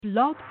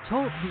Blog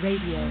Talk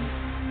Radio.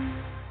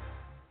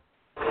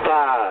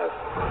 5,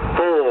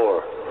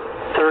 4,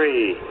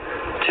 3,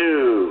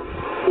 2,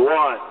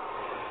 1.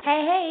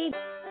 Hey.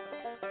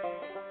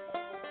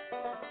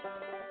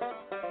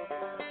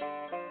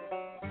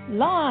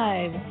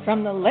 Live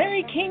from the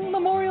Larry King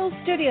Memorial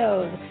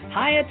Studios,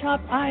 high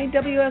atop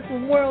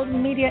IWS World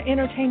Media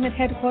Entertainment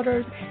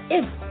Headquarters,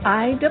 it's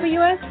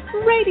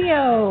IWS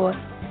Radio,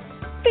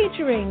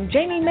 featuring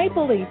Jamie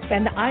Mapleleaf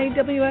and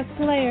IWS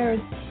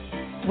Players,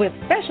 with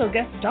special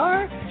guest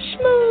star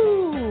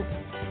Shmoo.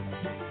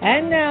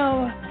 And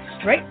now,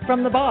 straight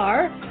from the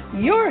bar,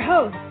 your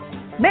hosts,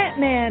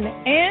 Mattman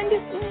and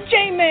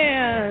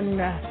J-Man.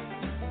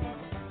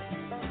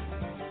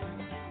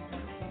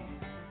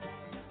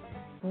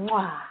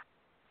 Mwah.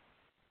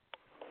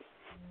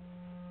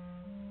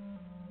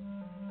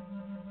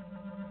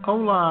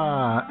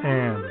 Hola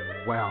and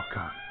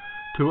welcome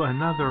to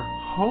another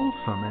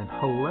wholesome and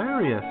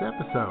hilarious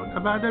episode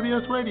of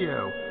IWS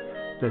Radio,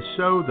 the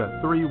show the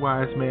three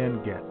wise men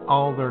get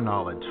all their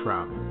knowledge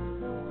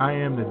from. I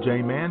am the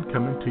J-Man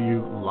coming to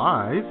you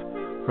live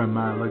from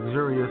my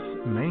luxurious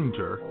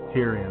manger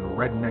here in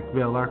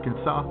Redneckville,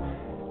 Arkansas,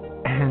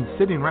 and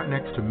sitting right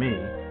next to me,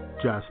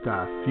 just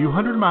a few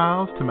hundred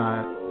miles to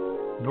my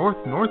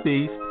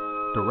northeast,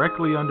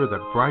 directly under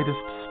the brightest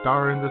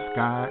star in the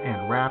sky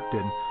and wrapped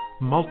in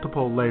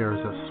multiple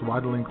layers of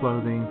swaddling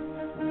clothing,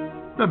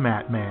 the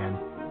Mattman,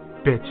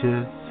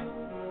 bitches.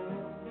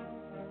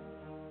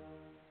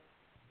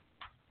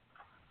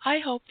 I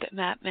hope that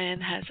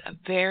Mattman has a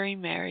very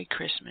Merry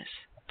Christmas,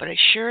 but I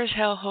sure as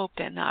hell hope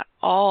that not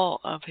all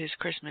of his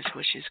Christmas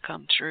wishes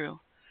come true,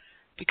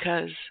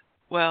 because,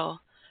 well,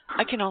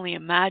 I can only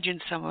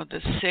imagine some of the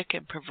sick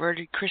and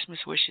perverted Christmas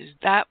wishes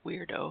that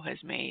weirdo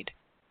has made.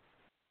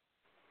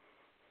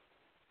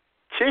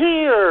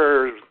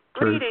 Cheers!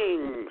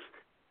 Greetings!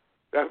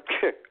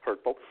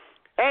 Hurtful.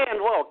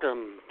 And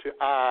welcome to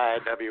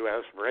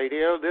IWS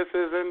Radio. This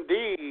is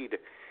indeed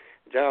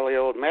jolly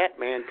old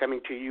Mattman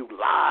coming to you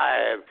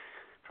live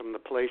from the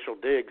palatial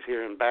digs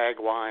here in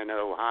Bagwine,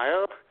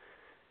 Ohio.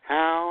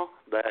 How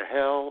the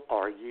hell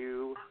are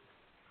you,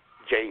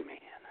 J-Man?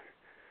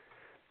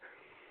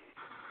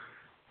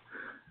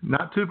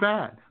 Not too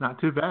bad.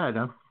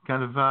 I'm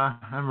kind of,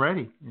 I'm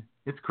ready.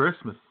 It's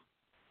Christmas.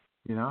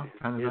 You know,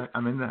 kind of.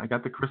 I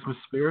got the Christmas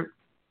spirit.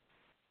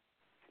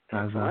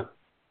 I'm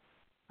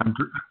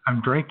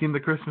drinking the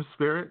Christmas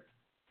spirit.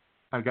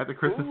 I got the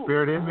Christmas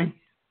spirit in me.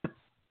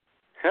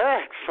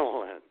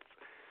 Excellent.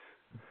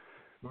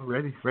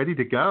 We're ready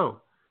to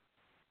go.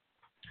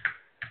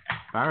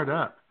 Fired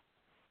up.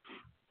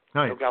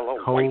 No, it's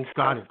cold.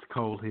 God, it's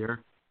cold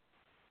here.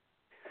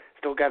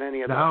 Still got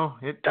any of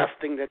the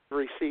dusting that you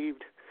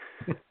received?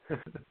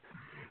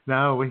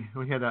 No,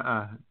 we had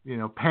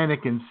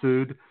panic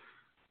ensued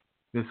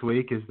this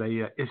week as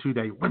they issued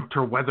a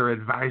winter weather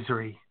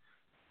advisory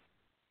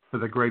for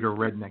the greater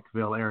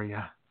Redneckville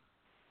area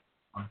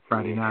on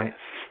Friday night.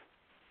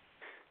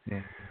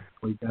 Yeah,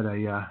 we got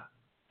a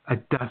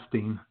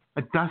dusting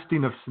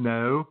of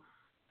snow,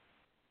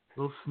 a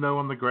little snow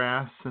on the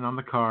grass and on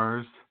the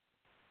cars.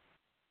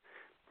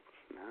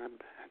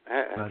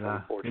 That's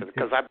unfortunate,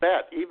 because I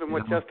bet even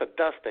with just a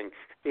dusting,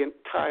 the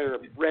entire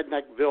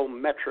Redneckville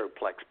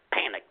metroplex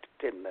panicked,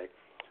 didn't they?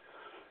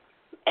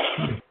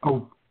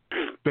 Oh,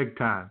 big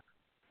time.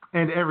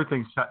 And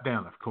everything shut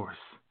down, of course.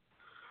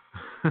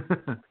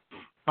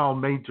 All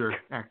major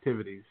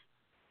activities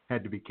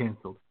had to be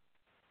canceled.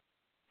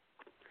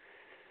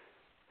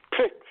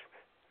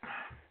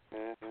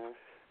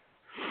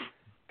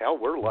 Hell,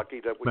 we're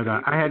lucky that we. But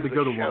I had to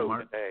go to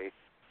Walmart today.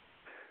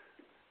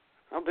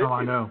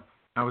 I know.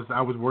 I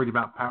was worried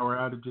about power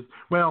outages.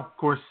 Well, of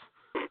course,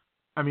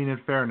 I mean, in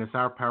fairness,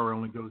 our power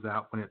only goes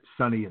out when it's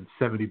sunny and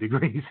 70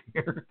 degrees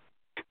here.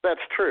 That's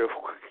true.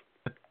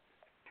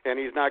 And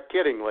he's not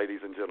kidding,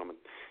 ladies and gentlemen.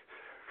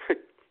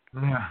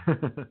 Yeah.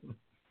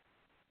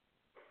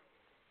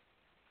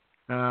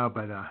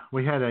 But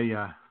we had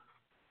I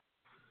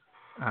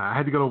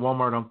had to go to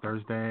Walmart on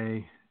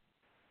Thursday.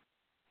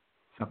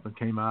 Something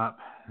came up,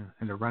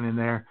 and to run in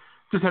there.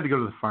 Just had to go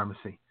to the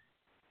pharmacy.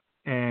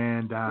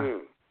 And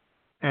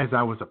as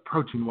I was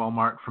approaching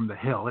Walmart from the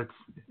hill, as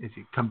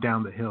you come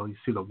down the hill, you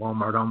see the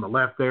Walmart on the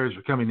left there as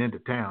you're coming into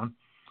town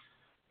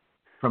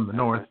from the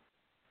north.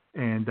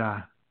 And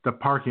the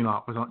parking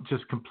lot was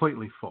just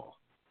completely full.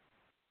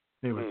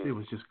 It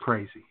was just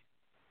crazy.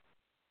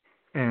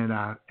 And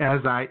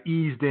as I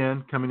eased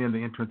in, coming in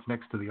the entrance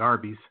next to the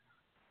Arby's,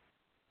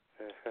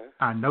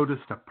 I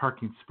noticed a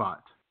parking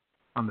spot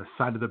on the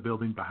side of the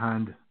building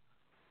behind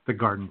the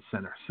garden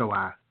center. So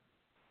I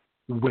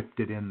whipped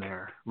it in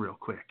there real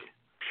quick.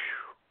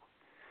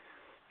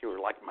 You were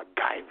like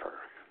MacGyver.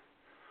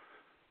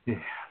 Yeah.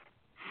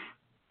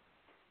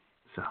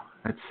 So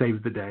that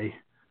saved the day.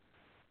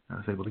 I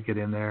was able to get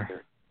in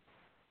there.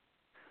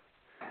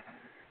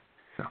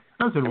 So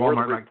I was in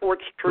Walmart like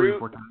 3 or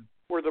 4 times.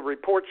 Were the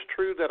reports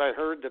true that I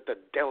heard that the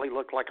deli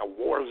looked like a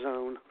war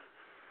zone?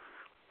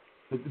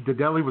 The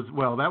deli was,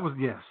 that was,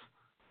 yes.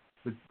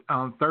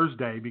 On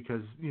Thursday,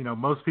 because,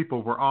 most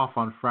people were off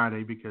on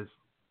Friday because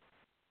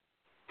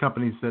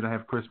companies that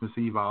have Christmas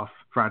Eve off.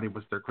 Friday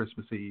was their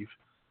Christmas Eve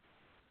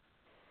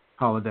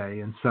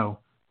holiday, and so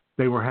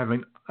they were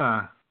having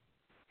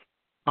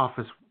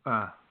office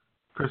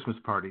Christmas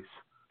parties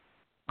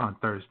on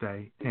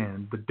Thursday,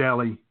 and the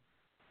deli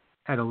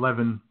at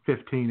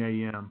 11:15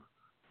 a.m.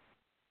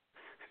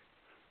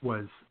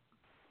 was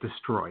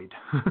destroyed.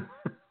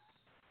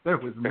 There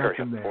was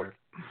nothing there.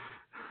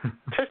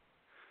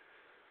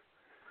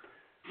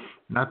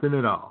 Nothing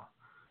at all.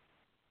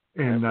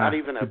 And not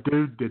even the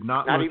dude did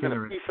not look even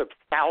a piece of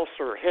spouse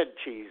or head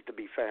cheese to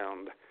be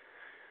found.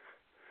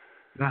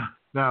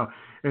 No.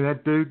 And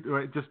that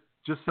dude, just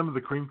some of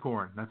the cream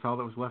corn. That's all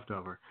that was left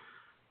over.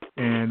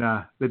 And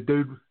the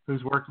dude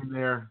who's working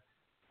there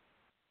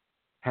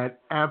had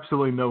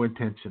absolutely no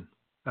intention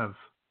of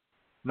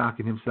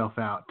knocking himself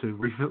out to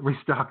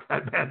restock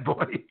that bad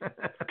boy.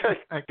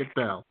 I could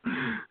tell.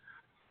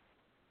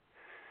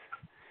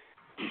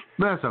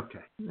 That's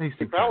okay.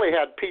 He probably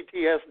had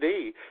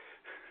PTSD.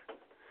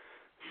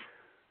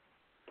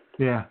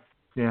 Yeah.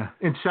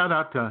 And shout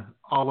out to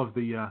all of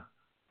the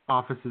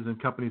offices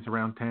and companies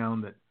around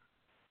town that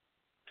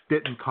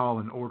didn't call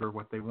and order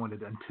what they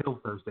wanted until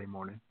Thursday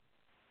morning.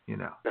 You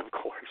know. Of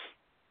course.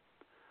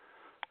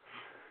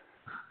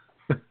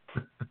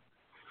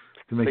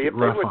 To make it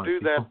rough on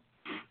people.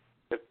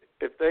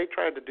 If they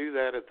tried to do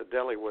that at the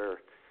deli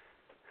where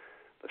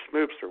the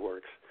Schmoopster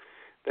works,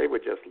 they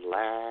would just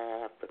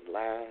laugh and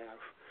laugh.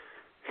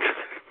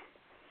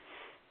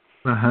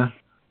 Uh-huh.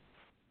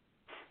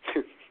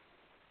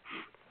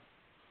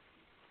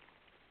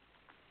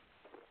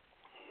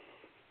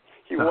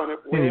 You want it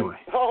win? Anyway.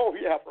 Oh,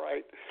 yeah,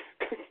 right.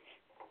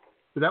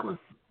 That was...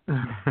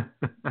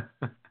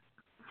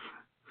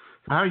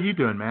 How are you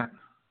doing, Matt?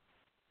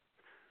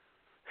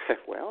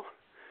 Well,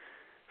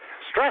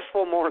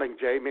 stressful morning,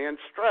 J-Man.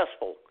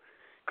 Stressful.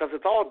 Because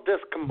it's all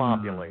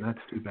discombobulated.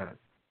 That's too bad.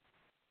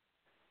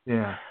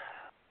 Yeah.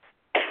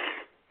 I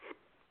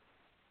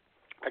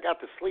got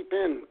to sleep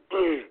in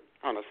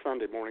on a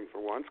Sunday morning for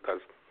once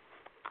because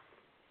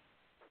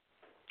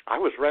I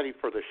was ready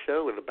for the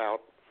show at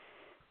about,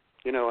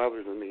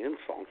 other than the end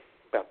song,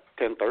 about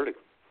 10:30.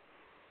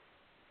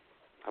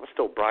 I was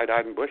still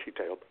bright-eyed and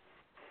bushy-tailed.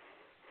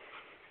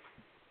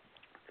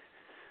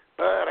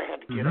 But I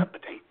had to get up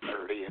at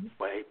 8:30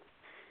 anyway,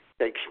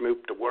 take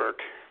Schmoop to work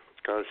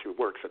because she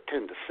works at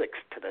 10 to 6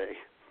 today.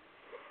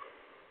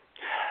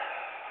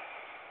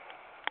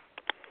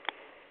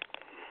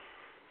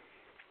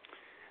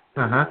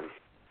 Uh-huh.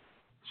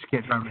 She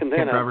can't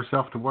drive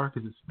herself to work.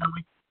 Is it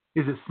snowy?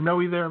 Is it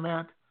snowy there,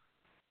 Matt?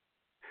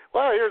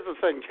 Well, here's the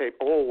thing, Jay.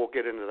 Oh, we'll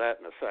get into that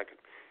in a second.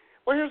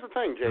 Well, here's the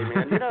thing, Jay,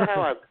 man. You know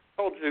how I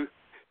told you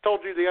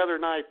the other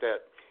night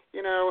that,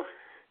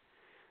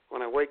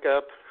 when I wake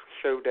up,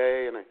 show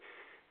day, and I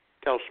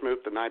tell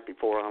Schmoop the night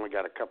before I only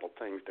got a couple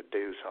things to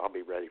do, so I'll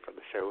be ready for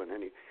the show in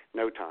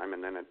no time,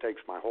 and then it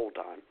takes my whole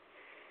time.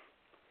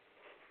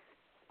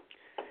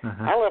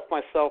 Uh-huh. I left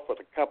myself with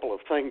a couple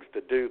of things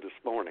to do this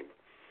morning.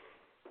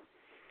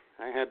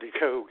 I had to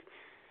go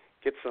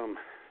get some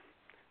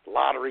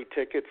lottery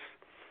tickets,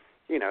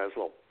 those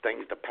little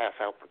things to pass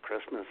out for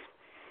Christmas,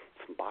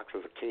 some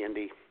boxes of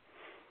candy,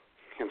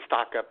 and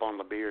stock up on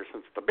the beer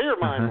since the beer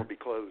mine will be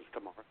closed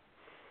tomorrow.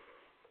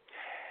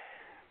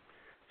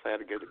 So I had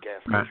to go to the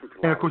gas station for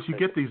lottery and of course, you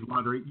tickets. get these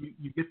lottery,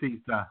 you get these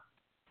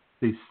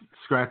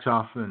scratch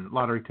off and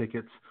lottery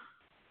tickets.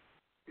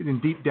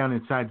 And deep down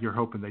inside, you're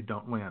hoping they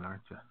don't win,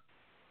 aren't you?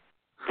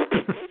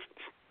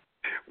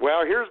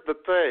 Well, here's the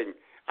thing.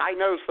 I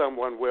know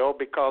someone will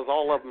because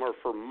all of them are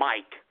for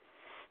Mike.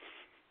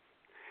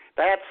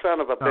 That son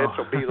of a bitch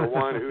will be the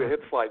one who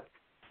hits like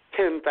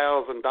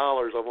 $10,000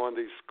 on one of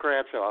these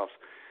scratch-offs.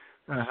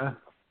 Uh-huh.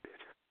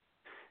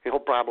 He'll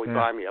probably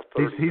buy me a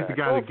 30-pack. He's the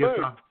guy that gets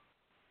off.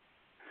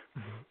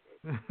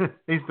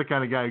 He's the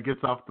kind of guy who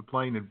gets off the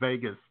plane in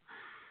Vegas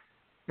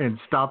and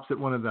stops at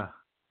one of the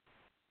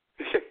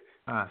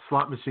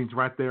slot machines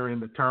right there in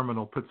the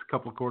terminal, puts a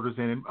couple of quarters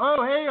in, and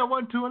hey, I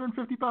won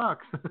 $250.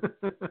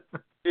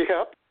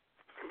 Yep.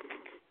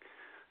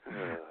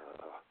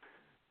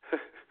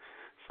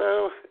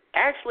 So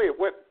actually, it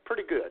went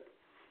pretty good.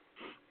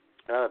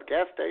 The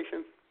gas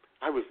station,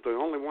 I was the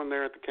only one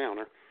there at the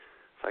counter,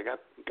 so I got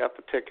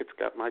the tickets,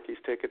 got Mikey's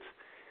tickets.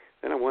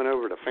 Then I went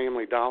over to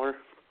Family Dollar.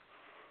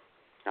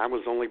 I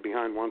was only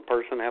behind one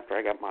person after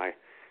I got my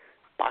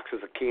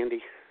boxes of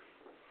candy.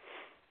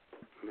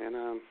 And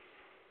then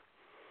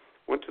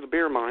went to the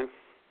beer mine.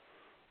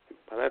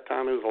 By that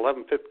time, it was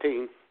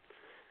 11:15.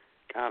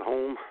 Got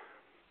home.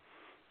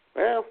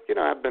 Well,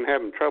 I've been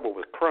having trouble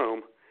with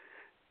Chrome.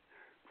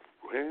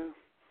 Well,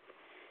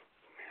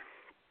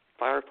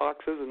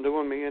 Firefox isn't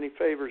doing me any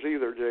favors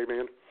either,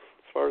 J-Man,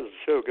 as far as the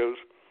show goes.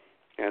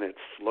 And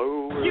it's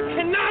slower. You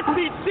cannot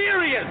be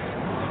serious!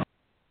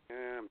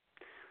 Yeah, I'm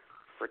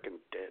freaking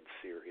dead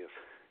serious.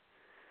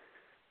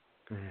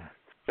 Yeah.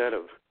 Instead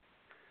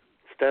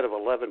of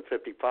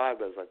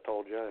 11:55, as I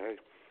told you, I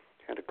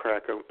had to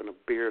crack open a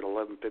beer at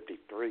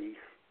 11:53.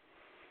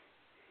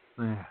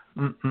 Yeah.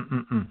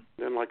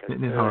 Then, like I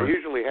said, I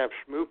usually have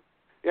Schmoop.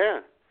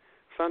 Yeah.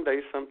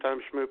 Sundays,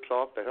 sometimes Schmoop's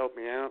off to help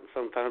me out, and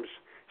sometimes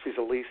she's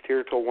at least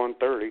here till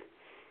 1:30.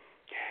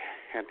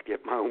 Had to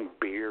get my own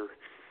beer.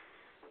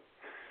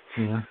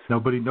 Yeah,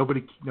 nobody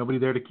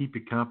there to keep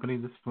you company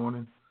this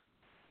morning.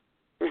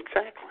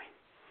 Exactly.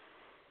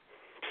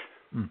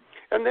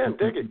 And then,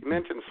 dig it, you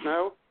mentioned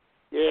snow.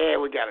 Yeah,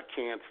 we got a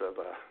chance of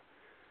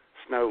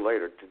snow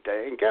later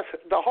today. And guess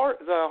the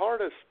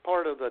hardest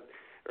part of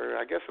or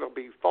I guess it'll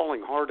be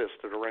falling hardest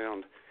at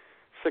around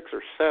 6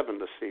 or 7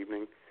 this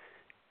evening.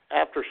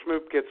 After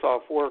Schmoop gets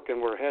off work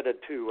and we're headed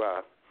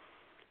to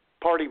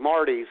Party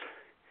Marty's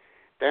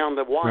down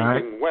the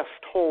winding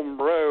West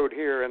Home Road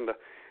here in the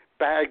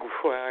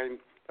Bagwine,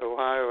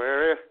 Ohio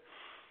area.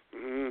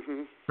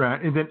 Mm-hmm.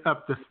 Right, and then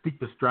up the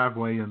steepest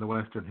driveway in the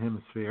Western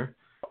Hemisphere.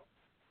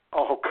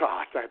 Oh,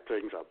 gosh, that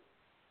thing's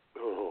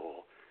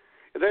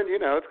And then,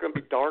 it's going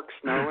to be dark,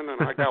 snowing,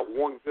 and I got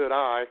one good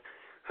eye.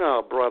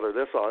 Oh, brother,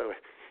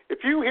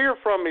 if you hear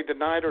from me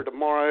tonight or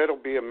tomorrow, it'll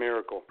be a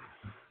miracle.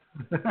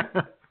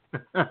 And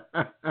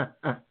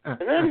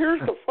then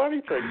here's the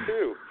funny thing,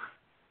 too.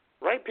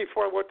 Right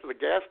before I went to the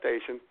gas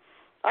station,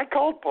 I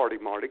called Party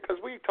Marty because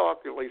we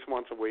talk at least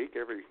once a week,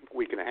 every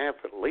week and a half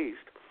at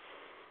least.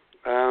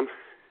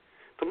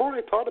 The more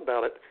I thought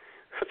about it,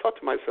 I thought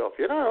to myself,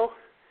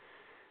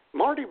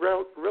 Marty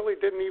really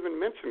didn't even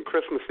mention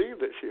Christmas Eve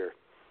this year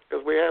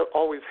because we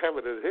always have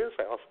it at his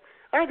house.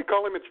 I had to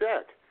call him a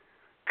check.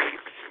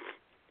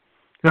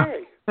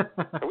 Hey,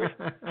 are we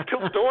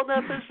still doing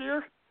that this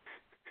year?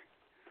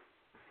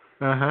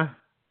 Uh-huh.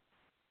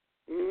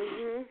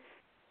 Mm-hmm.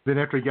 Then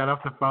after he got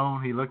off the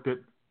phone, he looked at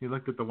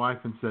the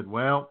wife and said,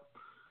 "Well,"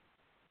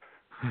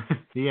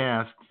 he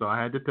asked, so I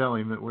had to tell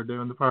him that we're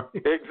doing the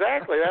party.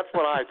 Exactly, that's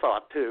what I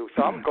thought too.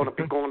 So I'm going to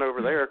be going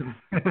over there,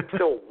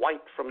 still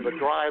white from the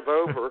drive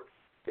over,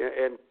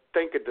 and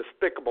thinking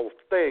despicable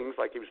things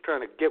like he was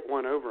trying to get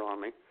one over on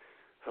me.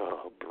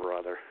 Oh,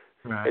 brother!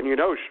 Right. And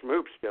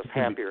Schmoop's just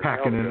happier as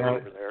hell to go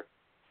over there.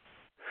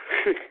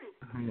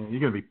 Yeah,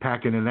 you're going to be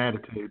packing an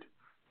attitude.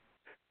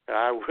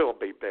 I will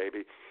be,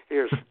 baby.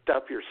 Here,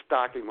 stuff your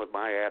stocking with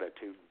my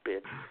attitude,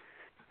 bitch.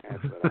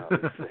 That's what I'll be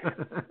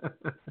saying.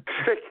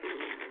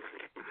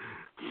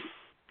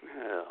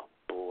 Oh,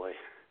 boy.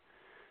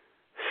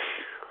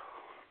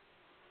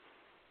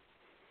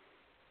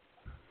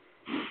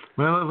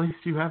 Well, at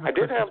least you have a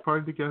Christmas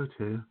party to go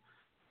to.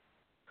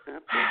 Oh,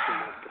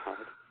 my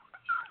God.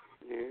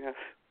 Yeah.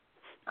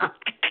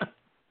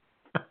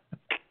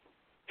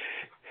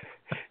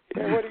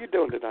 Yeah, what are you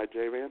doing tonight,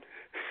 J-Man?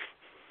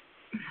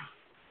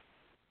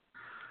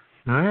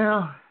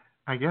 Well,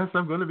 I guess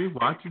I'm going to be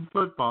watching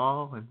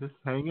football and just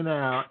hanging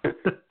out.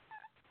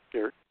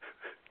 Sure.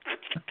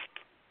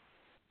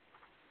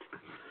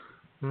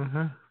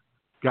 Uh-huh.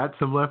 Got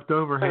some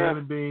leftover ham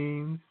and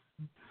beans.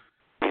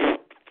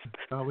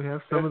 Probably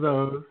have some of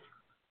those.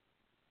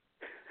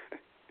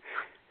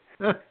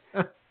 Going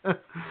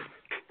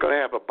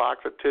to have a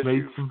box of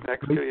tissues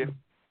next to you.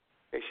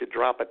 They should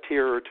drop a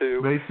tear or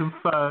two. Made some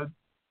fudge.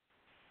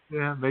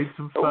 Yeah, made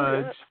some fudge.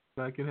 Oh, yeah.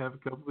 So I can have a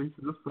couple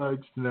pieces of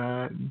fudge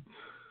tonight.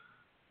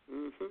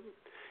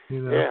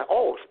 Mm-hmm. Yeah.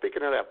 Oh,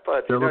 speaking of that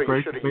fudge,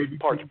 you should have used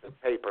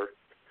parchment paper.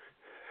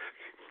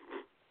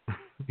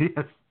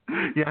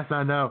 Yes,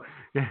 I know.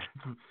 Yeah.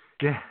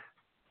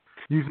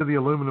 Using the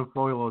aluminum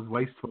foil is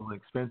wasteful and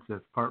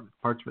expensive.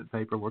 Parchment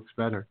paper works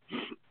better.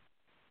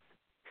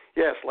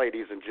 Yes,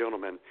 ladies and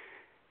gentlemen,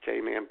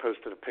 J-Man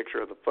posted a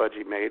picture of the fudge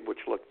he made,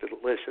 which looked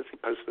delicious. He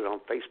posted it on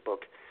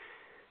Facebook.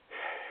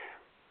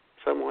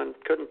 Someone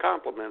couldn't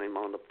compliment him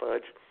on the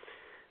fudge.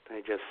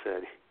 They just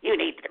said, "You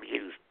need to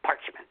use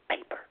parchment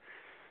paper."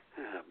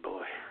 Oh,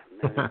 boy.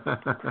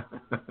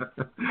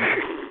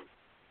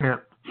 Yeah.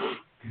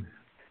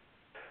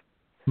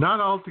 Not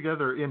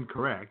altogether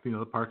incorrect.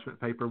 The parchment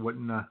paper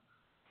wouldn't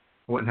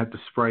have to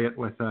spray it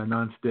with a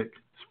non-stick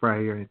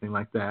spray or anything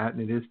like that,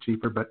 and it is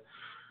cheaper. But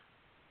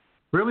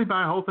really,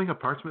 buy a whole thing of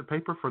parchment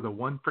paper for the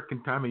one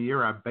frickin' time of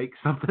year I bake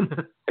something.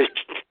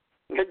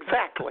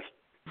 Exactly.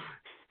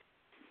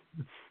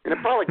 And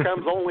it probably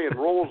comes only in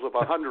rolls of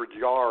 100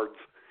 yards.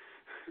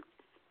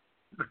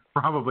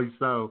 Probably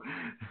so.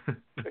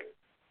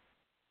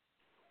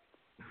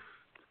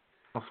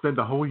 I'll spend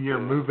the whole year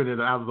moving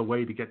it out of the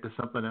way to get to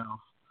something else.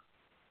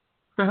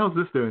 What the hell's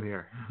this doing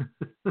here?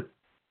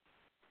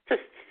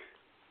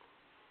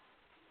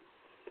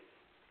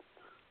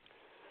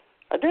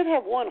 I did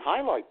have one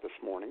highlight this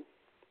morning.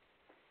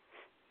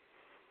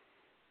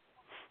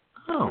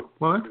 Oh,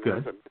 well, that's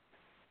good.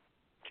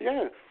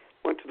 Yeah,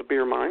 went to the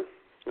beer mine,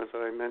 as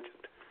I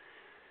mentioned.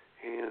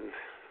 And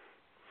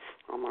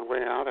on my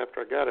way out,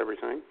 after I got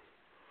everything,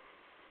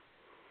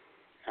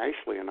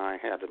 Ashley and I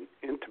had an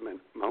intimate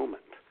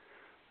moment.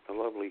 The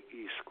lovely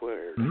E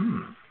squared.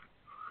 Mm.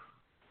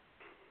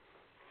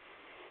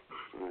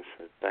 And I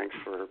said, "Thanks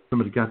for..."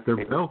 Somebody got their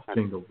bell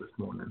jingled this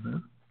morning, huh?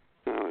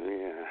 Oh,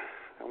 yeah.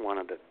 I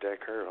wanted to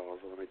deck her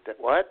halls.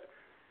 What?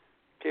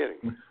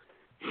 Kidding.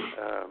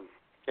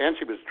 And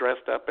she was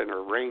dressed up in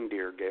her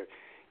reindeer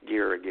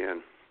gear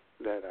again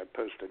that I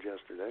posted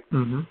yesterday.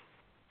 Mm-hmm.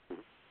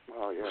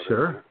 Oh, yeah.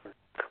 Sure.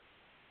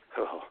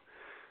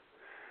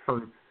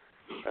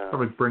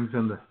 Probably brings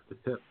in the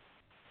tip.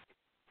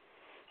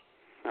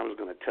 I was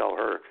going to tell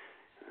her,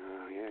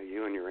 yeah,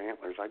 you and your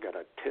antlers, I got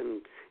a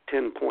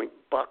 10-point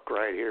buck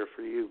right here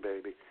for you,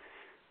 baby.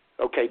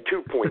 Okay,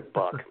 2-point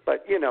buck,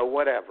 but,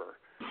 whatever.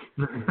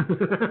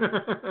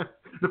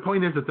 The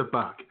point is it's a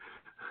buck.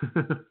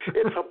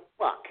 It's a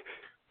buck.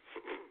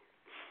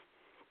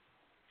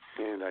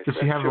 And I Does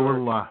said she have to a her,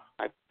 little?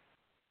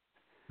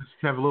 Does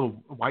she have a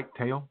little white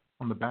tail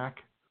on the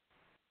back?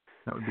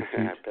 That would be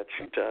cute. I bet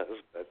she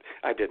does, but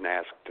I didn't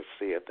ask to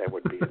see it. That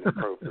would be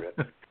inappropriate.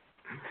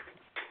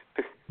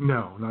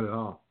 No, not at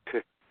all.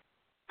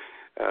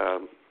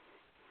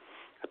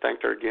 I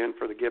thanked her again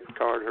for the gift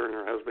card her and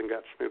her husband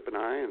got Snoop and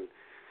I, and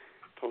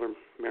told her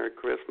Merry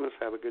Christmas,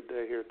 have a good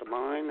day here at the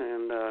mine,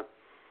 and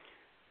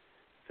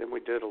then we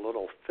did a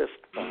little fist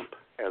bump,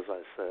 as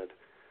I said.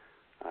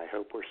 I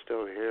hope we're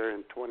still here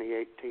in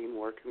 2018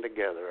 working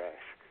together,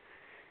 Ash.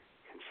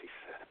 And she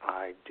said,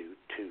 I do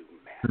too,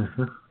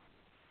 man.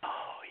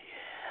 Oh,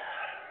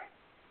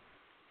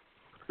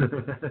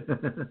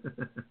 yeah.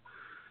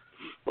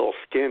 Little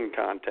skin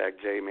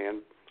contact,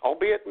 J-Man.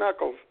 Albeit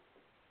knuckles.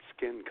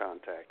 Skin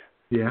contact.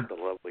 Yeah. The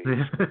lovely.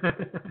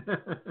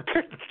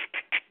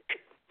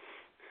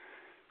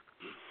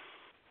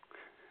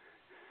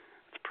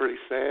 It's pretty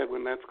sad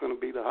when that's going to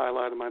be the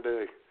highlight of my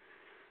day.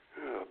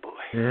 Oh, boy.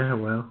 Yeah,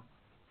 well.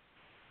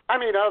 I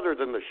mean, other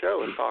than the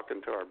show and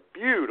talking to our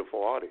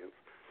beautiful audience.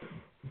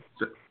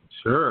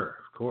 Sure,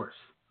 of course.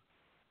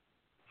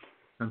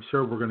 I'm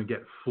sure we're going to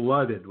get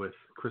flooded with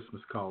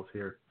Christmas calls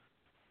here.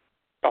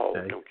 Oh,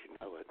 today. Don't you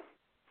know it?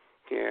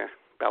 Yeah,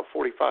 about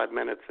 45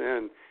 minutes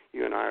in,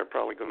 you and I are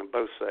probably going to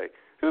both say,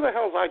 who the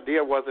hell's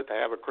idea was it to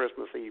have a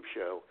Christmas Eve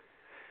show?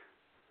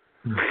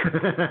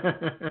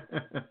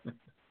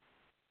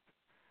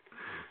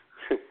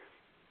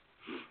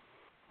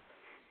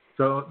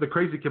 So the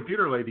crazy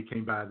computer lady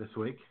came by this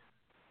week.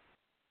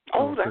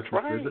 Oh, that's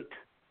Christmas right. visit.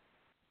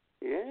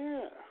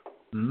 Yeah.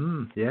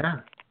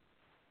 Yeah.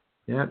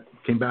 Yeah,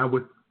 came by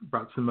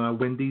brought some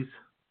Wendy's.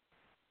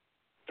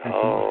 Had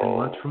some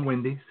lunch from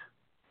Wendy's.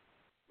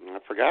 I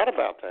forgot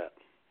about that.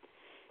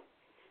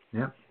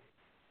 Yeah.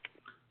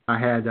 I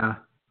had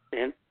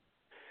and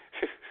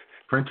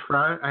French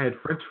fries. I had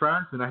French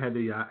fries, and I had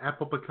the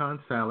apple pecan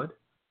salad.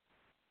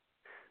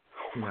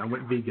 I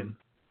went vegan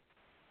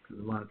for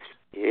the lunch.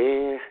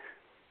 Yeah.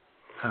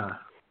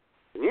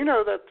 You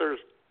know that there's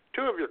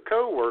two of your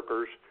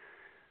coworkers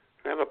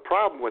who have a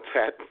problem with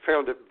that and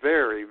found it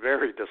very,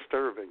 very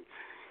disturbing.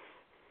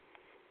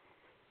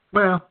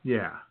 Well,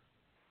 yeah.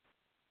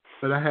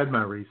 But I had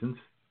my reasons.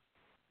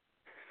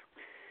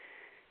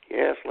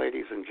 Yes,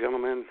 ladies and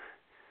gentlemen,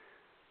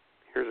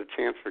 here's a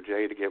chance for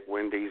Jay to get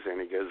Wendy's,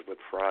 and he goes with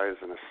fries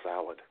and a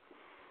salad.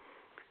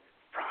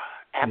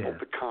 Apple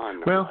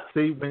pecan. Well,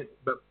 see, but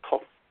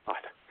oh, God.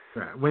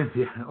 Right,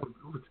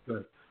 it's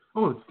good.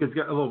 Oh, it's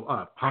got a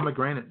little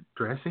pomegranate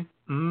dressing.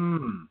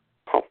 Oh.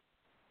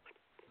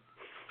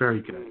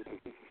 Very good.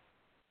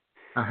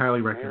 I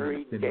highly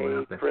recommend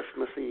Merry it. gay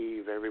Christmas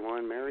Eve,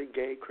 everyone. Merry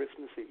gay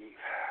Christmas Eve.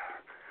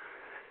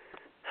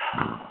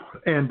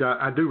 And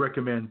I do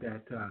recommend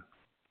that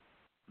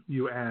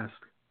you ask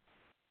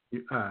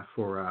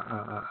for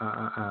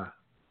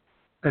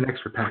an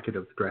extra packet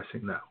of the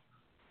dressing, though.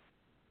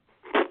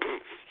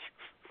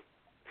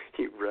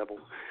 You rebel.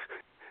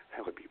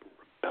 That would be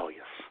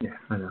rebellious. Yeah,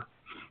 I know.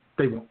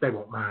 They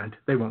won't mind.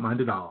 They won't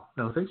mind at all.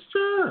 They'll say,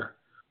 sure.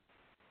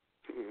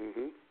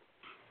 Mm-hmm.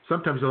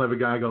 Sometimes you'll have a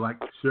guy go like,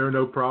 sure,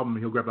 no problem.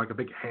 He'll grab like a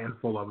big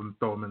handful of them,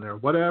 throw them in there.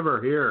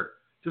 Whatever, here.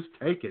 Just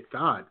take it.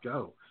 God,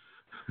 go.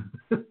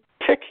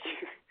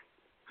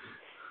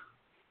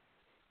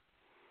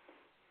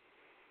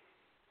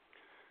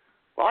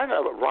 Well, I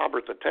know that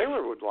Robert the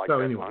Tailor would like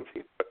that anyway. lunch.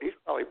 He's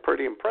probably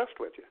pretty impressed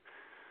with you.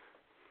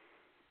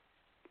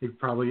 He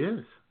probably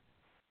is.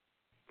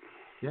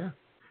 Yeah.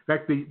 In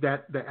fact,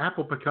 the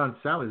apple pecan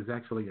salad is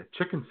actually a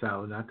chicken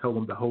salad, and I told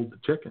him to hold the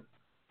chicken.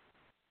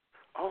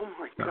 Oh,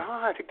 my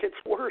God. It gets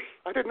worse.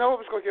 I didn't know it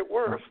was going to get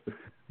worse.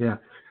 Yeah.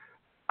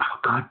 Oh,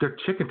 God, their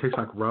chicken tastes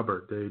like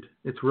rubber, dude.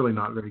 It's really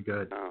not very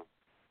good. Oh.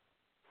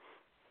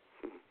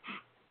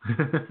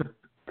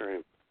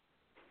 Very.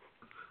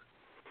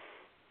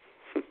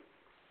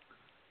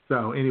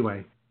 So,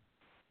 anyway.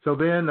 So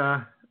then,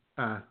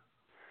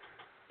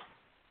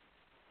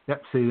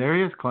 yep, see, there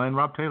he is, Klein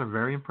Rob Taylor,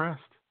 very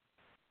impressed.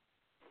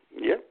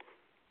 Yep.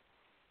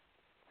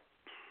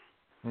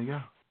 There you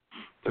go.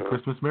 It's a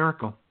Christmas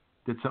miracle.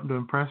 Did something to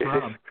impress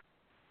Rob.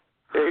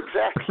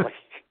 Exactly.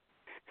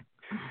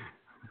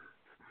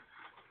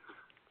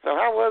 So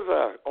how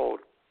was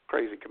old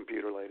crazy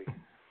computer lady?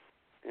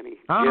 Any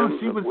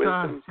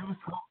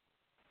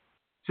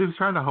she was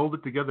trying to hold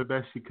it together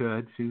best she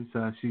could.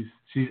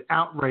 She's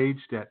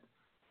outraged at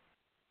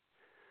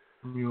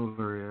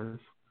Mueller is.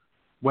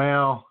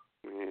 Well,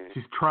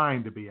 she's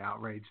trying to be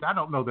outraged. I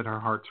don't know that her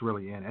heart's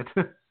really in it.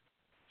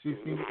 She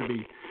seems to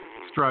be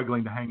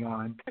struggling to hang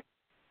on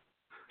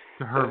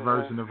to her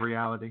version of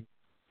reality.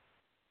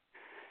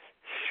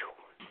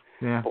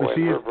 Yeah, Boy, but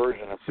she her is,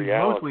 version of she's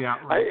reality. mostly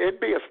outraged. It'd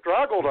be a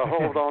struggle to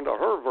hold on to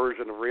her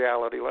version of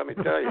reality, let me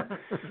tell you.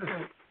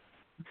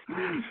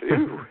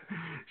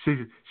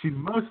 she's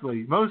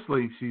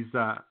mostly she's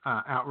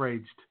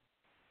outraged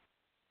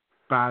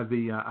by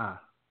the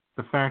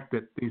fact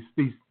that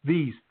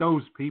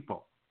those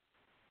people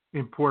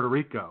in Puerto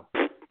Rico,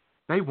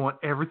 they want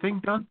everything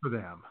done for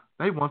them.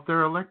 They want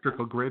their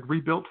electrical grid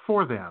rebuilt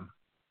for them.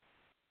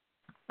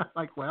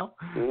 Like, well,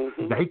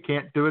 they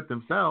can't do it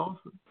themselves.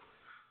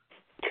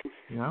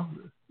 You know,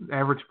 the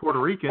average Puerto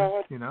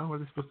Rican, you know, are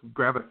they supposed to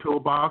grab a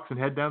toolbox and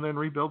head down there and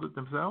rebuild it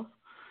themselves?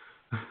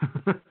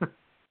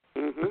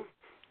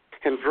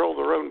 And drill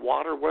their own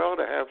water well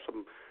to have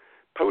some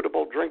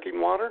potable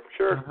drinking water?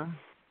 Sure.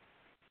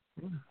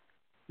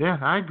 Yeah,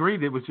 I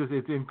agreed.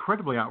 It's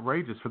incredibly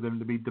outrageous for them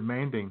to be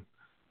demanding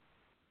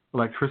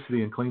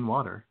electricity and clean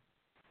water.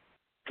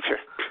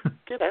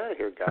 Get out of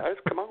here, guys.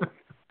 Come on.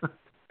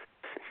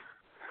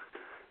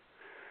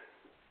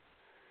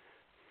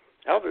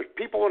 Hell, there's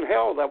people in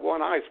hell that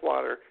want ice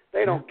water.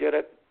 They don't get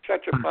it.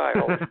 Shut your pie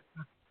hole.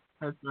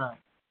 That's right.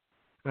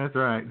 That's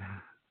right.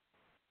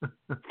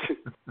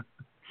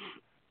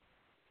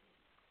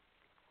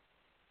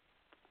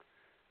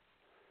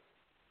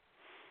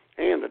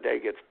 And the day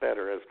gets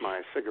better as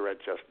my cigarette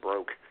just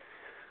broke.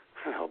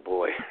 Oh,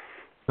 boy.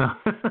 That's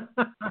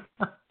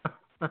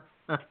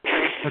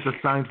a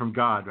sign from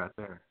God right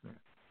there.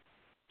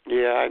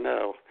 Yeah, I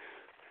know.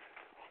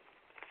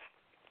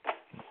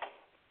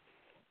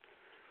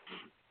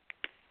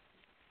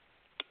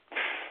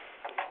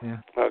 Yeah.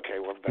 Okay,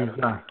 well,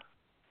 better.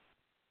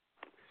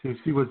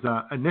 She was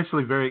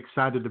initially very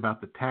excited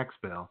about the tax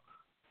bill,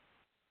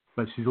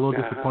 but she's a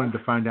little disappointed to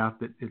find out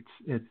that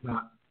it's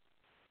not.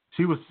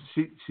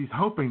 She's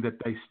hoping that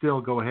they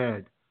still go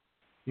ahead,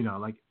 you know,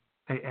 like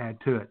they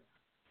add to it,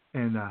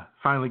 and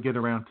finally get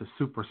around to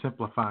super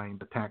simplifying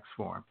the tax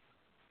form.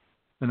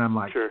 And I'm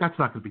like, that's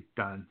not going to be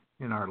done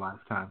in our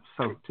lifetime.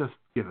 So just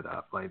give it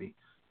up, lady.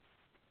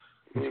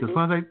 And she goes,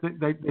 well, they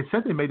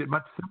said they made it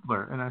much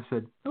simpler. And I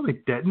said, no, they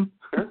didn't.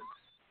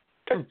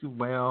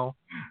 Well,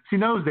 she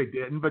knows they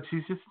didn't, but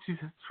she's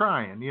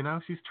trying, you know.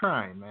 She's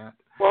trying, Matt.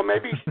 Well,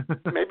 maybe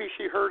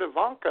she heard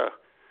Ivanka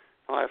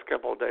the last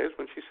couple of days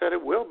when she said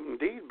it will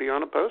indeed be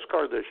on a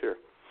postcard this year.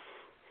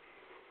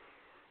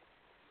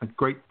 A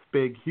great,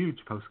 big,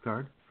 huge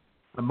postcard.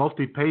 A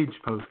multi-page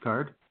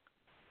postcard.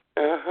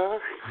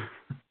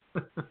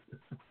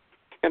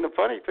 And the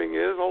funny thing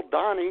is, old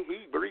Donnie,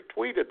 he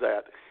retweeted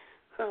that.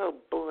 Oh,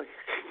 boy.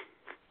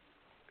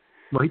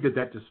 Well, he did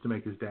that just to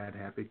make his dad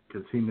happy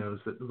because he knows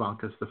that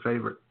Ivanka's the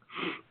favorite.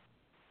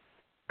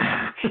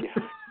 Oh,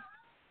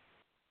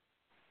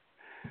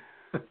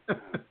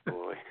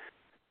 boy.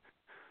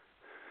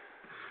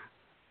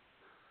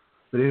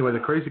 But anyway, the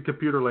crazy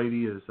computer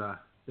lady is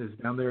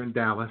down there in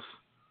Dallas.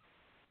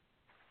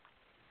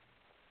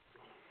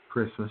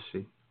 Christmas,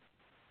 she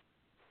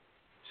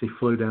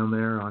flew down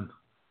there on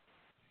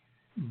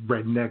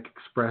Redneck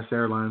Express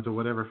Airlines or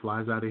whatever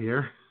flies out of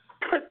here.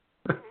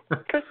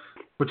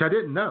 Which I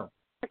didn't know.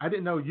 I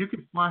didn't know you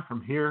could fly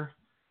from here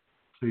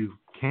to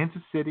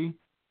Kansas City,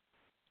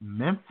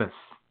 Memphis,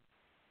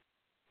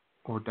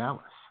 or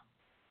Dallas.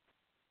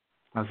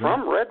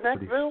 From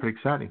Redneckville? Pretty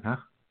exciting, huh?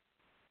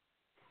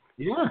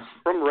 Yes.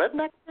 From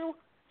Redneckville?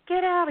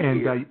 Get out of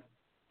here.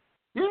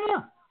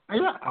 Yeah.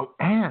 Oh,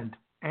 and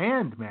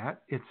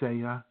Matt, it's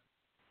a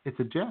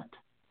jet.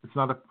 It's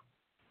not a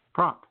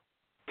prop.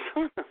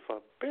 Son of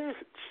a bitch.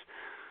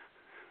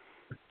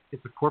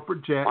 It's a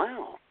corporate jet.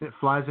 Wow. It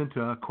flies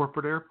into a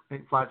corporate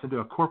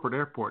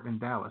airport in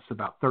Dallas,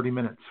 about 30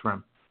 minutes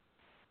from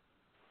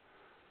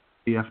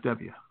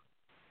DFW.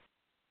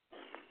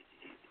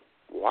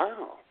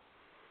 Wow.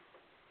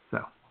 So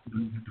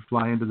you have to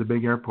fly into the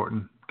big airport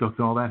and go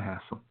through all that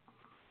hassle.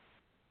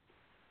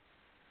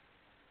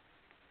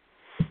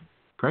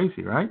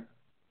 Crazy, right?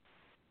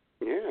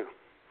 Yeah.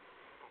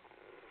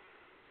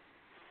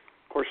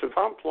 Of course, if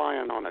I'm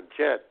flying on a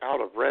jet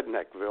out of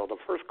Redneckville, the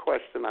first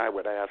question I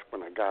would ask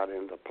when I got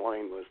into the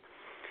plane was,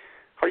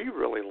 are you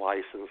really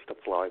licensed to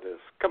fly this?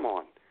 Come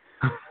on.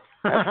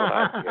 That's what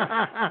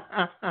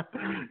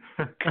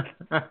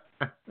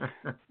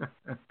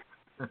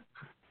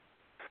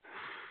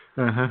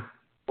I'd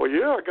Well,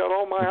 yeah, I got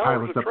all my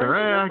hours of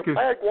training at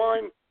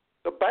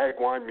the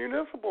Bagwine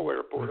Municipal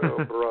Airport.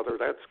 Oh, brother,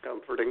 that's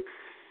comforting.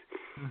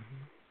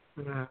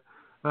 Yeah.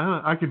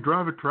 I can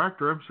drive a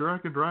tractor. I'm sure I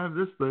can drive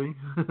this thing.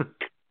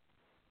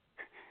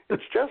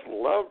 It's just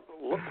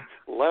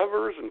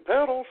levers and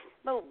pedals.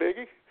 No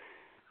biggie.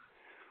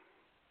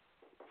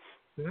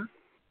 Yeah.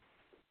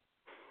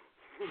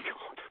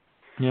 God.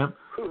 Yep.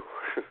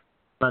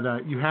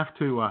 But you have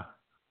to.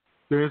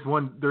 There is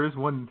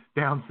one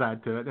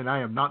downside to it, and I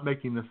am not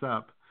making this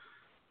up.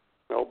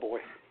 Oh boy.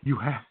 You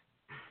have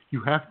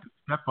to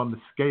step on the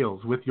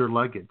scales with your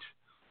luggage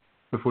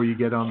before you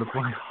get on the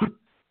plane.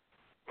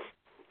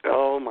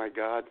 Oh my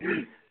God.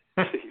 Jeez.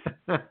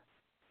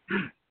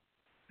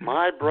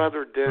 My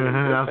brother did.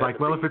 I was like,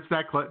 well, if it's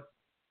that close.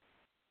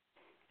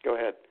 Go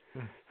ahead.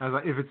 I was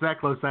like, if it's that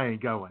close, I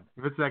ain't going.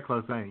 If it's that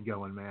close, I ain't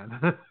going,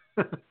 man.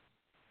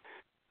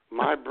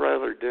 My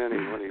brother Denny,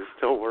 when he was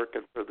still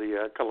working for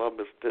the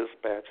Columbus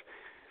Dispatch,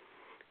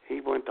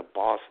 he went to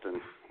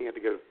Boston. He had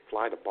to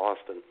fly to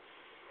Boston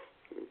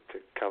to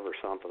cover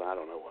something. I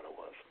don't know what it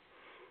was.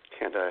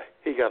 And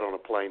he got on a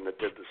plane that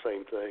did the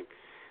same thing.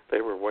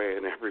 They were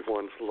weighing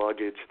everyone's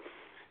luggage.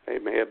 They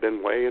may have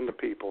been weighing the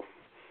people.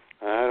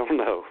 I don't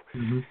know.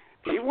 Mm-hmm.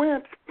 He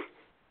went.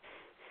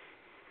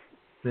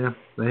 Yeah,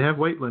 they have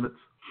weight limits.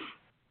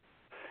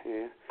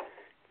 Yeah.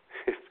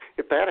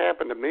 If that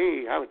happened to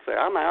me, I would say,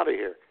 I'm out of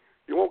here.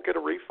 You won't get a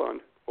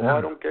refund. Well, Yeah.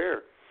 I don't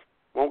care.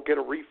 Won't get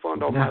a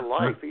refund on my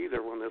life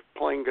either when this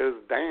plane goes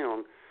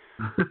down.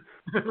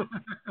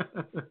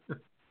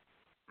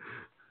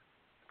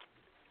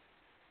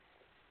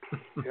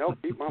 Hell,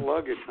 keep my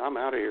luggage. I'm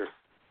out of here.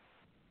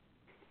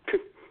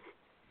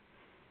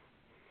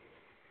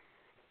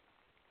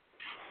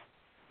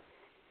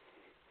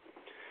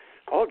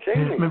 Oh,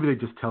 Jamie. Maybe they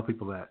just tell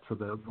people that so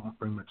they won't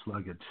bring much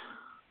luggage.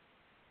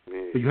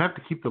 Yeah. But you have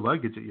to keep the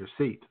luggage at your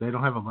seat. They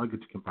don't have a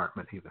luggage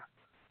compartment either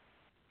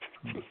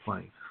on the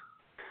plane.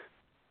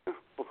 Oh,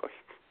 boy.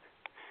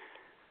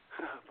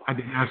 I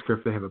didn't ask her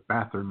if they have a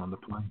bathroom on the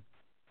plane.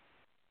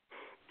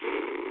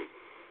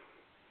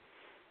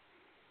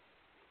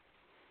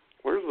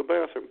 Where's the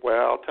bathroom?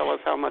 Well, tell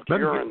us how much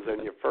urine's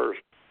in you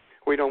first.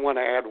 We don't want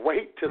to add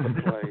weight to the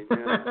plane.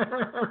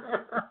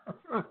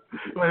 Yeah.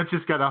 Well, it's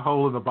just got a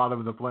hole in the bottom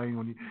of the plane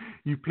when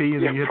you pee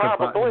and then you hit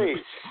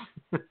probably.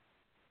 the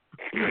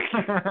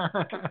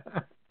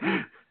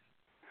button.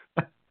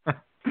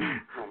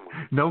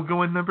 No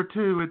going number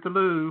 2 at the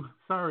loo.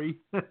 Sorry.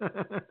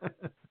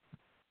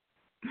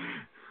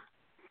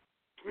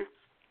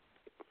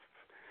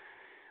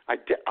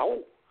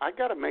 I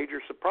got a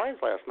major surprise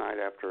last night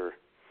after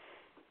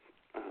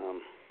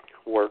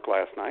work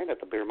last night at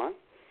the beer mine.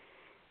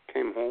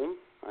 Came home.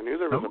 I knew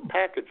there was a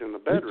package in the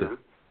bedroom.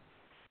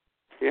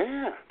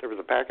 Yeah, there was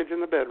a package in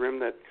the bedroom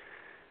that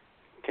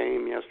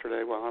came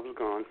yesterday while I was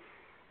gone,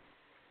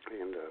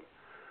 and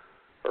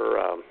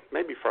or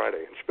maybe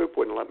Friday. And Spoop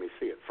wouldn't let me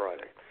see it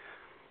Friday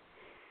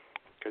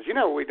because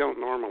we don't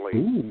normally.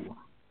 Ooh.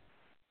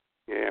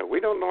 Yeah, we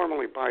don't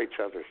normally buy each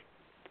other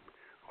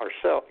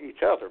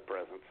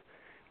presents.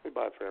 We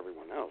buy it for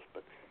everyone else,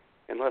 but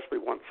unless we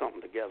want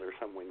something together,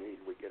 something we need,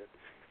 we get it.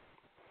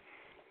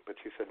 But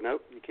she said,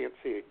 nope, you can't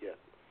see it yet.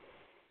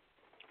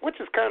 Which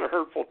is kind of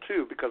hurtful,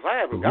 too, because I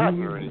haven't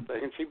gotten her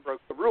anything, and she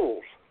broke the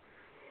rules.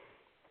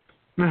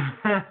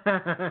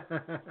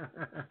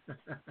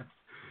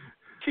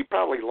 She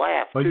probably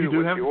laughed, well, too, you do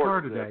when have she a car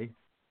ordered today.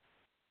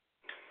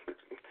 it.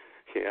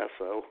 Yeah,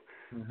 so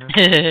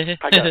Mm-hmm.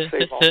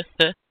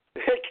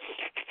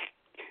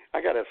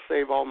 I got to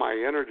save all my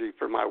energy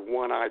for my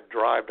one-eyed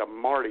drive to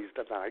Marty's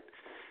tonight.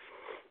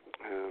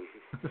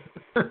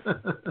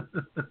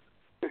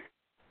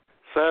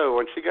 So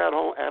when she got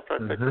home, after I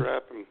picked her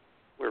up and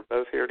we were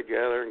both here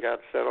together and got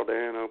settled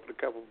in, opened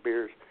a couple of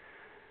beers,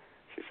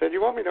 she said,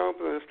 you want me to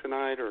open this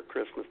tonight or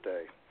Christmas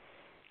Day?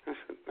 I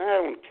said,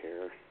 I don't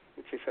care.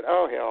 And she said,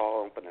 oh, hell,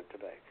 I'll open it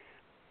today.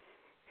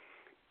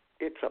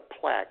 It's a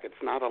plaque.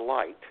 It's not a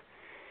light.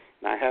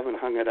 And I haven't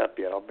hung it up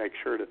yet. I'll make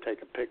sure to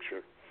take a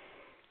picture.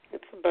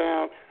 It's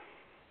about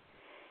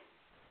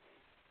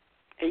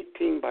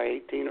 18 by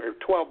 18 or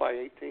 12 by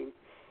 18.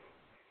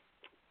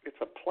 It's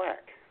a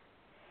plaque.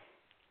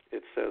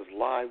 It says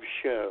live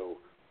show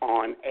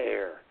on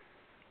air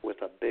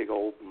with a big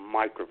old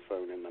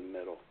microphone in the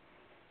middle.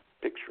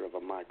 Picture of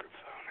a microphone.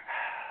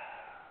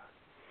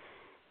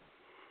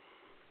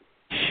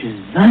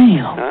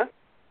 Shazam! Huh?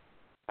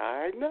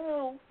 I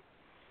know.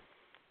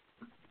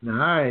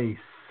 Nice.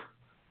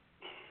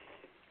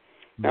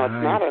 Now it's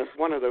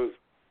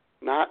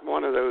not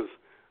one of those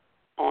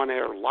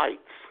on-air lights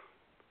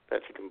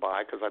that you can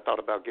buy because I thought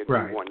about getting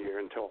right. one year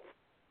until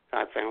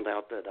I found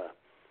out that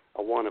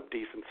a one of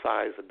decent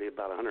size would be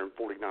about $149.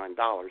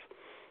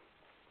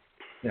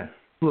 Yeah,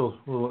 a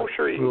little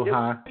sure you little can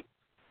high.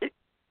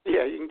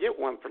 Yeah, you can get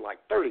one for like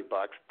 $30.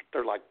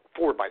 They're like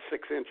 4 by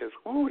 6 inches.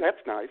 Ooh,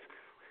 that's nice.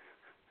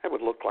 That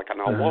would look like an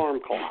alarm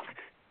clock.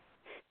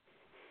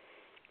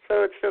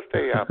 So it's just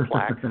a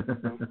plaque.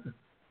 I'm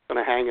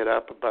going to hang it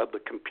up above the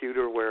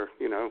computer where,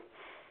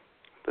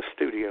 the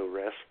studio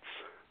rests.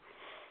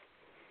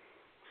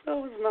 So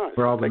it was nice.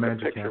 Where all the take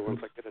magic a picture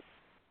happens. once I get it.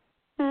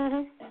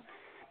 Mm-hmm. As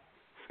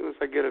soon as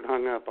I get it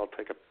hung up, I'll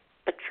take a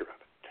picture of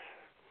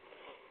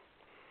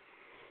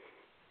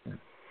it.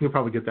 You'll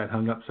probably get that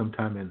hung up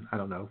sometime in, I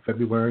don't know,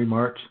 February,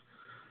 March.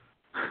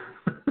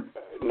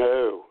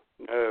 No.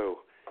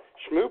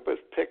 Schmoop has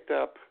picked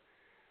up.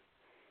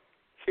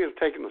 She has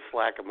taken the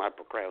slack of my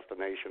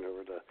procrastination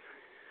over the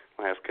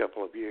last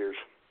couple of years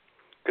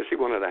because she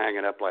wanted to hang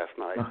it up last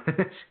night.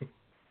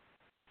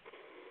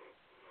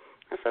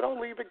 I said, I'll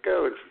leave it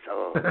go. And she said,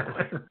 oh,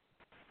 boy.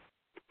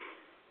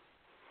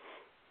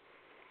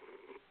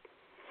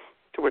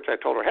 To which I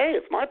told her, hey,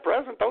 it's my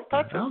present. Don't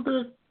touch it. I'll do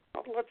it.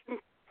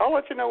 I'll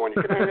let you know when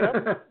you can hang it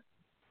up.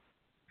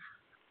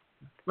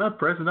 My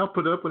present, I'll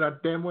put it up when I'm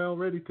damn well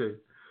ready to.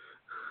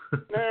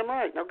 Damn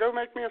right. Now go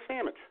make me a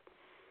sandwich.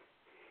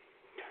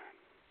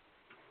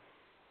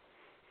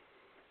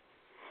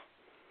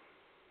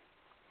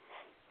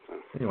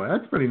 Anyway,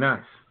 that's pretty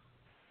nice.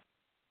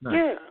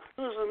 Yeah, it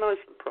was a nice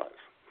surprise.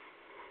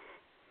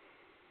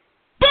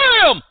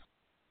 BAM!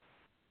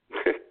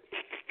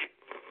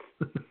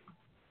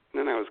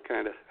 Then I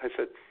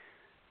said,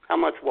 how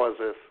much was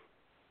this?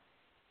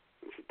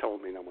 And she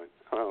told me, and I went,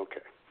 oh,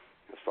 okay,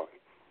 that's fine.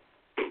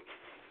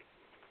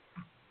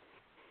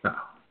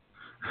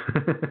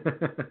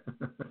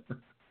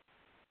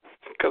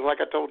 Because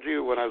like I told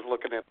you when I was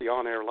looking at the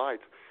on-air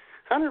lights,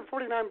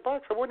 $149, I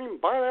wouldn't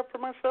even buy that for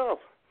myself.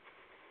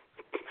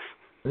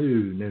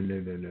 Ooh, no.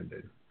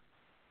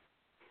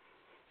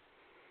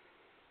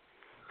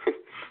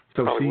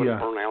 So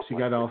she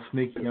got all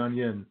sneaky on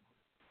you, and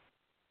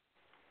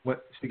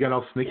what? She got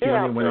all sneaky on you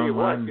and went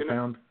online and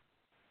found.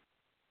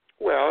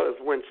 Well, it was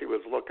when she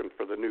was looking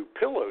for the new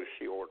pillows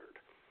she ordered,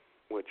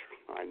 which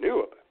I knew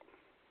about.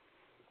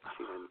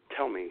 She didn't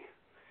tell me.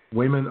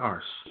 Women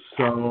are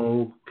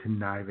so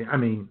conniving. I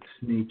mean,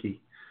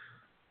 sneaky.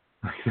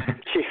 Like that.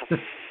 Yeah.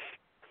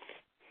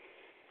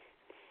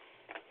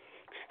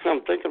 So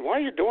I'm thinking, why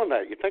are you doing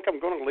that? You think I'm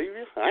going to leave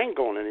you? I ain't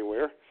going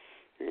anywhere.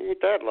 You ain't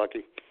that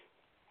lucky.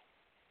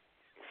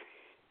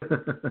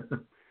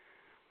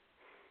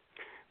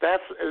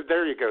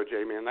 There you go,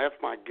 Jamie, and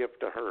that's my gift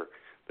to her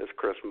this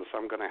Christmas.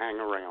 I'm going to hang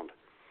around.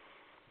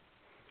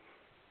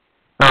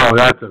 Oh,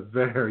 that's a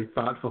very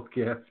thoughtful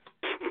gift.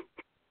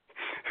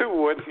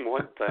 Who wouldn't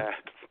want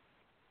that?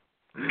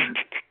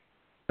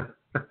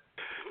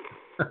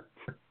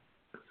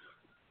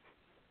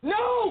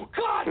 No!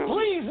 God,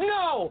 please,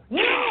 no!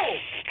 No!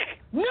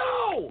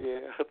 No!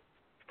 Yeah.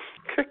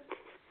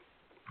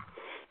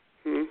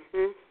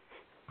 Mm-hmm.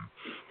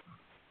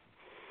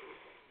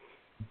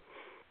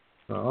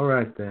 All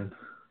right, then.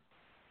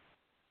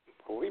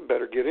 Well, we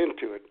better get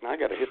into it. I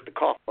got to hit the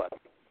cough button.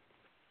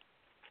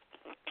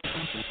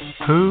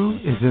 Who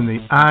is in the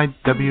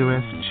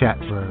IWS chat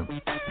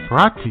room?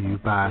 Brought to you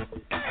by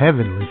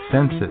Heavenly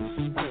Senses.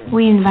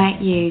 We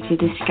invite you to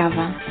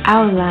discover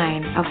our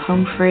line of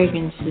home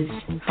fragrances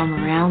from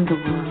around the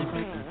world.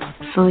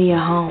 Fill your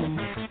home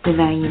with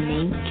our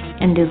unique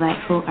and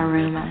delightful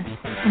aromas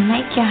and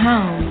make your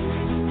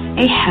home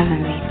a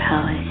heavenly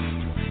palace.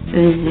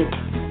 Visit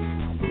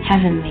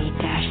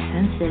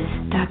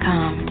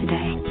heavenly-senses.com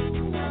today.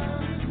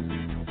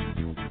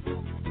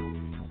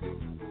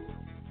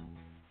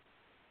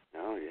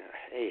 Oh, yeah.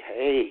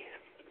 Hey.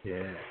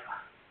 Yeah.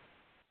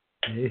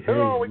 Hey,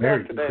 Oh, we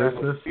Merry got today.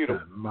 Christmas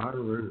to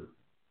Maru.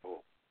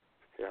 Oh,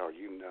 yeah,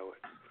 you know it.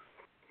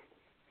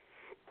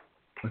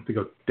 I have to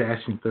go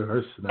dashing through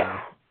her snow.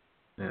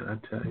 Man, I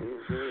tell you.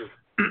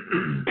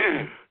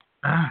 Mm-hmm.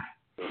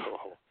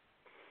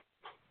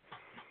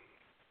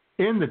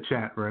 In the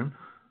chat room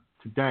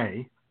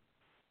today,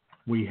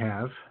 we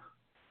have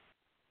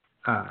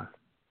our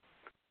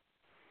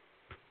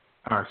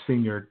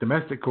senior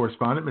domestic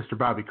correspondent, Mr.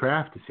 Bobby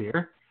Kraft, is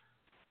here,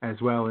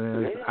 as well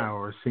as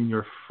our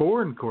senior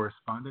foreign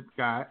correspondent,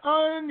 Guy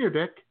on your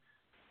dick,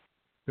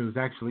 who's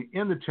actually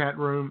in the chat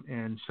room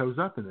and shows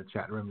up in the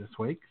chat room this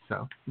week.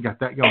 So we got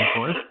that going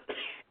for us.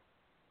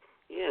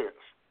 Yes.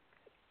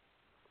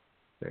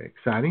 Very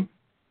exciting.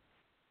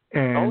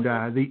 And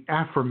the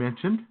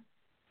aforementioned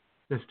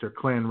Mr.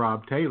 Clan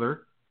Rob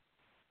Taylor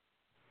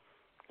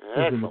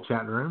is in the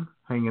chat room,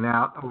 hanging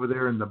out over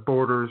there in the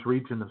Borders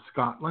region of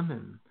Scotland.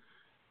 And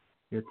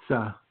it's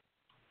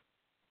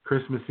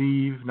Christmas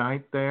Eve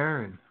night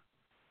there, and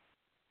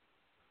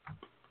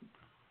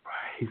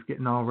he's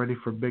getting all ready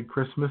for big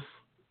Christmas,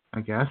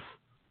 I guess.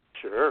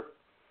 Sure.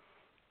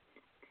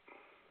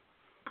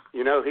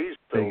 You know, he's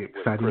big,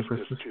 exciting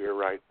Christmas cheer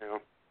right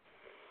now.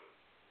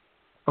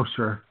 Oh,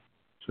 sure.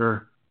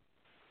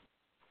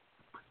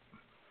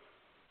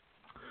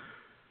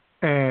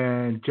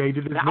 And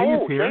Jaded is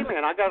here.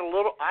 J-Man, I got a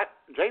little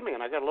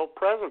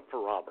present for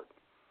Robert.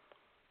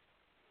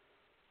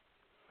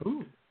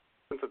 Ooh.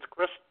 Since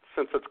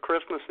it's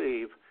Christmas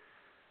Eve,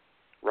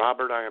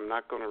 Robert, I am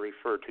not going to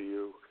refer to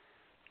you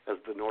as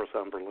the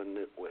Northumberland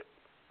nitwit.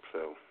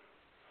 So,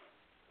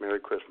 Merry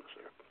Christmas,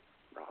 there,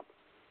 Rob.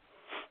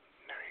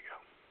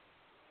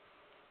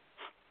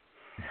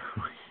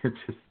 There you go.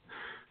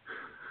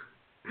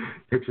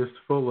 It's just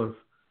full of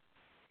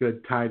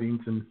good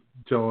tidings and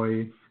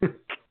joy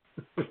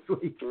this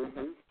week.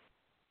 Mm-hmm.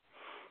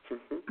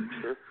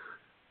 Sure.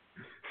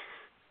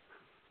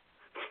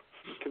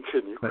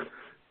 Continue. But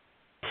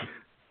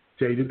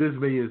Jaded as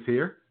me is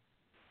here.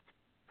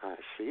 I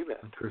see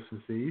that. On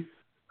Christmas Eve.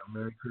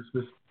 Merry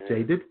Christmas,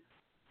 Jaded.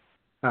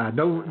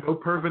 No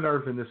Pervin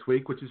Irvin this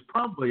week, which is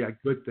probably a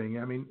good thing.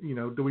 I mean,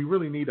 do we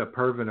really need a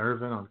Pervin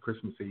Irvin on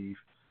Christmas Eve?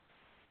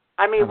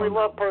 I mean, we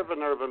love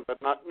Pervin Irvin,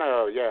 but not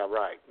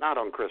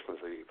on Christmas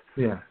Eve.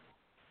 Yeah.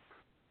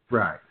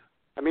 Right.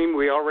 I mean,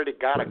 we already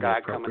got a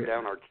guy coming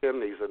down our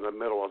chimneys in the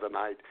middle of the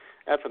night.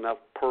 That's enough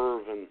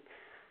Pervin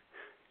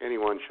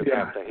anyone should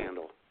have to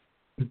handle.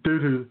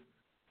 Dude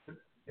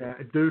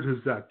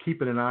who's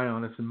keeping an eye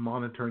on us and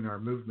monitoring our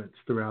movements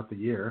throughout the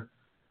year.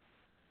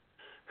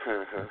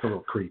 That's a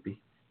little creepy.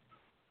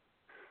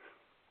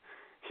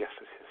 Yes,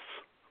 it is.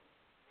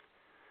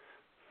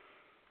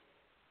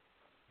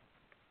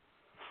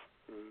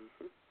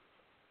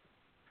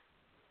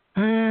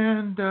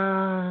 And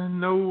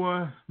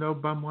no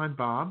Bumwine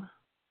Bob.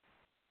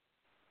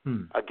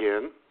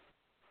 Again.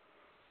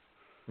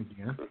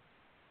 Again.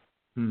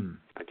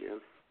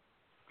 Again.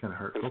 Kind of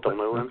hurtful. And still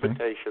no okay.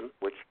 invitation,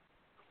 which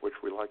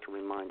we like to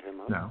remind him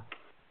of.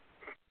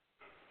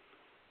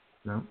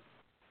 No.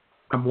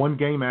 I'm one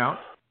game out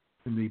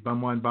in the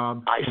Bumwine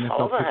Bob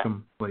NFL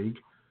Pick'em League.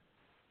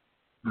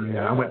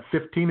 Yeah, I went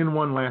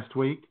 15-1 last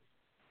week,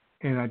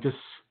 and I just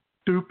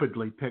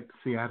stupidly picked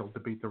Seattle to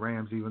beat the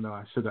Rams, even though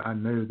I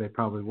knew they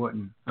probably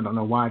wouldn't. I don't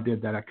know why I did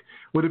that.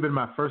 Would have been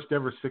my first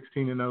ever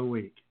 16-0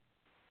 week.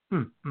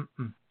 Wow.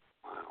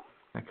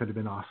 That could have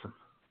been awesome.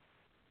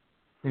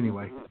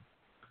 Anyway,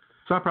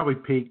 so I probably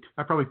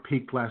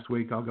peaked last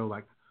week. I'll go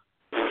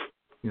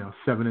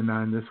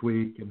 7-9 this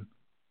week and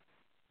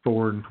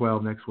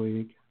 4-12 next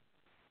week.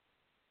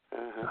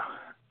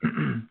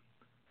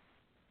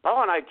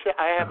 Oh, and I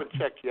haven't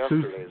checked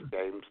yesterday's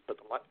games, but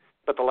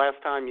the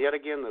last time yet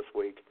again this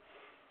week,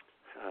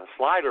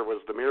 Slider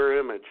was the mirror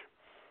image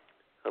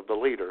of the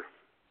leader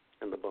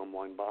in the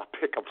Bumwine Bob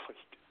Pickup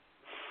League.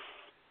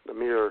 The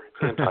mirror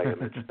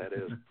anti-image, that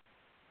is.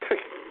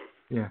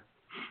 Yeah.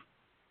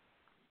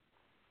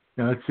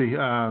 Now, let's see.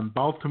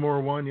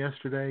 Baltimore won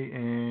yesterday,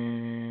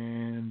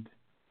 and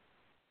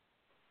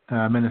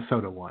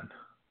Minnesota won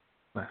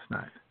last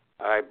night.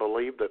 I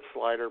believe that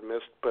Slider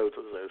missed both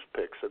of those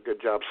picks, so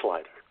good job,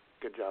 Slider.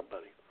 Good job,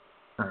 buddy.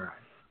 All right.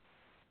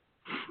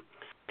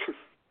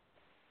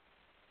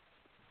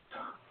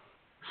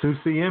 Sue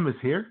CM is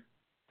here,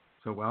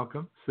 so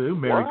welcome, Sue.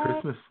 Merry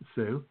Christmas,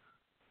 Sue.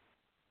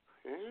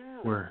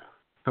 Yeah. We're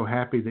so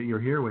happy that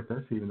you're here with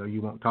us, even though you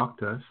won't talk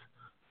to us.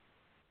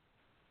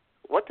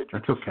 What did you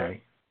That's just okay.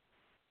 say?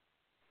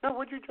 No,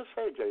 what did you just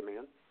say,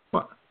 J-Man?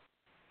 What?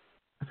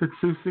 I said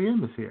Sue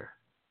CM is here.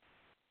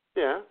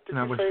 Yeah. Did and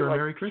I you wish say her like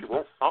Merry she Christmas.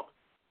 won't talk?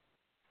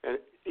 And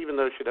even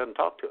though she doesn't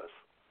talk to us.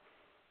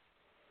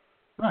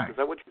 Right. Is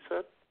that what you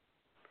said?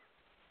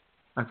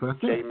 That's what I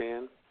said.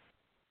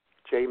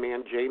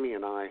 J-Man, Jamie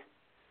and I.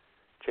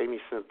 Jamie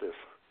sent this.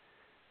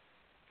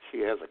 She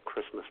has a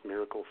Christmas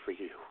miracle for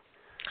you.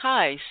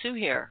 Hi, Sue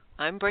here.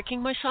 I'm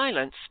breaking my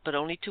silence, but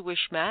only to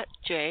wish Matt,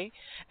 Jay,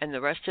 and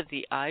the rest of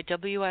the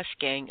IWS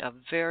gang a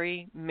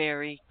very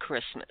Merry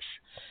Christmas.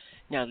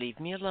 Now leave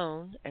me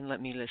alone and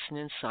let me listen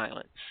in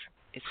silence.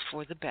 It's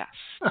for the best.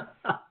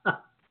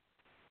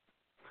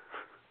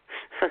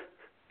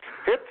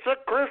 It's a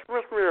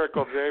Christmas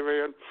miracle,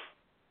 J-Man.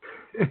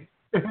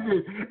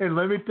 And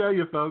let me tell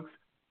you, folks,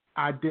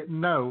 I didn't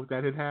know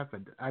that had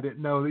happened. I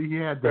didn't know that he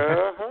had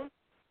that.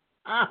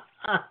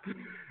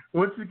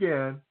 Once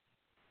again,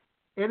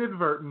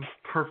 inadvertent,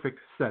 perfect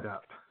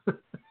setup.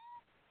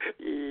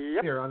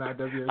 Yep. Here on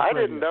IWS I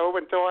Radio. didn't know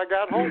until I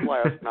got home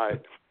last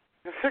night.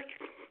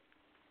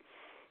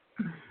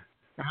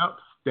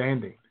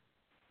 Outstanding.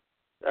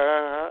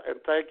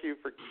 And thank you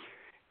for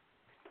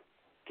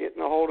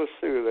getting a hold of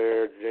Sue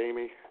there,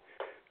 Jamie.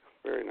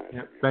 Very nice.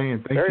 Yep, of you.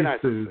 thank Very you,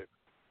 nice Sue.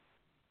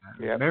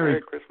 Yeah,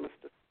 Merry Christmas.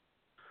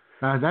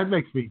 That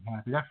makes me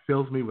happy. That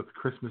fills me with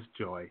Christmas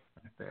joy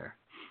right there.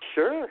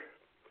 Sure.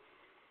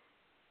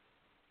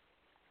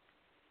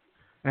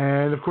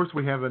 And, of course,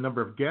 we have a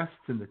number of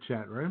guests in the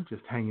chat room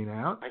just hanging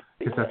out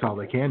because that's all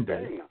they can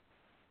do.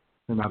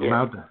 They're not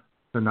allowed to.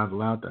 They're not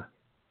allowed to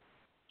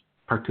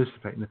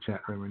participate in the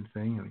chat room or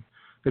anything. I mean,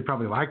 they'd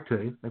probably like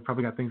to. They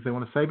probably got things they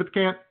want to say, but they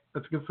can't.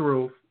 That's against the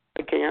rules.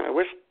 They can't. I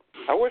wish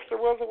there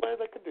was a way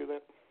they could do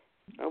that.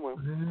 Oh well.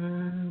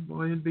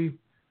 Boy,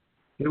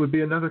 it would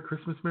be another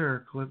Christmas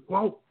miracle.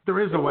 Well, there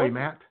is a way,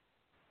 Matt.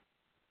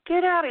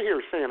 Get out of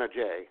here, Santa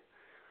J.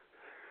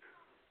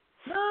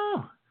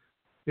 No.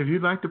 If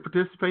you'd like to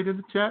participate in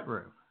the chat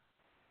room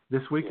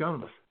this week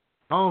only,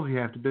 all you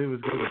have to do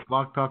is go to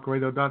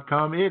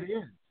blogtalkradio.com. It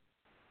is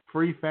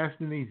free, fast,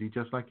 and easy,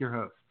 just like your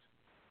hosts.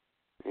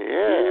 Yeah.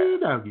 Hey,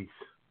 doggies.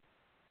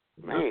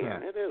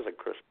 Man, it is a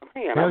Christmas.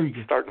 Man, well,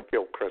 I'm starting to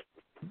feel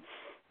Christmas.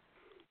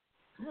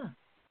 Yeah.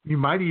 You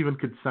might even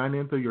could sign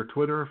in through your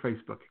Twitter or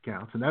Facebook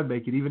accounts, and that'd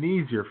make it even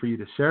easier for you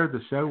to share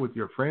the show with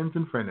your friends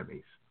and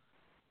frenemies.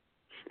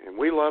 And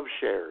we love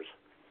shares.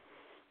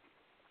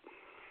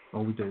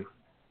 Oh, we do.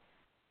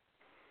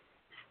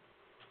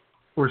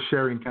 We're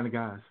sharing kind of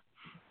guys.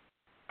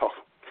 Oh,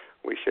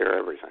 we share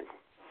everything.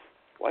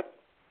 What?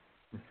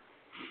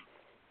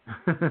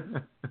 Well,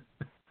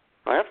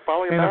 that's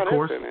probably about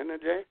it then, isn't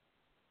it, Jay?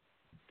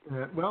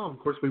 Well, of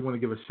course, we want to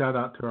give a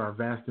shout-out to our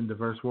vast and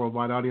diverse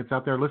worldwide audience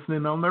out there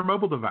listening on their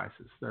mobile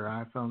devices, their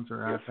iPhones, their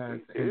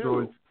iPads,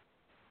 Androids,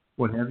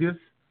 what have you.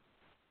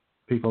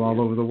 People all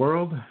over the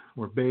world.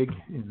 We're big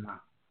in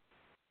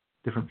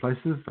different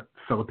places.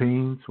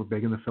 Philippines, we're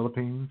big in the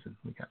Philippines, and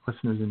we got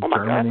listeners in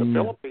Germany, the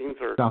Philippines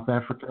are, South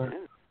Africa.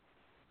 Yeah.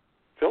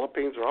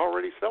 Philippines are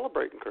already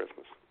celebrating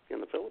Christmas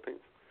in the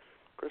Philippines.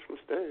 Christmas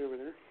Day over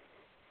there.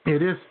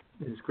 It is.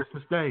 It is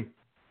Christmas Day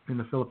in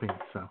the Philippines,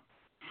 so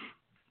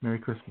Merry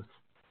Christmas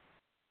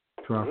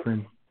to our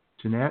friend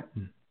Jeanette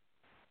and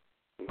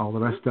all the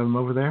rest of them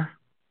over there.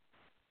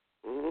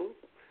 All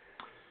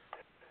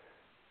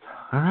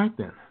right,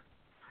 then.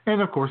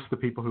 And, of course, the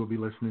people who will be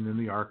listening in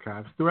the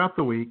archives throughout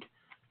the week.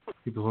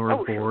 People who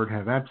are bored,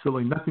 have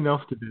absolutely nothing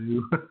else to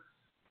do.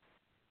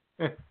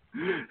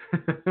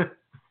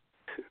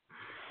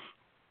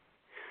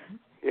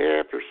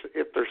 Yeah,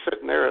 if they're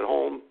sitting there at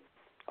home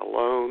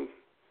alone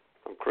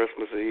on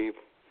Christmas Eve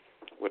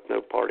with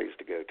no parties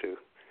to go to,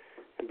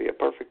 it'd be a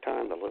perfect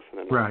time to listen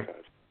to right.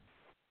 archives.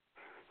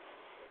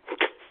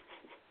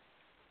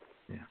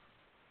 Yeah,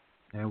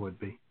 it would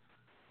be.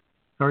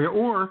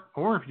 Or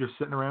if you're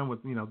sitting around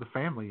with the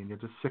family and you're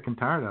just sick and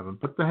tired of them,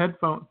 put the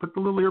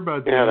little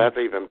earbuds in.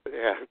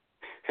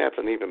 That's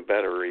an even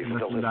better reason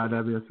to listen.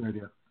 IWS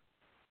Radio.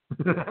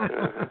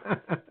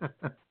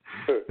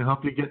 To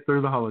help you get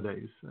through the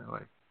holidays that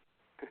way.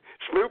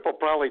 Snoop will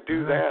probably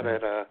do that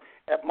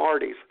at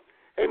Marty's.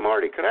 Hey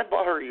Marty, could I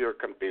borrow your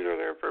computer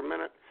there for a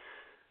minute?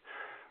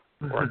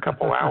 Or a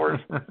couple hours?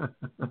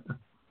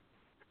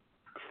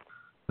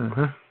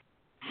 Uh-huh.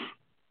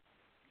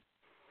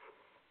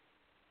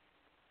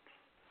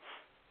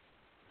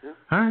 Yeah.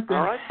 All right, then.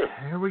 All right, then.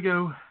 Here we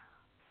go.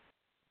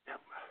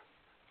 Yep.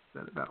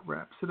 That about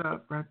wraps it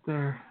up right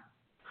there.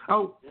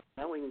 Oh,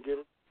 now we can get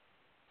it.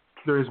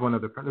 There's one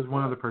other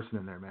person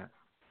in there, Matt.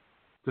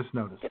 Just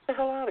noticed. Get the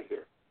hell out of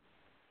here.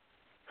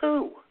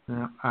 Who?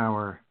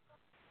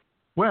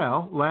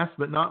 Last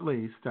but not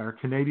least, our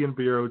Canadian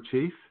Bureau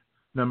Chief,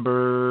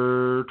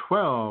 number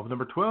 12.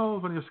 Number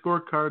 12 on your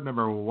scorecard,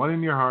 number 1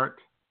 in your heart,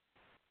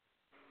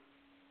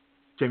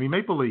 Jamie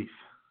Mapleleaf.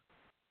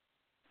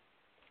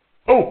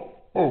 Oh.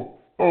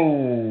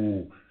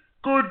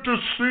 Good to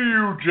see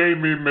you,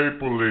 Jamie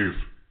Mapleleaf,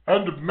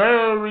 and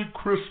Merry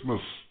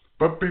Christmas.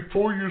 But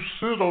before you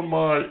sit on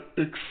my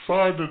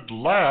excited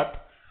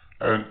lap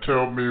and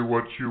tell me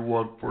what you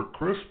want for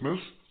Christmas,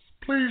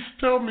 please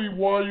tell me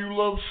why you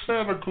love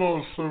Santa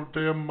Claus so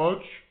damn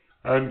much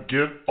and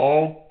get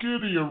all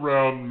giddy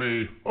around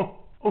me.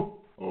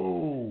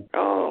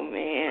 Oh,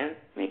 man.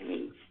 Make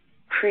me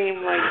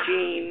cream my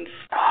jeans.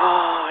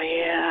 Oh,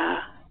 yeah.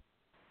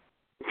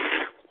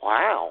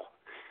 Wow.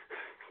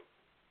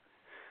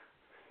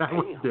 That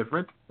was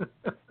different.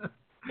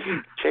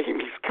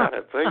 Jamie's got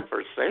a thing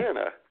for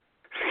Santa.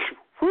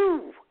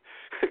 Woo!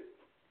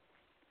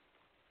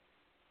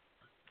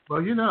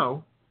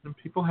 Well,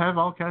 people have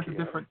all kinds of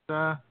different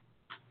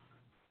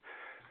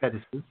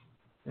fetishes,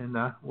 and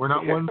we're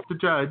not ones to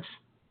judge.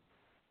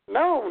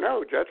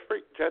 No,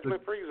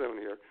 judgment-free zone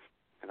here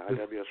at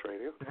IWS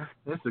Radio. Yeah,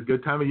 it's a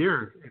good time of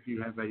year if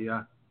you have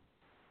a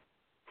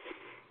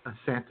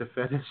Santa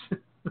fetish.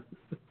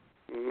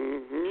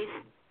 Mm-hmm.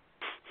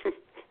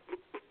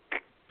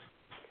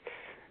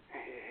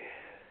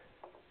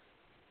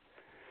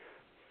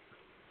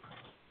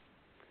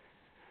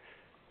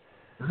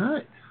 All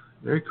right.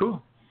 Very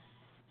cool.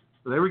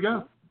 So there we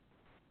go.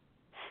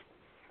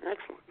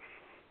 Excellent.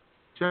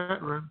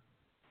 Chat room.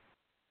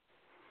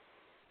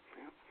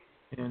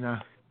 Yeah. And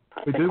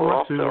we do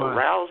want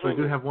to. We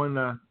do have one.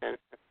 Go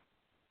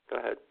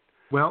ahead.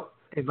 Well,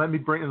 and let me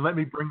bring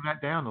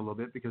that down a little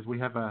bit because we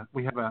have a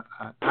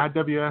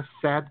IWS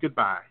sad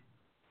goodbye.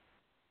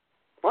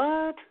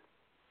 What?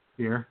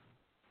 Here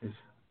is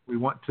we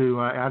want to.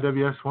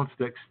 IWS wants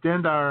to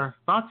extend our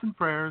thoughts and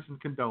prayers and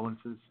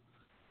condolences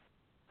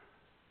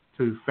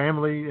to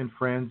family and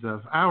friends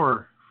of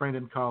our friend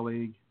and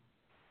colleague,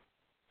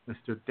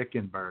 Mr.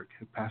 Dickenberg,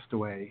 who passed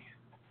away.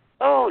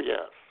 Oh,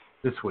 yes.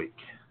 This week,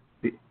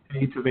 the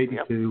age of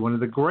 82, one of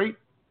the great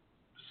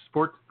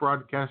sports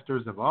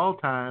broadcasters of all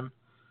time.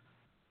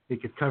 He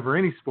could cover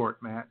any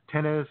sport, Matt.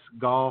 Tennis,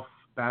 golf,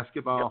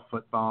 basketball,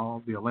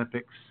 football, the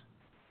Olympics.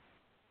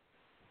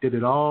 Did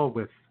it all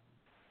with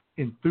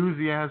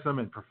enthusiasm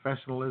and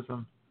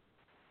professionalism,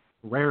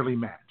 rarely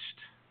matched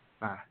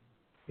by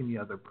any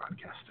other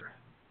broadcaster.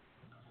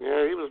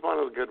 Yeah, he was one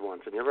of the good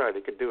ones, and you're right, he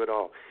could do it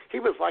all.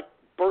 He was like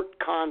Bert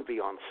Convy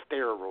on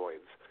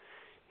steroids.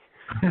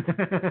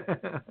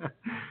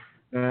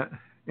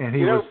 And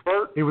he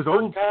was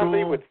old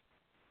school.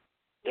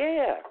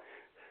 Yeah.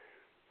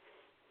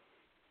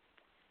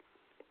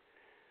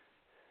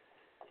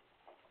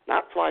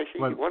 Not flashy. He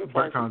wasn't flashy.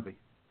 Bert Convy.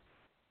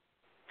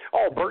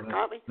 Oh, Bert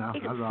Convy? No, he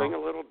could sing a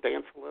little,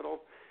 dance a little.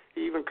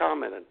 He even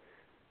commented,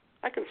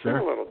 I can sing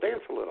a little,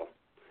 dance a little,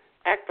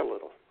 act a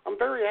little. I'm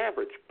very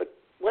average, but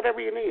whatever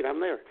you need, I'm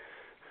there.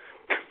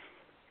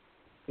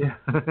 Yeah.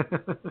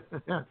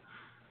 Yeah.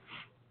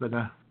 But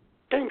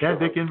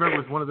Dick Enberg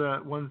was one of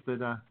the ones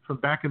that from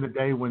back in the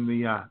day when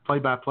the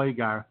play-by-play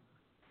guy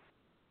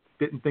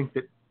didn't think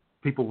that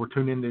people were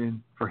tuning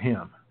in for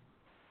him.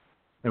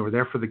 They were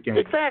there for the game.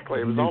 Exactly.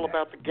 It was all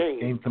about the game.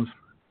 The game comes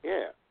first.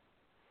 Yeah.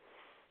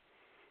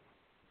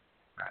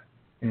 Right.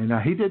 And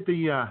he did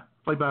the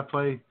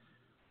play-by-play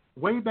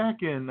way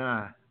back in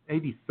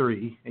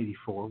 83,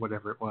 84,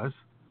 whatever it was.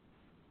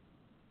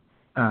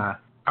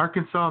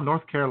 Arkansas,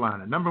 North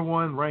Carolina, number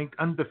 1 ranked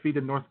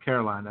undefeated North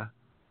Carolina.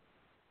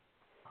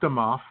 Knocked them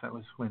off. That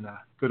was when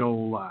good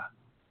old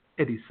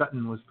Eddie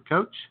Sutton was the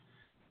coach.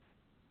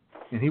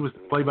 And he was the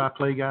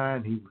play-by-play guy,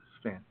 and he was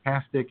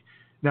fantastic.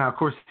 Now, of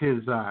course,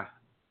 his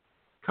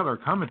color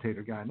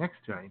commentator guy next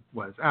to him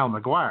was Al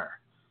McGuire.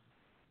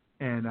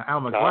 And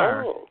Al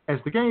McGuire, as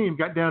the game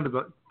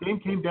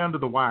came down to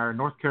the wire,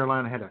 North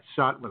Carolina had a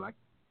shot with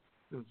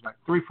it was like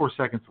 3-4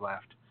 seconds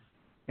left,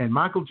 and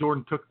Michael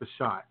Jordan took the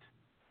shot,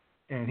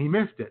 and he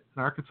missed it,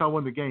 and Arkansas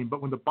won the game.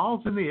 But when the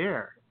ball's in the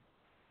air,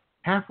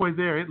 halfway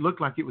there, it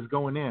looked like it was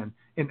going in,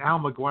 and Al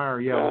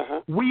McGuire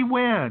yelled, "We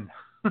win!"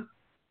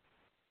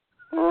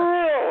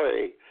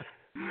 Really?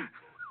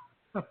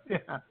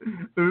 Yeah.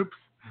 Oops.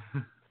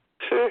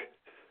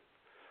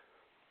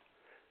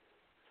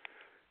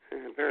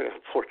 Very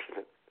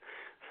unfortunate.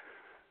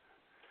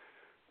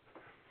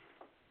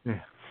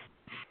 Yeah.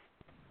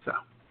 So,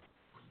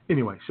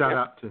 anyway, shout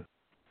out to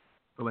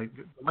the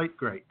late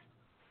great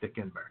Dick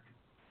Enberg.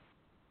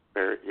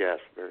 Yes,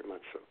 very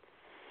much so.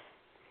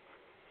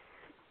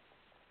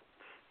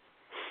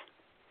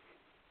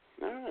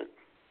 All right.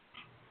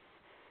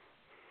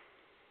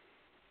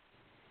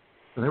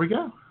 So there we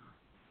go.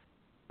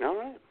 All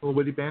right. A little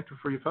witty banter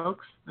for you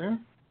folks there.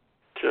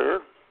 Sure.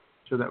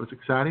 So that was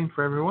exciting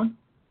for everyone.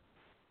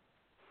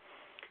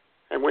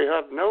 And we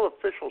have no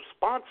official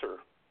sponsor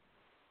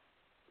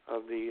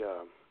of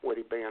the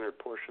witty banter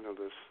portion of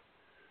this.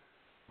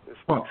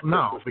 Well,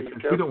 no,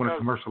 because we don't want to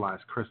commercialize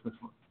Christmas.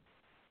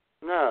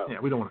 No. Yeah,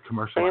 we don't want to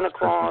commercialize Santa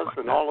Claus like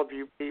and that. all of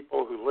you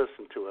people who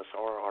listen to us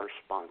are our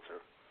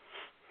sponsor.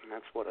 And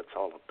that's what it's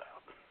all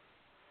about.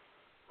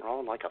 We're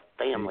all like a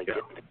family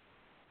getting together.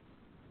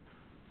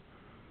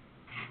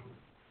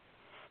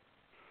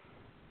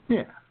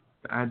 Yeah,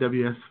 the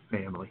IWS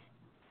family.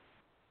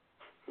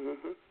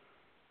 Mm-hmm.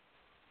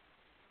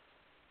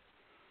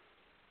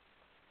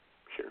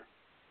 Sure.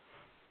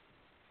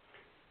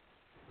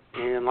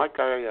 And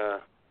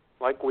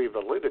like we've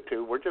alluded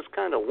to, we're just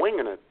kind of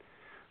winging it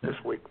this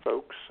week,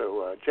 folks.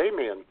 So,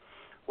 J-Man,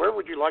 where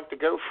would you like to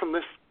go from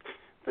this?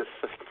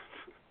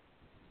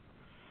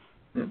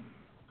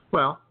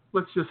 Well,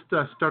 let's just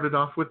start it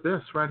off with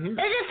this right here.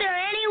 Isn't there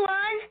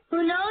anyone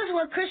who knows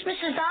what Christmas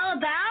is all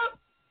about?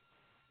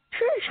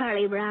 Sure,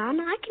 Charlie Brown.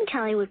 I can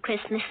tell you what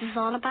Christmas is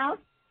all about.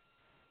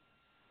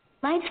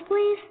 Lights,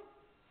 please.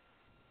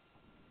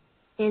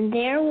 And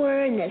there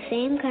were in the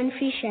same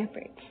country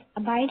shepherds,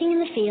 abiding in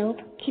the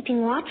field,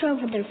 keeping watch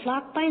over their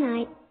flock by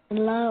night. And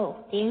lo,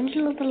 the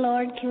angel of the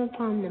Lord came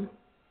upon them.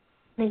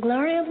 And the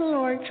glory of the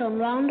Lord shone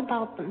round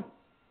about them.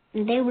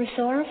 And they were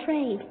sore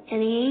afraid.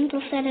 And the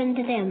angel said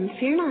unto them,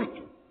 Fear not.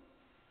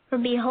 For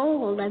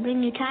behold, I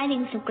bring you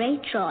tidings of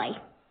great joy,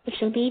 which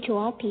shall be to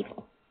all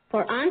people.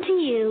 For unto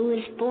you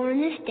is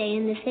born this day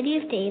in the city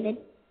of David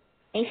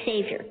a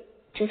Savior,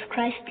 which is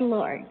Christ the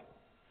Lord.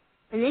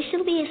 And this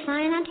shall be a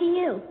sign unto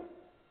you.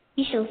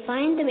 Ye shall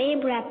find the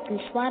babe wrapped in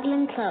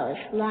swaddling clothes,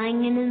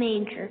 lying in a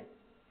manger.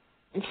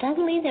 And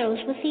suddenly there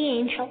was with the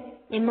angel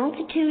a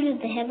multitude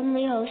of the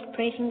heavenly host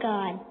praising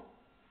God,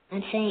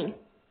 and saying,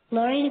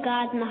 Glory to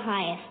God in the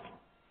highest,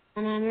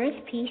 and on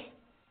earth peace,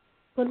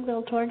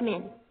 goodwill toward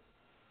men.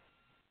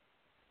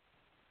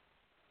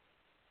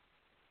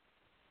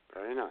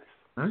 Very nice.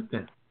 All right,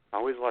 then.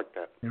 Always like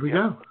that. There we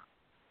go.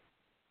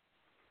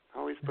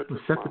 Always put we'll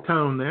set the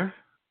tone there.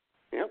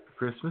 Yep. For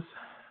Christmas.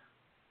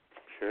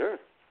 Sure.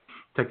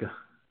 Take a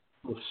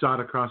little shot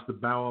across the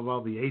bow of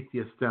all the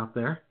atheists out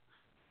there.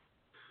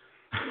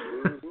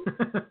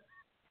 Mm-hmm.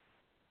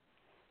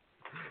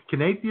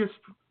 Can atheists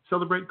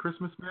celebrate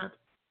Christmas, Matt?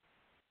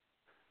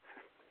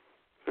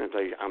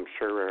 I'm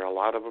sure a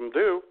lot of them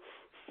do.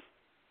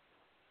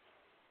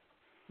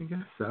 I guess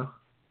so.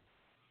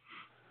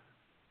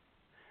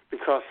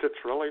 Because it's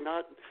really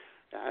not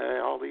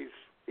all these,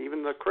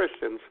 even the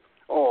Christians.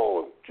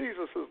 Oh,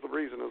 Jesus is the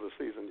reason of the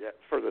season. Yeah,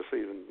 for the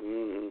season.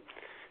 Mm-hmm.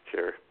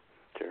 Sure.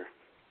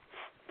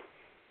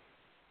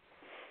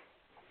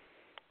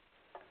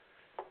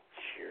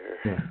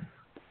 Yeah.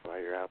 While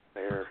you're out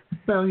there.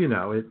 Well, they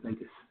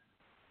just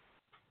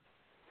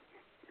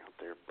out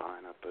there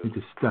buying up those. They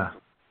just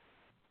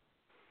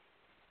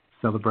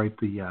celebrate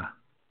the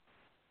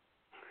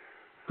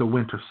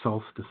winter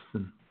solstice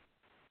and.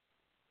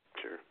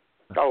 Sure.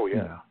 Oh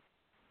yeah.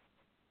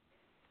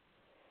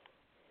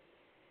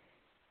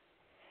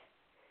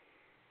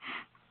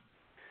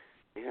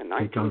 Yeah,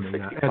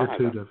 1965. The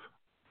attitude of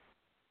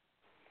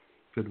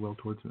goodwill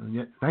towards them.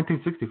 Yeah,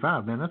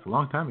 1965, man, that's a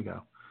long time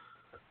ago.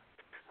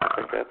 I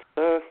think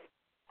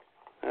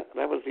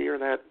that was the year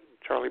that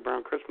Charlie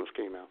Brown Christmas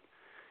came out.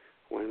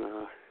 When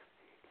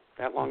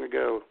that long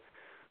ago,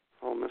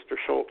 old Mr.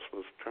 Schultz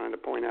was trying to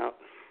point out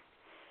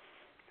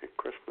that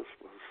Christmas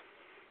was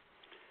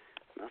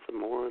nothing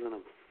more than a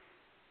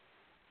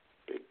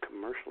big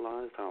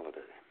commercialized holiday.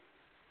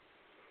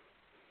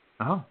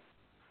 Oh,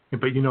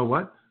 but you know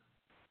what?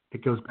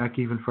 It goes back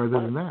even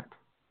further than that.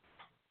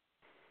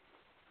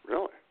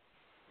 Really?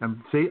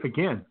 See,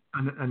 again,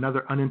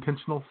 another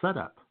unintentional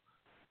setup.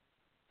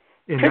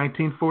 In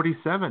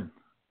 1947,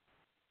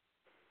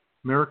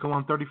 Miracle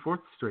on 34th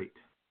Street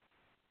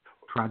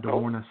tried to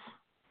warn us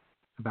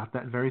about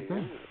that very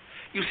thing.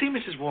 You see,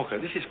 Mrs. Walker,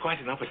 this is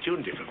quite an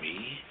opportunity for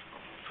me.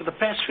 For the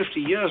past 50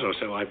 years or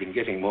so, I've been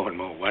getting more and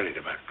more worried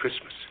about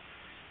Christmas.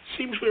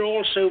 Seems we're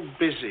all so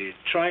busy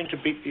trying to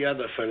beat the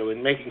other fellow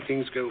in making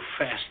things go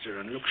faster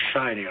and look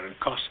shinier and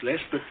cost less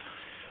that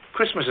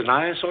Christmas and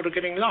I are sort of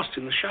getting lost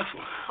in the shuffle.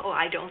 Oh,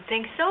 I don't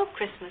think so.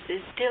 Christmas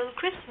is still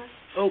Christmas.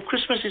 Oh,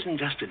 Christmas isn't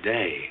just a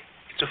day.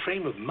 It's a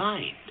frame of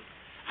mind.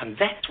 And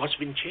that's what's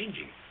been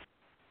changing.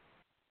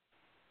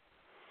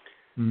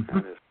 Mm-hmm.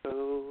 That is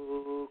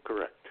so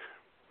correct.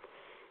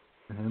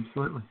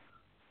 Absolutely.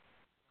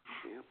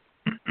 Yep.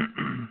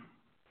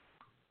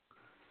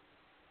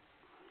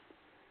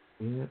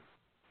 Yeah.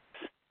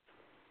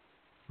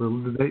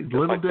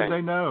 Little did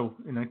they know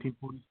in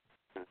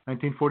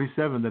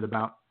 1947 that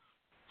about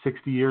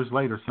 60 years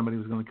later somebody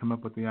was going to come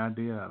up with the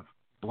idea of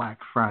Black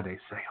Friday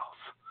sales.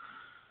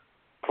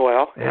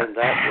 Well, and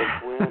that was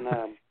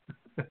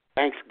when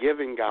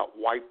Thanksgiving got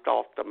wiped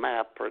off the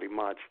map pretty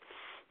much.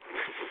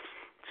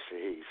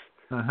 Jeez.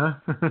 Uh-huh.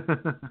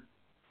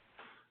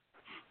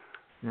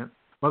 Yep.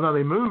 Well, no,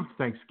 they moved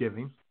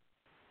Thanksgiving.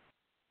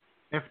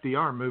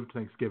 FDR moved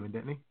Thanksgiving,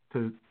 didn't he?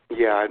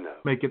 Yeah, I know.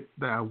 Make it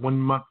 1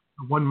 month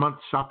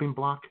shopping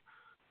block.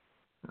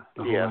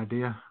 The whole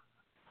idea.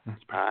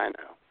 I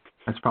know.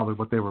 That's probably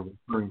what they were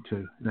referring to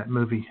in that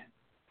movie.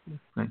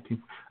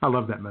 I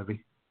love that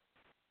movie.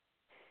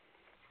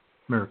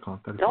 Miracle on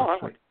 34th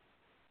Street.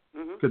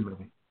 Mm-hmm. Good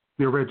movie.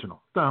 The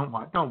original. Don't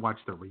watch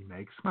the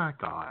remakes. My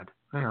God,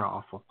 they're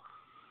awful.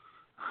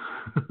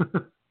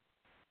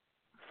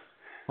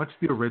 Watch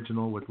the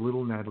original with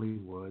little Natalie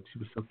Wood. She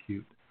was so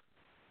cute.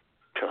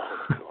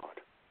 Oh,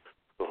 God.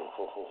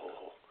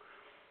 Oh.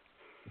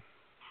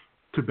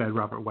 Too bad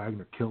Robert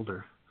Wagner killed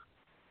her.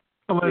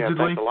 Allegedly.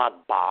 Yeah, thanks a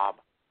lot, Bob.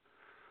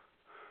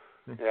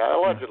 Yeah,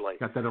 allegedly.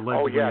 Got that allegedly.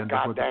 Oh, yeah,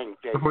 God dang,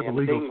 before the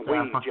legal Ding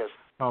staff Wee just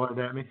hollered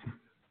at me.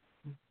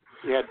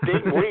 Yeah,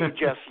 Ding Wee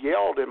just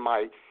yelled in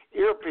my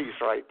earpiece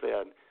right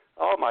then.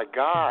 Oh, my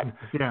God.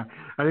 Yeah,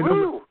 I didn't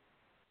know.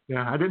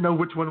 Yeah, I didn't know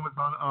which one was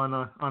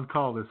on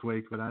call this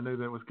week, but I knew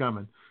that was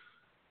coming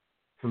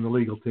from the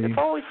legal team. It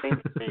always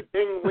seems to be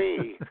Ding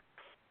Wee.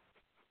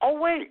 Oh,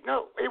 wait,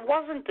 no, it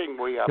wasn't Ding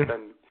Wee up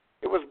in.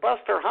 It was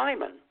Buster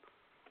Hyman.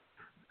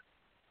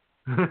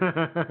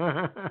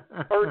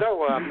 Or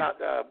no, I'm not.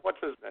 What's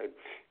his name?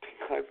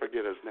 I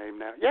forget his name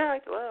now. Yeah,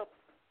 well,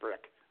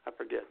 frick, I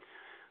forget.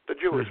 The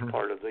Jewish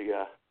part of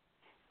the.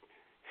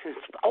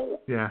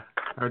 Yeah,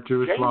 our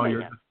Jewish Jamie.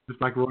 lawyer,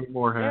 just like Roy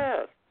Moore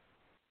had.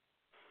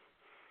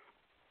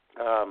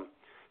 Yeah.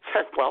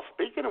 Well,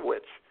 speaking of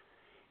which,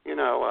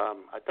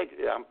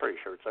 I'm pretty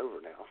sure it's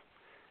over now.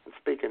 And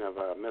speaking of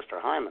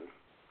Mr. Hyman,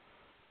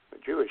 the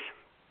Jewish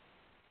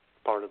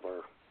part of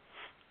our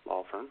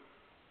law firm,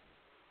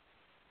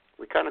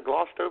 we kind of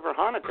glossed over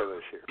Hanukkah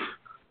this year.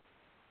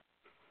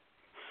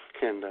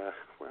 And,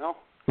 well,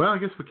 I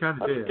guess we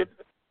kind of did,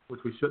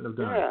 which we shouldn't have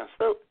done. Yeah,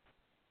 so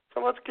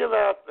let's give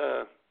out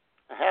a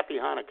happy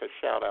Hanukkah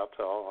shout-out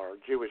to all our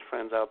Jewish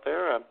friends out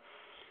there.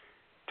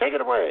 Take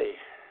it away,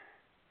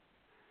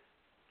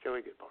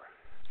 Joey Goodbar.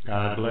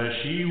 God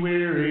bless ye,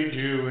 weary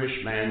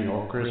Jewish man,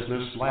 your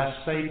Christmas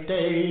lasts 8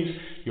 days.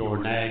 Your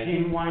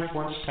nagging wife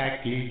wants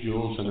tacky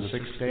jewels and a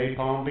 6-day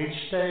Palm Beach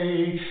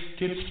stay.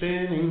 Kids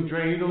spinning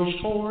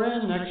dreidels for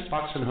an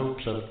Xbox in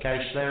hopes of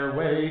cash their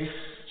way.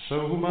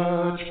 So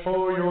much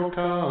for your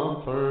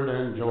comfort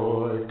and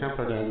joy,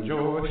 comfort and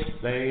joy.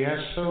 They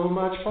ask so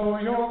much for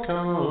your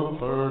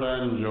comfort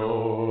and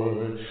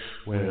joy.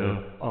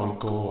 Well,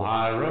 Uncle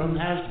Hiram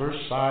has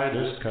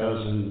bursitis,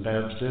 cousin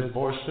Bev's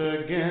divorced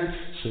again.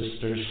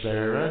 Sister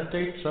Sarah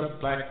dates a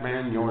black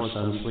man, your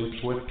son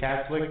sleeps with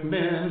Catholic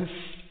men.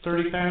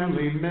 30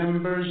 family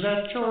members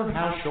at your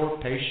house, your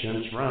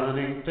patience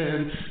running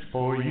thin.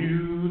 For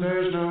you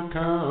there's no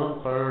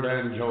comfort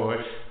and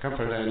joy,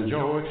 comfort and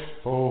joy.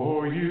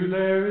 For you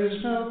there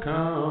is no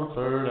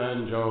comfort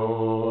and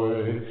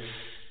joy.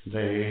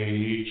 They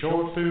eat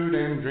your food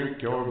and drink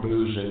your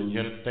booze, and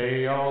yet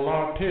they all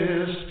are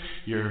pissed.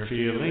 You're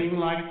feeling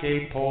like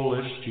a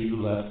Polish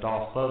Jew left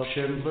off of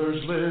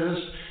Schindler's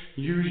List.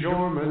 Use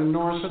your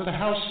menorah, set the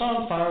house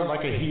on fire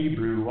like a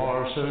Hebrew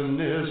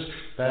arsonist.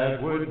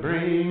 That would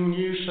bring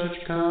you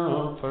such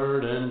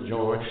comfort and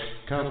joy,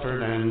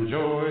 comfort and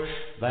joy.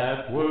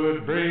 That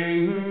would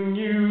bring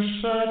you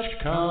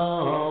such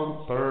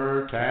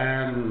comfort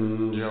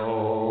and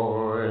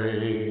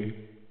joy.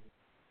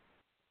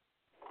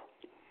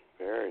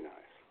 Very nice.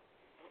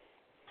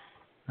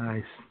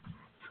 Nice.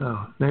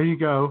 So there you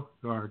go,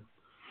 our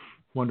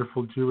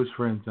wonderful Jewish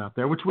friends out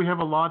there, which we have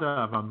a lot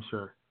of, I'm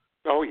sure.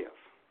 Oh, yes.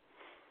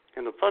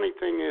 And the funny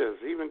thing is,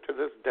 even to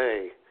this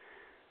day,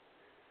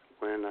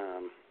 when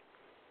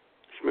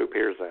Schmoop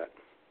hears that,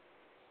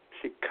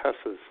 she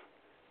cusses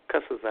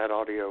that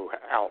audio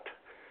out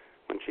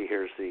when she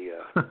hears the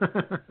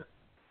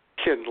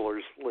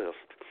Schindler's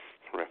List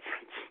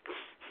reference.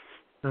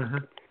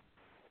 Uh-huh.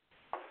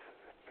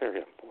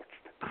 Very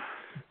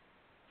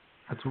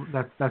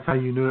unfortunate. That's how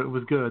you knew it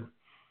was good.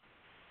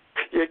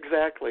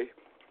 Exactly.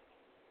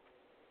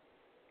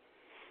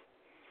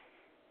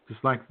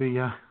 Just like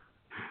the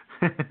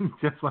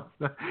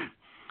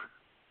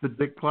the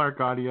Dick Clark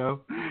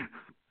audio,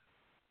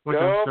 which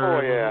I'm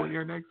sure we'll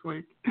hear next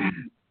week.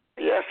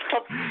 Yes,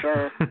 I'm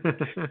sure.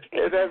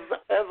 And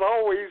as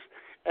always,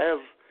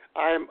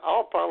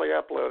 I'll probably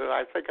upload it.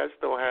 I think I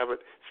still have it.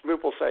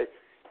 Smoop will say,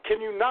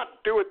 Can you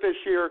not do it this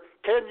year?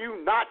 Can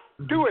you not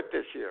do it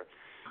this year?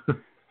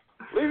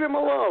 Leave him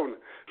alone.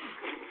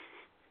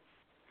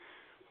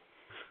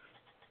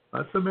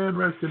 Let the man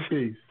rest in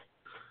peace.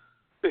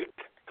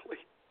 Exactly.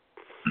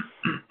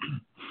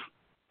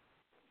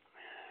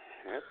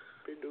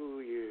 Happy New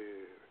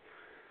Year.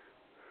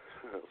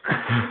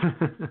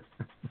 Oh.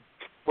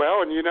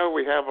 Well, and you know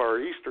we have our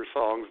Easter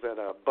songs that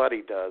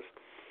Buddy does.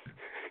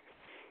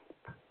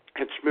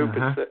 And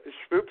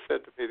Schmoop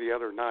said to me the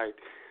other night,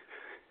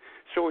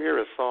 she'll hear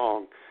a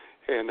song,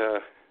 and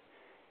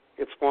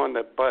it's one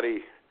that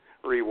Buddy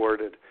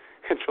reworded,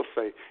 and she'll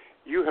say,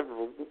 "You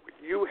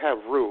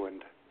have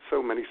ruined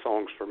so many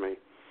songs for me."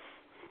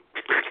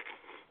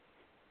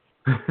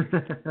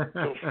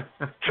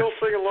 she'll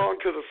sing along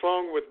to the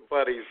song with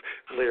Buddy's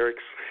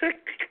lyrics.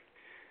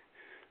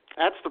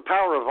 That's the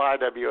power of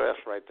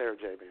IWS right there,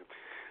 J-Man.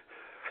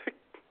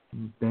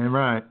 Damn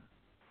right.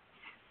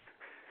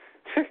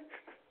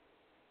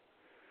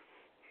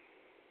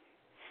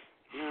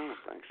 No,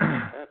 thanks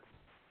for that.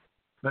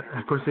 But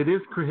of course, it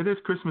is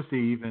Christmas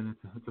Eve, and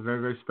it's a very,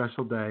 very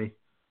special day.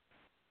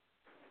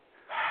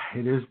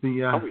 It is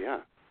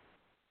the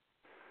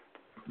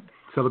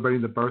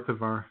celebrating the birth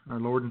of our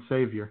Lord and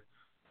Savior.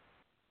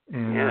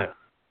 And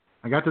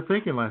I got to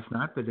thinking last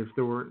night that if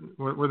there were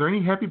there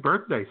any happy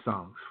birthday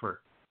songs for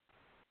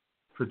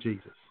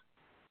Jesus?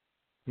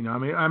 You know,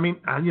 I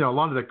mean, a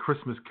lot of the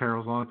Christmas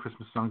carols, a lot of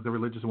Christmas songs, the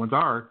religious ones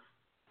are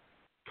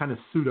kind of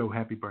pseudo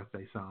happy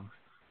birthday songs.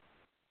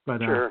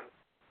 But sure.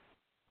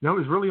 No, it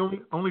was really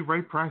only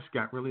Ray Price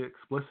got really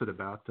explicit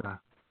about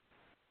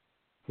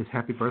his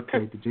happy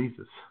birthday to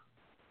Jesus.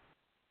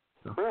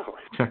 So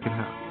check it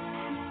out.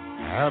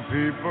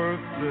 Happy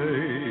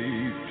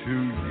birthday to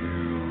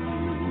you,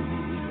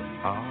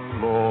 our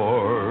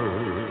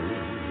Lord.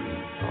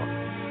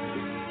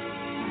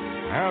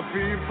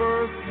 Happy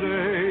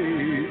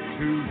birthday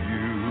to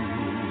you,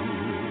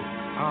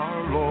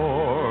 our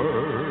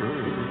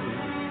Lord.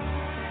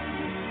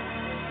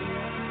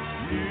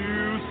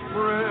 You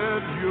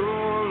spread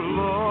your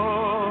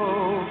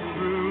love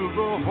through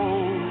the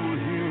whole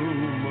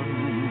human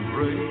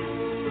race.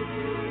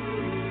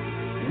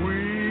 We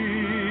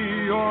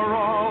are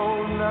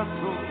all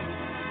nestled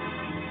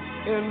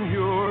in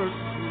your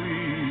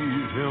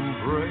sweet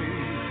embrace.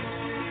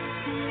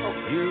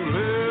 You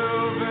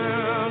live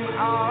in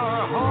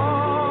our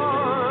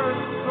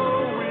hearts, so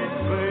we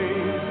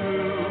sing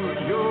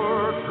to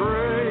your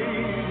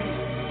grace.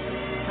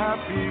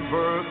 Happy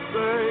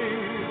birthday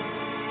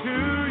to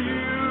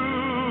you,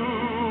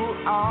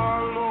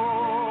 our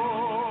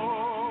Lord.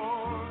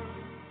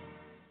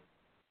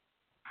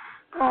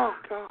 Oh,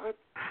 God.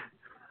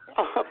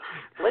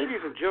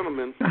 Ladies and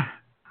gentlemen,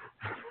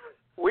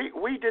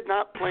 we did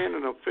not plan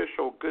an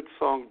official good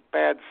song,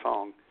 bad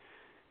song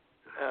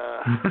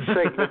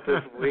segment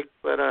this week,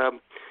 but I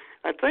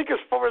think as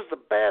far as the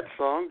bad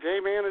song,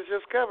 J-Man has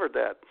just covered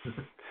that.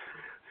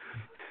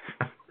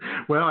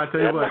 Well, I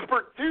tell you what.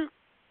 Number 2.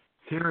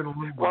 Here in a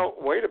little while.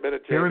 Well, wait a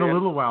minute, J-Man. Here in a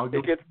little while,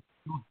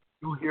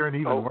 you'll hear an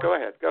even worse. Go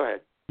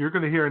ahead. You're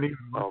going to hear an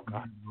even worse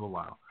one in a little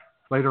while.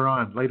 Later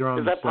on Is the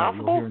that show,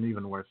 possible? you'll hear an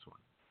even worse one.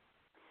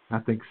 I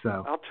think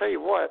so. I'll tell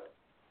you what,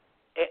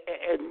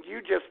 and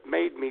you just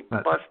made me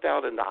bust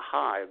out into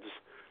hives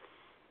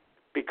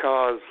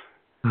because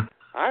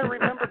I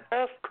remember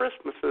past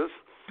Christmases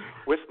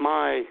with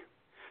my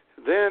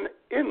then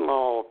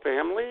in-law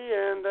family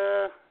and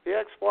the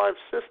ex-wife's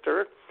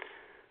sister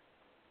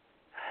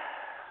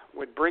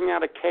would bring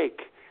out a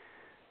cake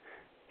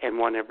and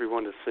want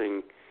everyone to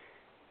sing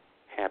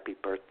Happy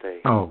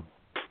Birthday to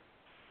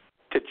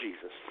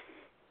Jesus.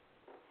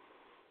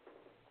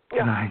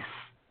 Yeah. Nice.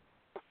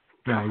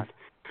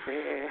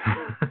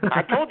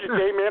 I told you,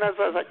 J-Man, as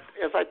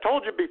I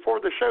told you before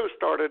the show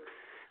started,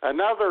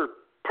 another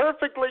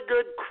perfectly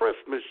good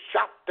Christmas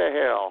shot to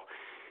hell.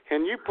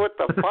 And you put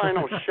the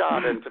final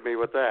shot into me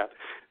with that.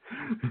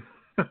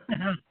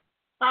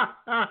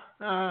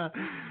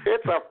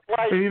 It's a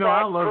flashback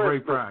I love Christmas Ray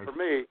Price. for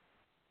me.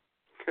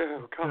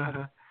 Oh,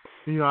 God.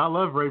 I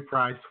love Ray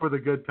Price. For the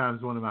Good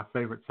Times, one of my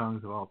favorite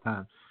songs of all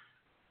time.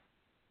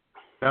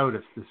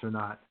 Notice this or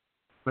not,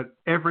 but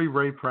every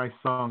Ray Price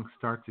song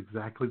starts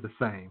exactly the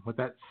same, with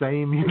that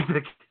same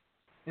music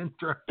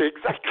intro.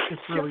 Exactly.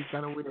 It's really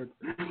kind of weird.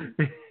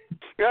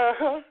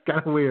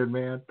 Kind of weird,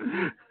 man.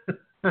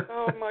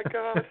 Oh, my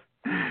God.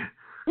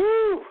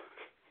 Woo!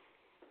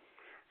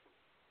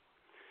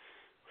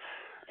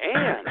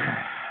 And,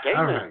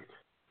 Damon,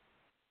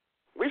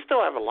 we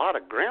still have a lot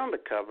of ground to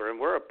cover, and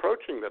we're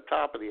approaching the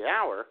top of the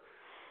hour.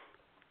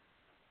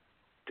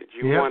 Did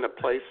you want to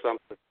play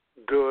something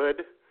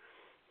good?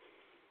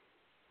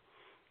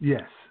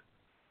 Yes.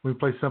 We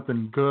play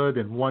something good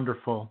and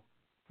wonderful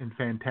and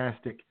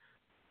fantastic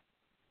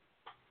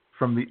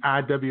from the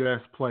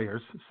IWS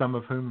Players, some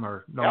of whom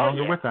are no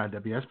longer with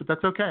IWS, but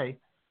that's okay.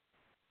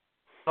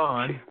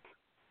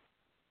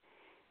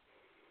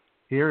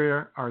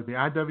 Here are the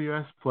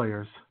IWS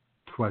Players,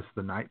 'Twas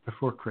the Night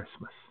Before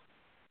Christmas.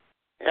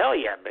 Hell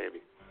yeah,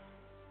 baby.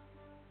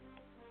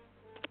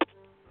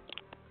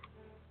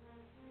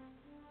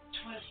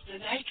 'Twas the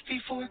night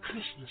before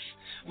Christmas,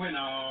 when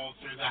all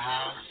through the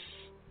house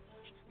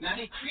not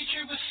a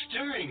creature was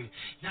stirring,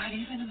 not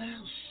even a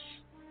mouse.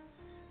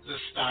 The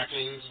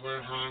stockings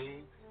were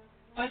hung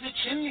by the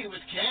chimney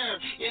with care,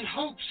 in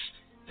hopes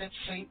that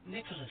St.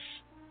 Nicholas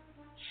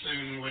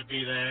soon would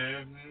be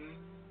there.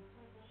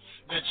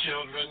 The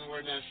children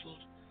were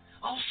nestled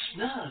all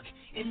snug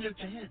in their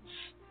beds,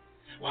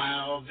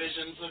 while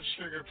visions of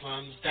sugar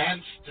plums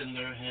danced in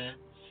their heads,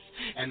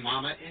 and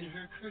Mama in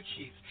her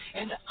kerchief,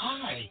 and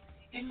I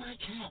in my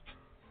cap,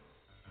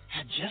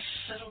 had just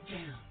settled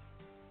down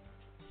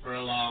for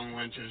a long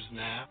winter's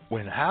nap.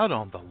 When out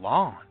on the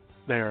lawn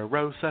there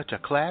arose such a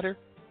clatter,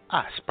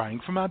 I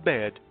sprang from my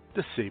bed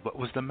to see what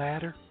was the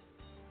matter.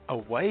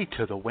 Away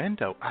to the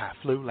window I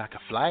flew like a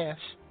flash,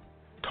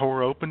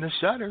 tore open the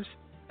shutters,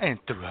 and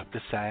threw up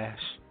the sash.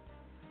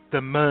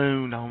 The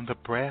moon on the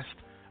breast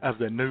of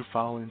the new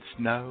fallen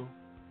snow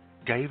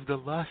gave the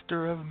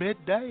luster of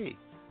midday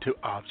to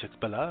objects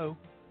below,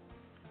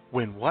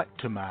 when what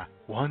to my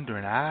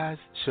wondering eyes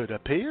should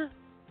appear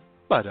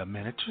but a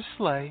miniature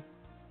sleigh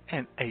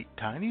and 8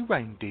 tiny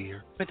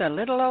reindeer. With a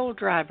little old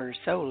driver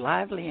so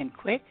lively and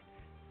quick,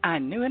 I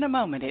knew in a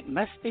moment it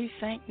must be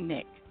St.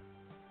 Nick.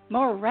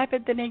 More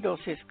rapid than eagles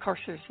his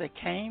coursers they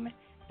came,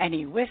 and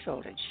he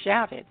whistled and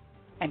shouted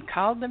and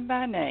called them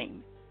by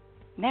name.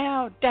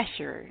 Now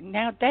Dasher,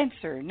 now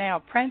Dancer, now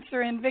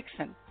Prancer and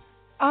Vixen,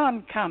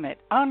 on Comet,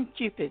 on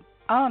Cupid,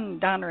 on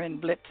Donner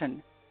and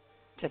Blitzen,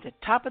 to the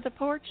top of the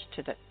porch,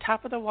 to the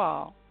top of the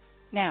wall.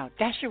 Now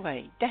dash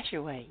away, dash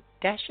away,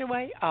 dash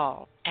away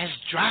all. As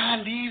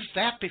dry leaves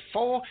that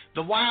before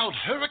the wild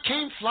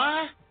hurricane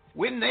fly,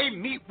 when they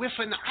meet with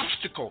an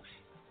obstacle,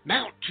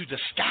 mount to the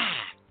sky.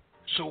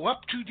 So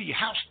up to the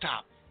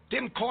housetop,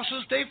 them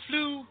coursers they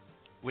flew,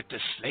 with the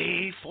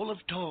sleigh full of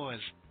toys,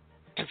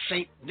 and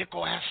St.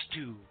 Nicholas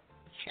too.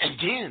 And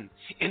then,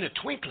 in a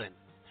twinkling,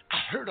 I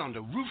heard on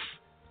the roof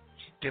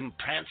them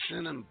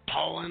prancing and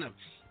pawing of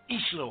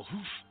each little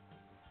hoof.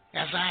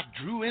 As I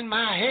drew in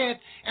my head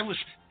and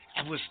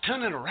was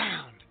turning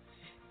around,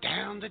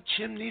 down the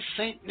chimney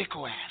St.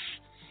 Nicholas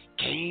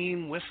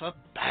came with a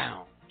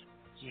bound.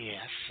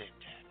 Yeah, I said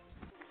that.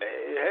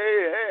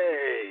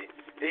 Hey.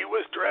 He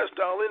was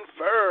dressed all in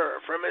fur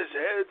from his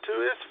head to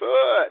his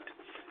foot,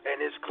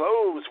 and his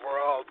clothes were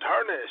all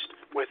tarnished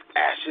with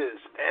ashes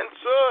and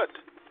soot.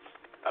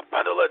 A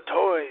bundle of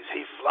toys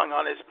he flung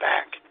on his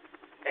back,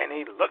 and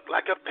he looked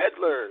like a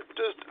peddler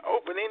just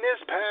opening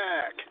his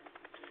pack.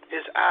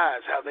 His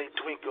eyes, how they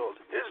twinkled,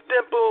 his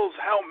dimples,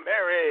 how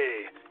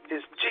merry.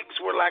 His cheeks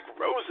were like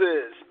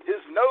roses,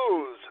 his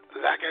nose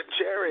like a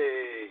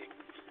cherry.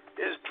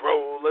 His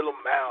droll little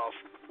mouth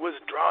was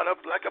drawn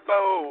up like a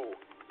bow,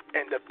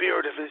 and the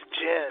beard of his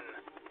chin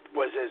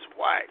was as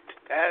white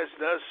as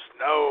the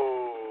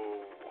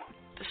snow.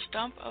 The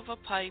stump of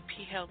a pipe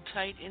he held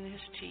tight in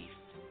his teeth,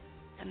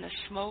 and the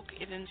smoke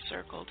it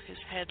encircled his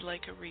head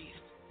like a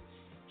wreath.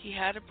 He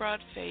had a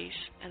broad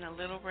face and a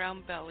little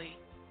round belly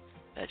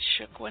that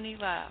shook when he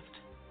laughed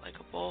like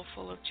a bowl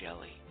full of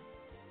jelly.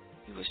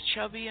 He was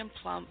chubby and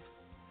plump,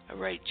 a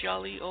right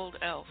jolly old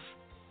elf,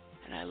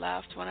 and I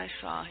laughed when I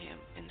saw him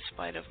in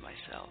spite of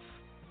myself.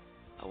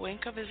 A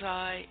wink of his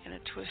eye and a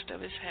twist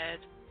of his head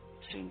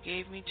soon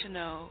gave me to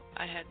know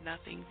I had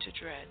nothing to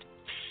dread.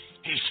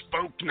 He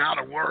spoke not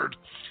a word,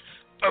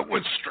 but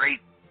went straight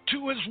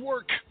to his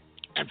work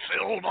and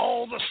filled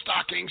all the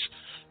stockings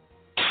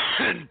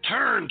and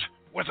turned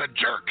with a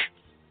jerk,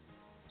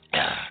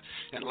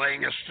 and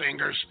laying his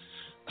fingers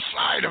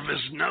aside of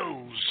his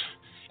nose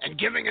and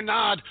giving a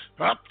nod,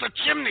 up the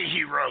chimney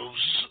he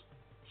rose.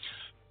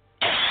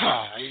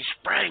 He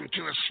sprang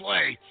to his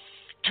sleigh,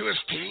 to his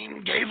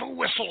team gave a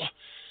whistle,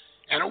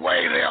 and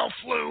away they all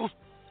flew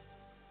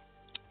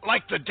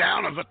like the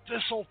down of a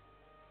thistle.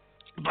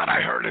 But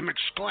I heard him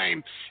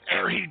exclaim,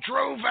 ere he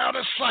drove out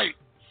of sight,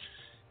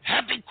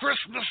 Happy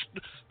Christmas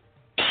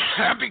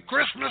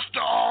to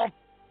all.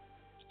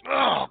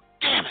 Oh,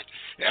 damn it,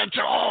 and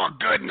to all a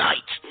good night.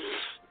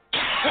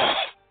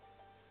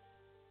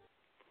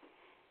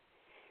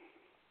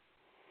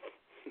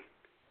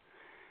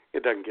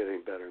 It doesn't get any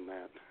better than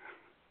that.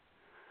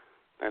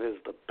 That is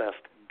the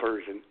best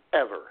version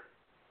ever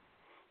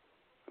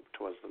of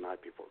 'Twas the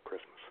Night Before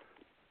Christmas.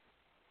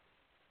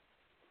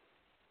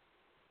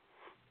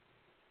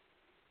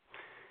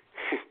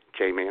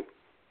 J-Man.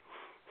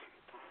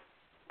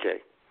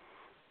 Jay.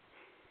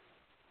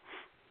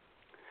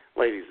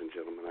 Ladies and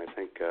gentlemen, I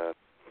think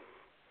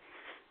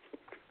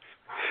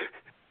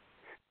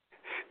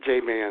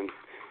J-Man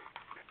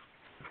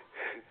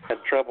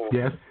had trouble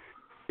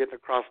getting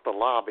across the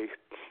lobby.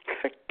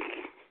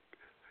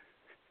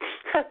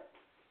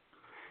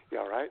 You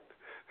all right?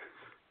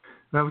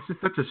 That was just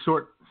such a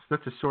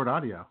short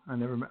audio. I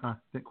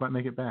didn't quite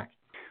make it back.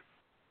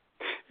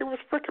 It was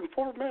frickin'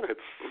 4 minutes.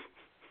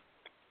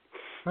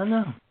 I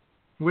know.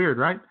 Weird,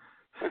 right?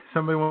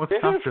 Somebody wants to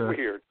talk to us. It is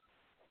weird.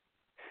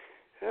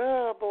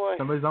 Oh boy.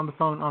 Somebody's on the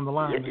phone on the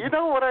line. You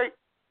know what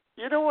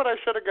I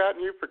should have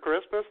gotten you for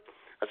Christmas?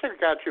 I should have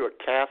got you a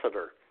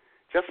catheter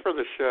just for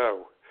the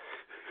show.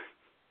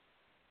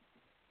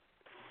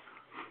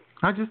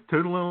 I just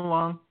toodling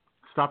along.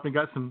 Stopped and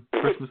got some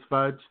Christmas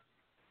fudge.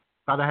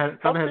 Thought I had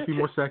a few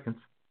more seconds.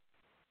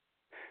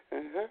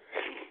 Uh-huh.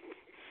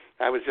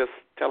 I was just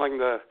telling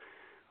the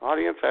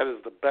audience that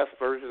is the best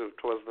version of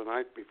 'Twas the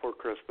Night Before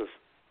Christmas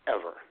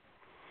ever.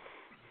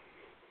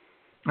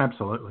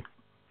 Absolutely.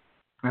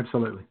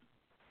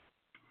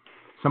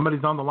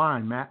 Somebody's on the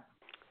line, Matt.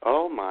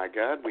 Oh, my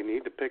God, we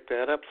need to pick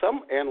that up.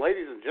 And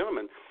ladies and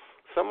gentlemen,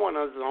 someone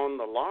is on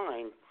the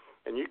line,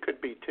 and you could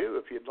be too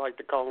if you'd like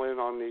to call in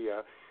on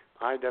the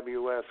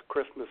IWS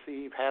Christmas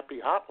Eve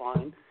Happy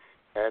Hotline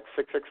at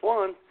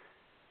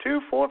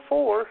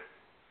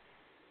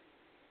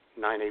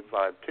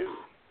 661-244-9852.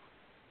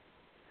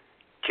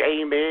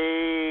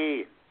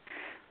 Jamie!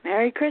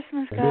 Merry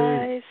Christmas,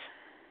 guys.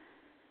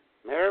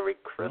 Merry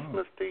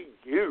Christmas to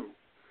you.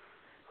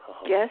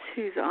 Oh. Guess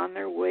who's on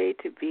their way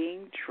to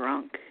being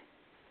drunk?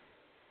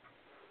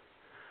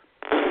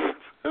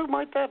 Who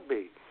might that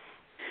be?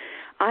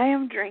 I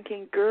am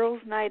drinking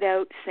Girls' Night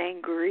Out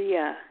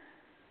Sangria.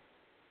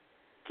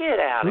 Get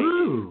out of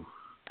here.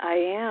 I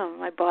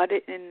am. I bought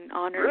it in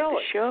honor of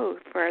the show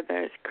for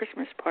the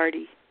Christmas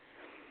party.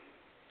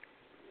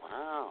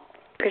 Wow.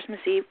 Christmas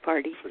Eve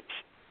party.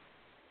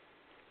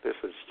 This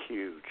is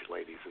huge,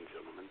 ladies and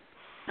gentlemen.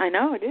 I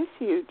know, it is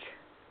huge.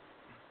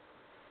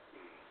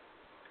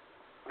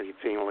 Are you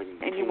feeling...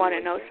 And you want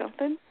to know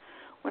something?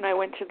 When I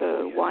went to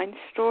the wine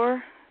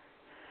store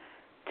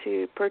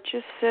to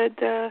purchase said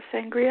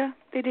sangria,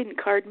 they didn't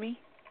card me.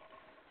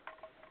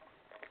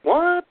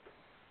 What?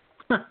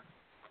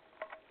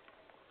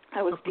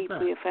 I was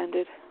deeply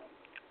offended.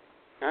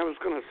 I was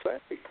going to say.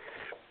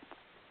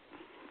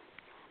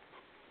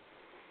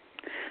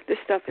 This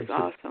stuff is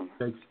awesome.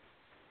 They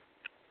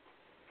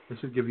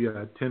should give you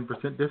a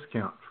 10%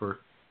 discount for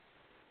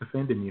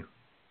offending you.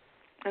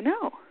 I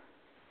know.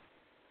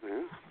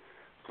 Yeah.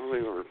 Well,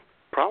 they were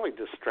probably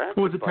distracted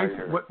What was it by taste?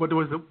 her. What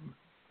was it?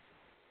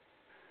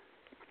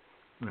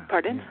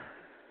 Pardon? Yeah.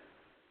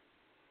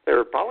 They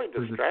were probably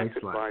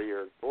distracted by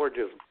your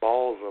gorgeous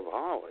balls of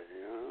holly.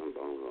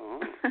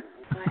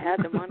 I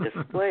had them on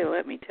display,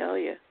 let me tell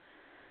you.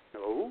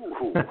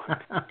 Oh.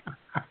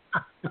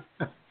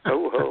 Ho,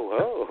 ho,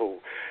 ho.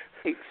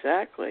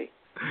 Exactly.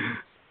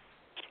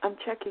 I'm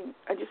checking.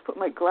 I just put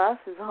my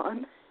glasses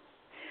on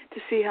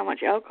to see how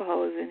much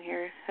alcohol is in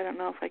here. I don't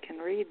know if I can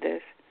read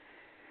this.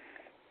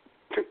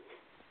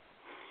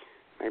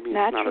 Maybe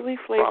naturally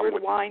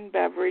flavored wine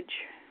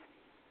beverage.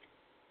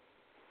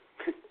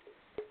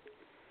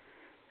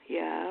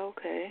 Yeah,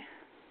 okay.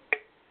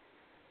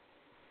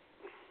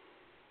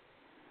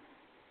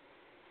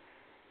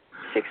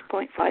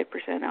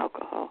 6.5%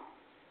 alcohol.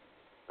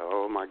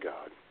 Oh, my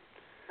God.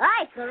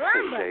 Ay,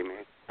 caramba.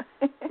 Jamie.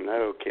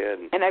 No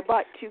kidding. And I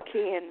bought 2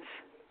 cans.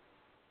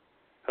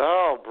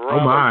 Oh,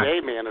 brother, my.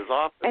 Jamie, and as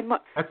often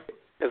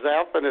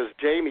as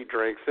Jamie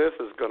drinks, this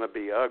is going to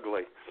be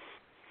ugly.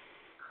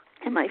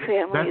 And my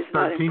family is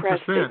not 13%.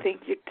 impressed. They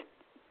think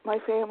my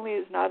family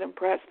is not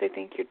impressed. They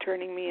think you're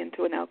turning me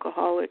into an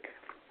alcoholic.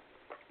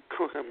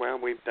 Well,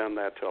 we've done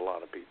that to a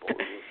lot of people who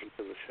listen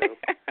to the show.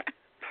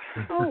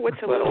 Oh,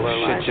 what's a little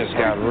fun? Shit just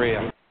got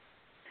real.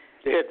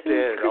 It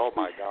did. Oh,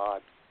 my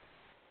God.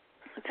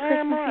 It's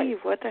Christmas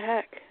Eve. What the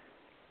heck?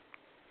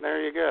 There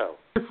you go.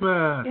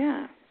 Christmas.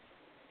 Yeah.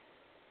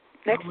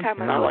 Next time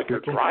Not like you're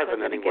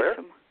driving anywhere.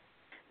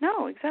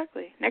 No,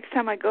 exactly. Next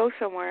time I go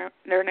somewhere,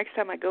 or next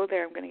time I go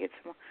there, I'm going to get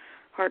some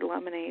hard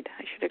lemonade.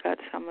 I should have got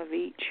some of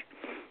each.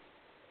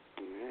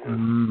 Yeah.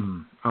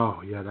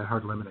 Oh, yeah, that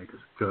hard lemonade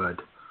is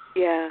good.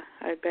 Yeah,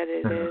 I bet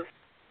it is.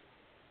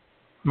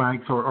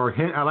 Mike's or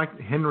I like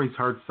Henry's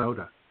hard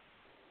soda.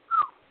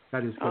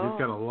 That is good. Oh. It's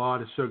got a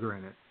lot of sugar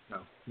in it. So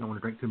you don't want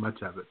to drink too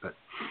much of it, but.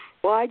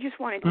 Well, I just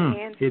wanted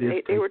cans.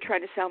 They were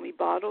trying to sell me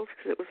bottles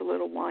because it was a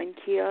little wine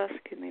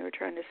kiosk, and they were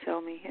trying to sell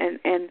me.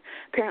 And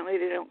apparently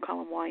they don't call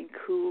them wine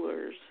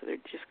coolers. They're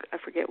just, I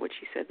forget what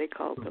she said they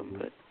called them,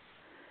 but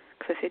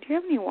because I said, do you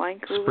have any wine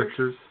coolers?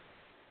 Spritzers.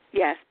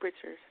 Yeah,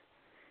 spritzers.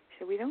 She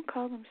said, we don't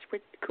call them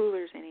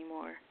coolers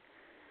anymore.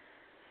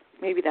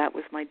 Maybe that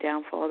was my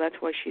downfall. That's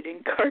why she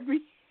didn't card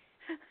me.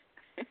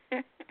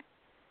 I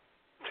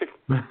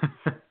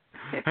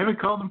haven't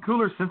called them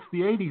coolers since the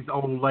 80s,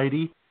 old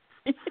lady.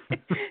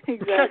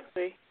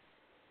 Exactly.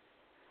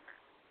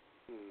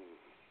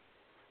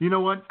 You know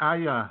what?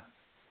 I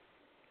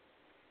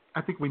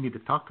think we need to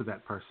talk to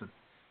that person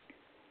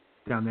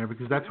down there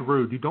because that's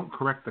rude. You don't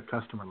correct the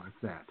customer like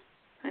that.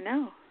 I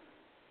know.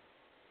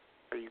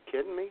 Are you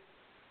kidding me?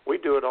 We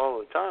do it all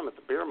the time at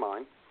the beer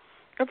mine.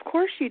 Of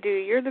course you do.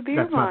 You're the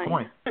beer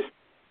mine. That's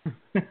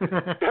my point.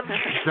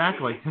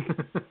 Exactly.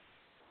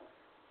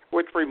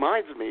 Which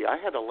reminds me, I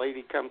had a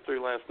lady come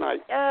through last night,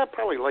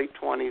 probably late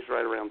 20s,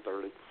 right around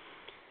 30.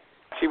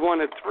 She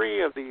wanted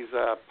 3 of these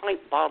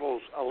pint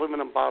bottles,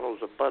 aluminum bottles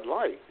of Bud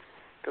Light,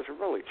 because they're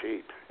really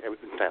cheap.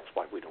 That's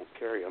why we don't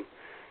carry them.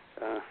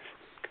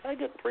 Can I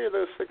get 3 of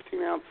those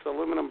 16-ounce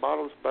aluminum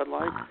bottles of Bud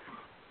Light?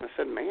 I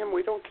said, ma'am,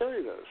 we don't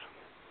carry those.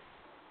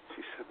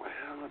 She said, well,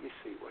 let me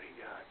see what you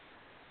got.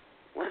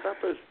 What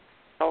about those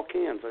tall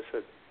cans? I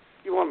said,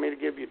 you want me to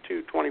give you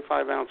 2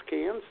 25-ounce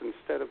cans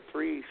instead of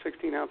 3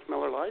 16-ounce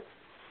Miller Lights?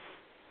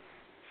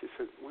 She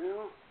said,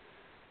 well,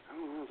 I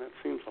don't know, that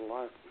seems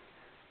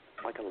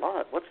like a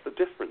lot. What's the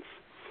difference?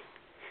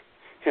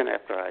 And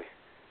after I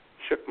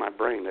shook my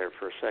brain there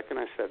for a second,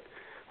 I said,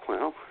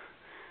 well,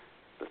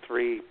 the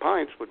 3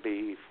 pints would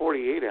be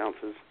 48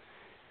 ounces,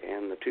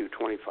 and the 2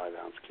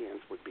 25-ounce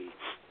cans would be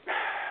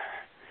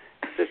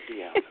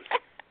 50 ounces.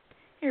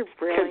 You're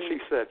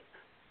brilliant.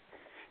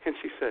 And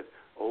she said,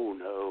 oh,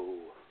 no.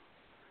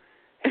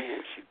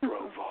 And she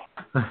drove off.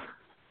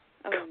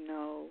 Oh,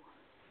 no.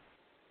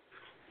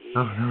 Yeah.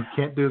 Oh, no,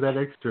 can't do that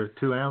extra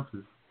 2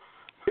 ounces.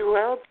 2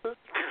 ounces?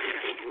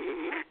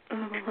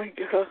 Oh, my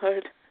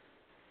God.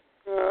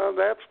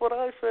 That's what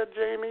I said,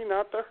 Jamie,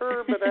 not to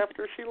her, but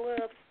after she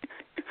left.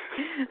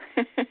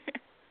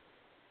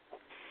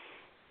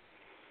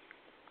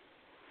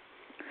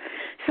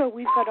 So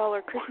we've got all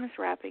our Christmas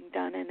wrapping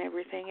done and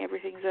everything.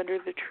 Everything's under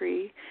the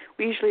tree.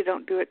 We usually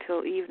don't do it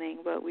till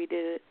evening, but we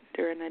did it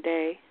during the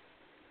day.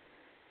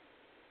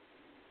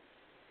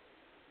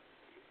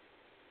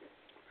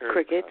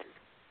 Crickets.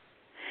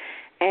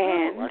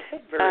 And that's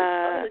very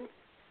exciting.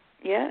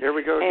 Yeah. Here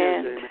we go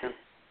again,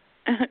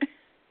 Jamie.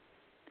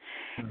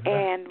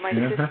 And my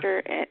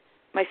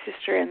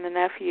sister and the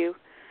nephew,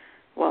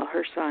 well,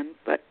 her son,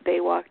 but they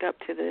walked up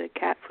to the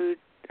cat food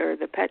or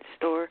the pet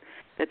store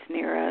that's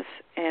near us,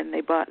 and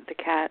they bought the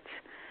cat's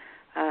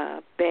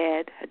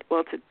bed.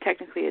 Well, it's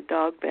technically a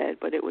dog bed,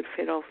 but it would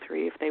fit all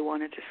 3 if they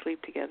wanted to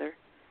sleep together,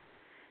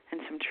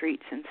 and some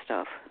treats and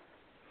stuff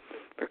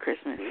for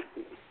Christmas.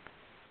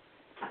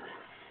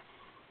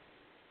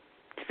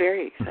 It's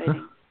very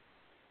exciting.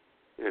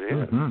 It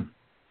is. Mm-hmm.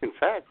 In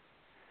fact,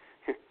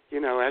 you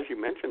know, as you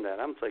mentioned that,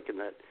 I'm thinking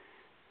that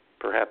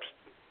perhaps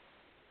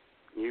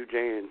you,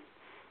 Jay,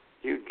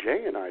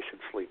 and I should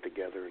sleep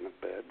together in a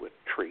bed with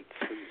treats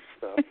and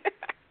stuff.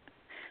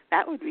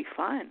 That would be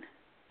fun.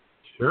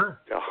 Sure.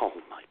 Oh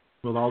my!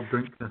 We'll all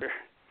drink.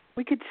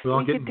 We could do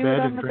it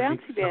on the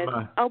bouncy bed.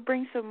 I'll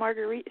bring some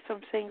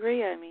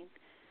sangria.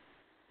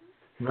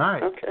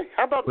 Right. Okay.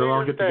 How about we'll New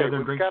all Year's get Day? together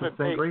and We've drink some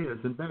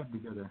sangrias in bed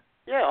together.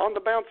 Yeah, on the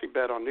bouncy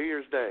bed on New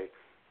Year's Day.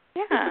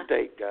 Yeah. It's a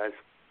date, guys.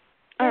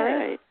 All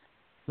right.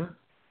 Yeah.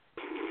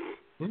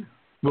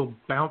 We'll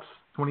bounce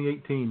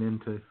 2018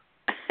 into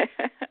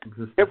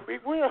existence. If we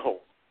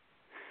will.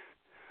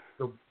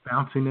 So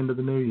bouncing into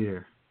the new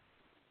year.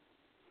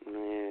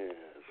 Yes.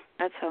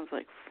 That sounds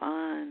like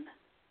fun.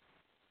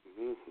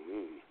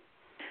 Mm-hmm.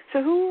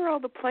 So who were all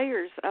the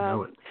players?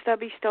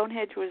 Stubby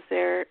Stonehenge was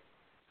there,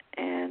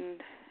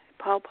 and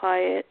Paul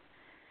Pyatt.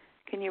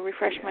 Can you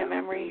refresh my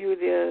memory who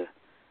the...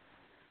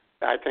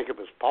 I think it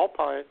was Paul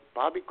Pyatt,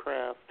 Bobby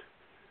Kraft.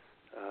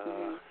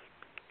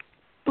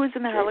 Who was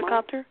in the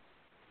helicopter?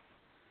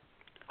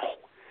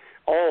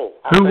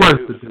 Who was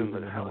the dude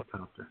in the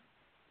helicopter?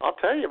 I'll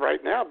tell you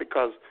right now,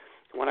 because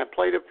when I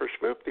played it for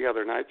Schmoop the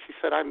other night, she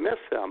said, I miss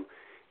him.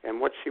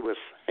 And what she was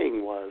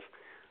saying was,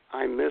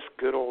 I miss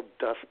good old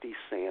Dusty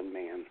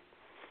Sandman.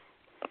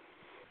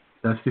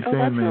 Dusty That's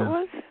Sandman. what it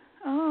was?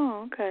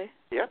 Oh, okay.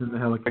 Yep. In the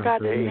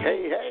helicopter.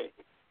 Hey.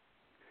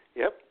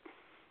 Yep.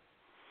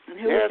 And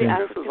who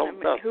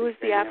was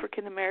the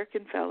African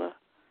American fella?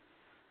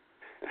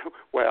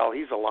 Well,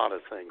 he's a lot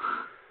of things.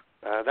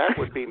 That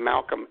would be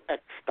Malcolm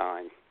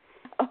Eckstein.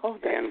 Oh,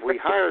 that's and we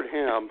hired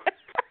him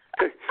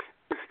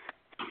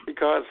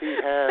because he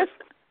has,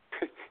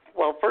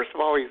 well, first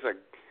of all, he's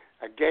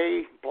a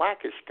gay,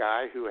 blackish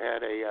guy who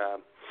had a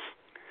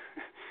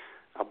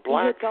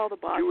black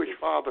Jewish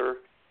father,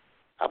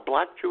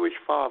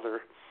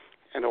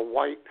 and a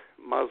white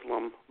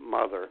Muslim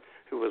mother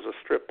who was a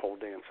strip pole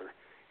dancer,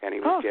 and he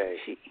was gay.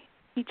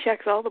 He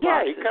checks all the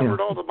boxes. Yeah, he covered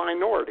all the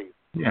minorities.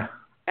 Yeah.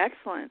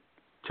 Excellent.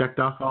 Checked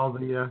off all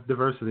the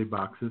diversity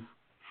boxes.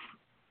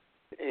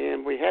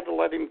 And we had to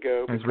let him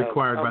go as because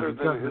required by other the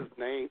than government. his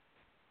name,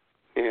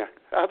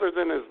 other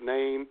than his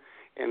name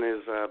and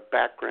his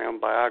background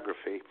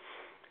biography,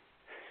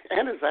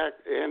 and his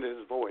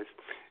voice,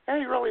 and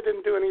he really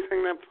didn't do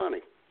anything that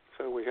funny,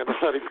 so we had to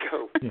let him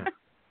go. Yeah.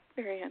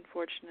 Very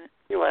unfortunate.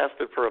 He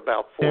lasted for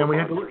about 4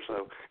 months or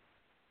so.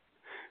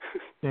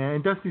 Yeah,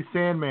 and Dusty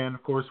Sandman,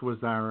 of course,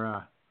 was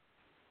our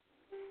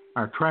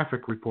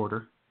traffic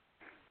reporter.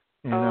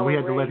 And we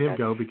had to let him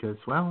go because,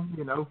 well,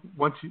 you know,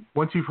 once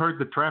you've heard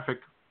the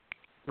traffic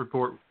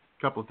report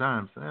a couple of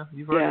times,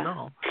 you've heard it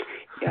all.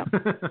 Yeah,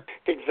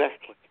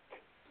 exactly.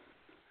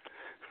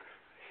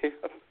 Yeah.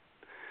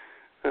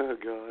 Oh,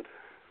 God.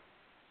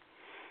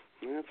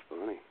 That's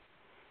funny.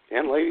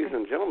 And, ladies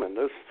and gentlemen,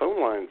 those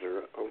phone lines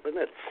are open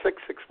at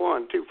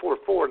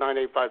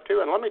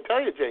 661-244-9852. And let me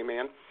tell you,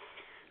 J-Man,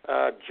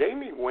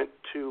 Jamie went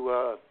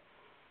to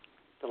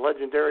the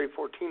legendary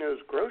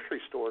Fortino's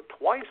grocery store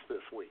twice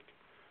this week.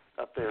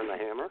 Up there in the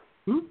Hammer.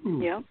 Ooh.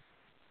 Yeah.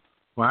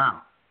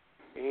 Wow.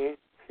 And,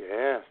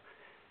 yes.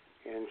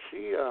 And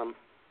she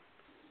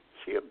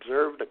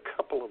observed a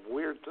couple of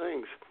weird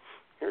things.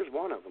 Here's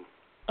one of them.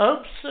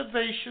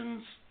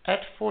 Observations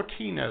at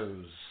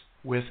Fortino's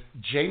with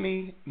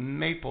Jamie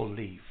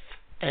Mapleleaf.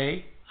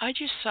 I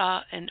just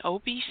saw an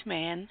obese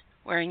man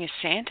wearing a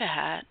Santa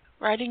hat,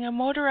 riding a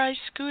motorized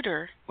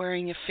scooter,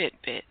 wearing a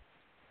Fitbit.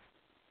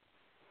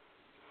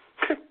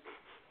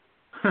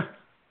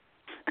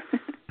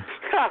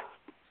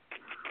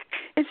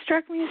 It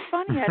struck me as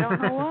funny. I don't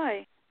know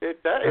why. It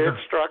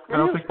struck me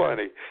as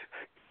funny.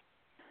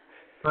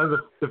 Well,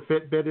 the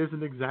Fitbit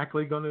isn't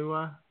exactly going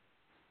to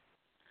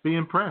be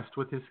impressed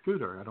with his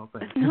scooter, I don't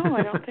think. No,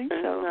 I don't think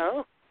so.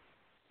 No.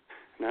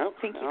 I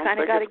think you kind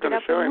of got to get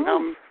up and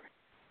move.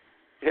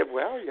 Yeah,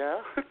 well,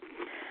 yeah.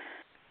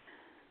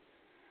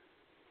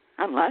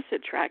 Unless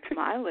it tracks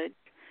mileage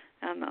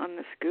on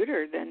the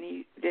scooter, then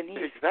he's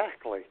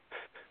exactly.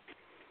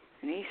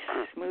 And he's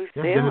smooth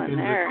sailing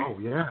there. Oh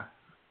yeah.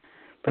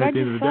 But I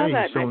just saw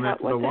that showing and I that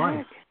thought, to the what the wife.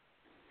 heck?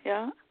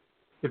 Yeah.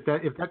 If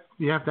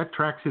that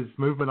tracks his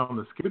movement on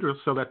the scooter,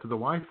 show that to the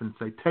wife and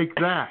say, "Take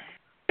that."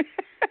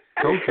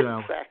 Told you I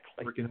was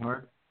working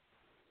hard.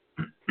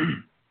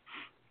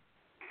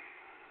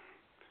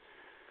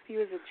 He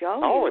was a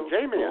jolly. Oh, and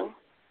Jamie. Fool.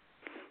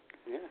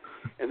 Yeah.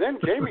 And then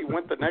Jamie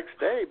went the next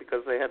day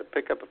because they had to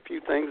pick up a few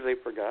things they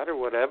forgot or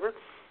whatever.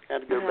 Had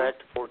to go back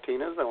to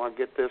Fortina's. I want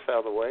to get this out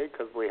of the way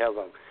because we have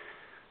a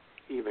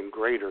even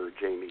greater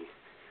Jamie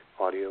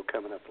audio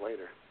coming up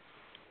later.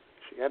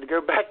 She had to go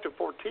back to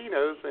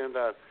Fortino's, and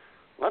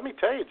let me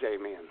tell you,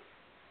 J-Man,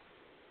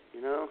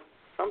 you know,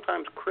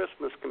 sometimes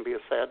Christmas can be a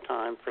sad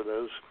time for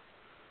those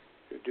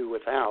who do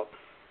without.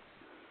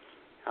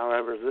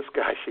 However, this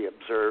guy, she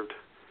observed,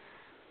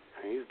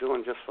 he's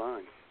doing just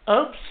fine.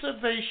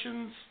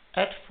 Observations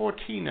at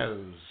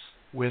Fortino's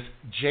with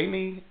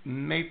Jamie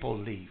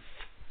Mapleleaf.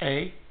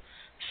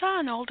 Saw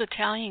an old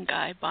Italian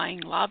guy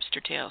buying lobster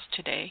tails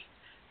today.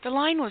 The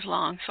line was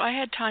long, so I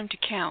had time to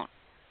count.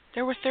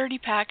 There were 30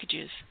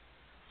 packages.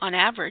 On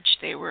average,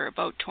 they were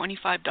about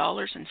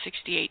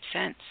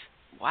 $25.68.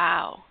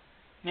 Wow.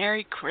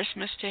 Merry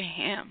Christmas to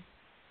him.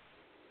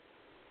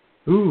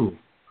 Ooh.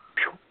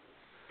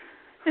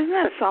 Isn't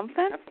that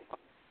something?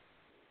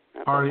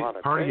 That's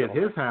party at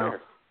his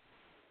house.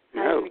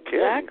 No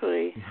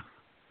exactly.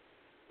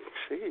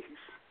 Jeez.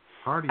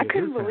 Party I at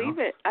couldn't his believe house.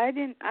 it.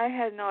 I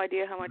had no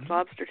idea how much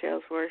lobster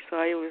tails were, so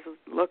I was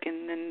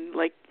looking and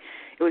like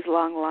it was a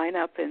long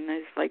lineup and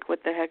it's like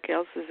what the heck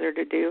else is there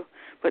to do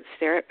but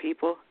stare at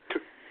people.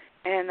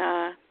 And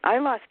I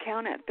lost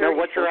count at 30. No,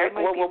 what you're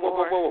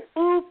whoa.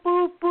 Boop,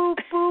 boop, boop,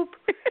 boop.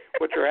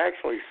 What you're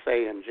actually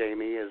saying,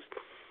 Jamie, is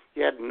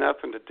you had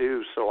nothing to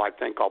do, so I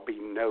think I'll be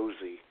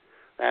nosy.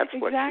 That's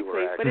what you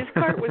were Exactly, but his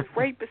cart was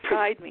right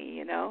beside me,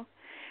 you know.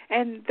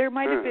 And there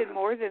might have been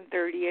more than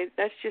 30.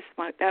 That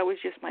was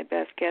just my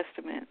best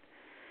guesstimate.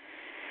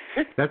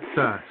 That's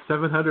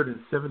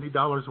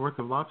 $770 worth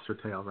of lobster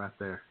tail right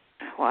there.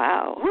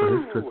 Wow. For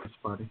his Christmas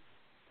party.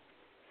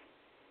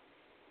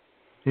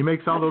 He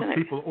makes all those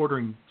people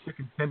ordering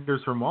chicken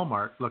tenders from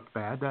Walmart look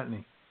bad, doesn't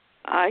he?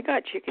 I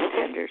got chicken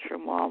tenders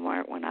from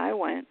Walmart when I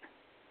went.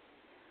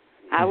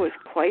 I was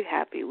quite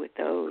happy with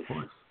those.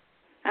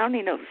 I don't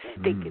need no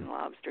stinking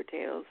lobster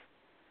tails.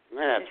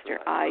 That's Mr.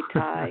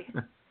 Eye-tie.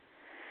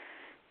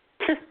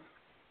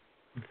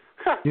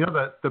 You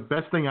know, the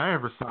best thing I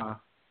ever saw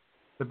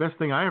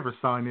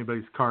in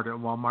anybody's cart at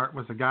Walmart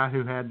was a guy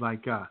who had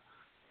like a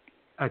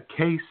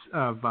case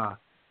of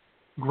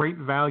great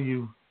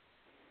value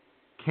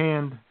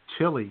canned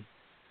chili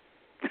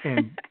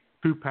and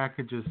two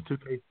cases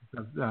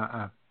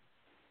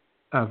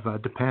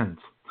of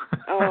Depends.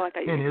 Oh, I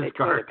thought you were going to say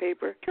cart. toilet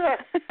paper. I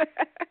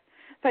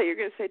thought you were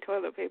going to say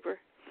toilet paper.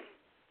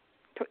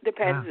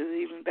 Depends is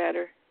even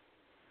better.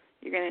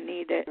 You're going to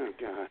need it. Oh,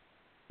 God.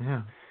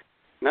 Yeah.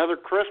 Another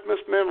Christmas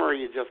memory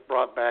you just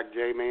brought back,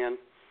 J-Man.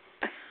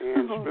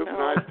 And Smoop and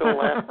I still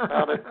laugh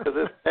about it to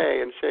this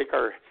day and shake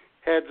our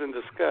heads in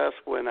disgust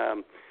when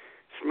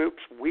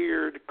Smoop's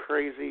weird,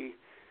 crazy,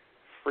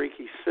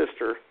 freaky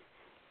sister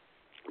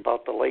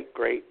bought the late,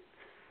 great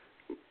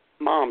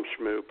Mom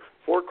Schmoop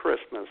for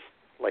Christmas,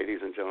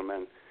 ladies and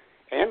gentlemen,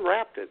 and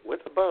wrapped it with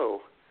a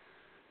bow,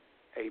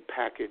 a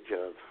package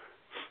of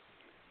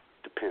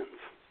Depends.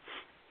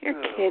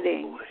 You're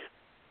kidding. Boy.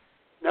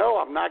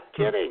 No, I'm not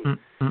kidding.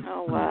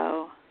 Oh,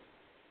 wow.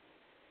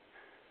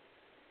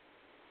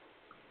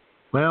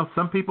 Well,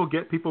 some people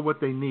get people what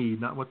they need,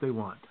 not what they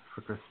want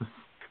for Christmas.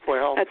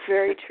 Well, that's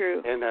very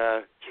true. And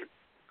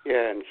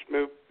and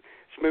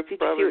Smoop's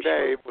brother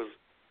Dave was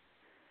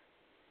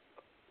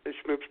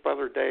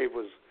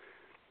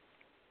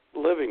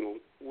living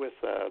with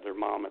their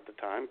mom at the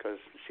time because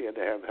she had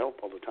to have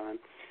help all the time.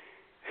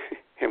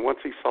 And once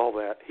he saw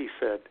that, he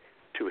said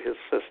to his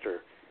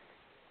sister,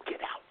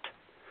 "Get out."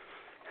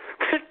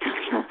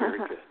 Very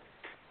good.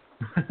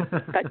 I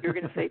thought you were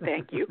going to say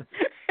thank you.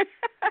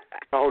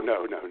 Oh,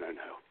 no.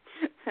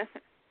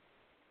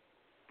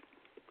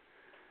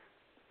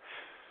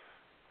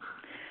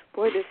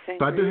 Boy, this thing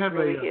is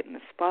really hitting the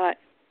spot.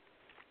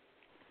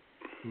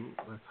 Ooh,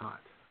 that's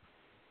hot.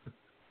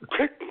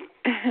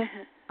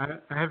 I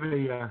have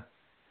a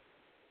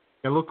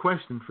little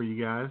question for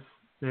you guys.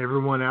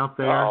 Everyone out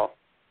there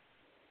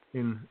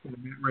in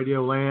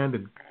Radio Land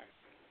and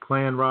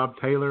Clan Rob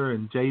Taylor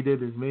and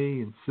Jaded is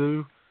me and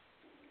Sue.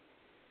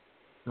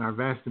 and our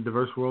vast and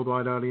diverse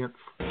worldwide audience.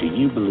 Do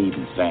you believe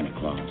in Santa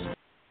Claus?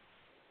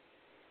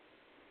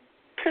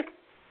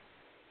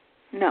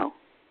 No.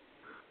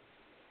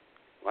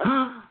 What?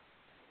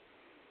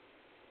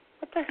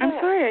 What the heck? I'm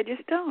sorry, I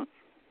just don't.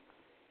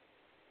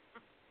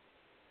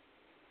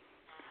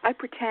 I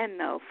pretend,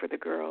 though, for the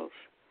girls,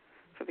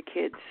 for the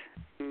kids.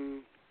 Mm-hmm.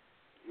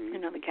 You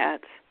know, the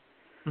cats.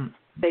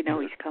 They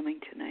know he's coming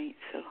tonight,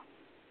 so.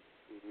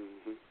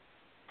 Mm-hmm.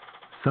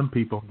 Some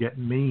people get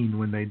mean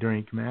when they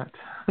drink, Matt.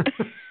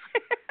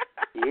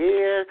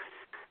 Yeah,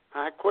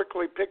 I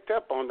quickly picked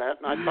up on that,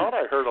 and I thought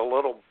I heard a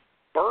little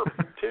burp,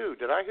 too.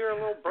 Did I hear a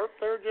little burp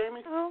there,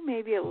 Jamie? Oh,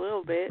 maybe a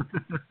little bit.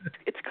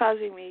 It's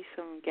causing me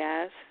some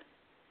gas.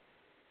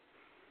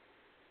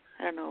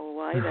 I don't know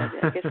why.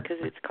 I guess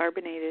because it's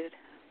carbonated.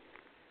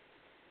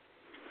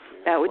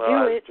 That would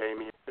do it.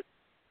 Jamie.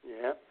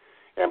 Yeah.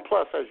 And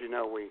plus, as you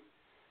know, we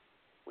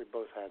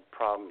both had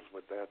problems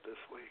with that this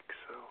week.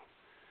 So,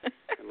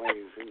 and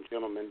ladies and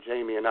gentlemen,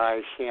 Jamie and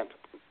I shan't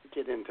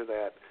get into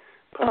that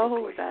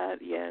publicly. Oh,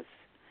 that, yes.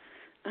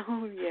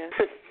 Oh, yes.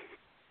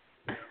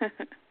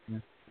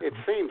 It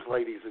seems,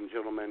 ladies and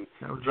gentlemen,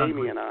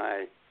 Jamie and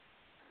I,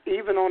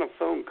 even on a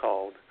phone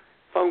call,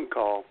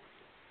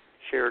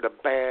 shared a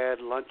bad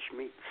lunch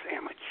meat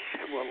sandwich.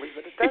 We'll leave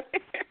it at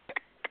that.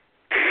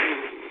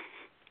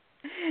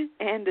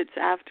 And its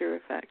after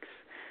effects.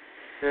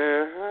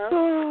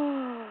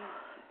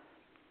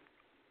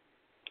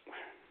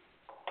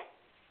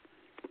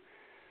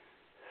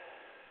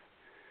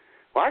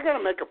 Well, I got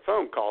to make a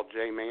phone call,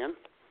 J-Man,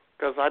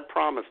 because I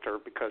promised her,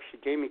 because she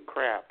gave me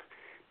crap,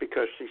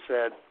 because she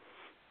said,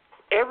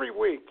 every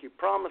week you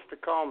promise to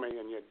call me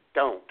and you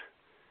don't.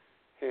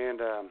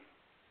 And,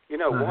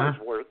 one's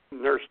worth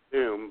Nurse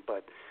Doom,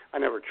 but we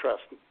never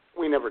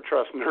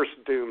trust Nurse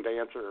Doom to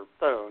answer her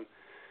phone.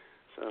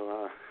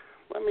 So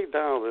let me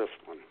dial this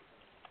one.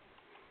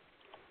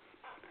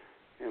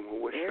 And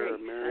we'll wish her a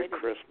Merry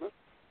Christmas.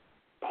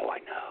 Oh, I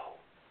know.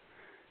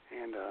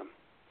 And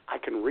I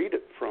can read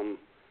it from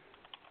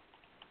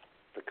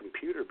the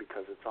computer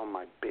because it's on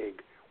my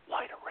big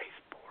white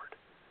erase board.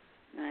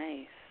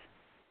 Nice.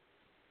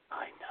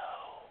 I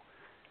know.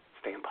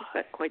 Stand by.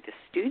 You've got quite the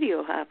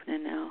studio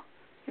happening now.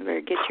 You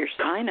better get your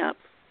sign up.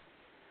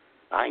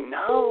 I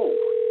know.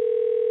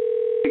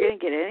 If you're going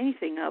to get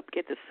anything up,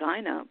 get the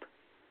sign up.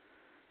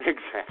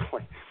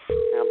 Exactly.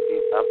 I'm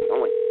being up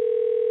going.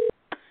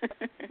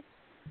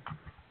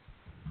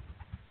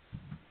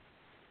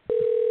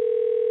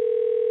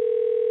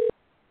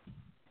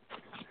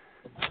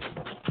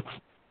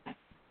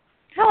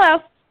 Hello.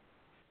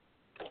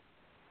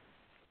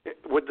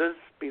 Would this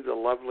be the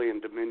lovely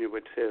and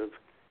diminutive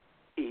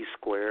E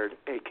squared,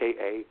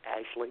 a.k.a.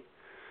 Ashley?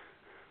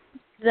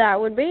 That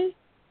would be.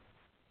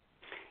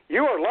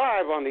 You are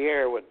live on the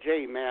air with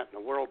Jamie, Matt,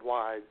 and a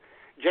worldwide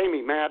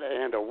Jamie, Matt,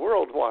 and a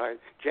worldwide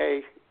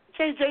Jamie,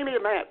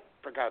 and Matt,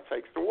 for God's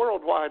sakes, the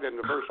worldwide and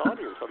diverse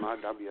audience on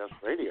IWS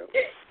Radio.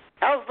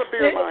 How's the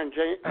beer line,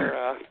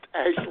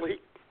 Ashley?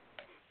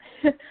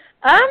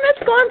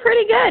 It's going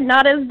pretty good.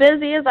 Not as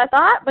busy as I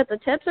thought, but the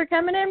tips are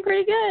coming in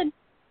pretty good.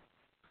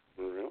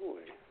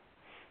 Really?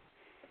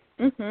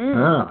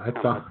 Oh,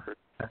 that's awesome.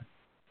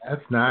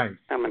 That's nice.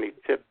 How many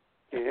tips?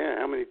 Yeah,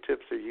 how many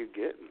tips are you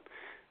getting?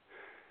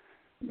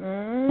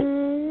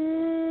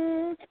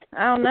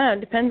 I don't know.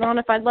 Depends on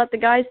if I'd let the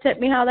guys tip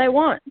me how they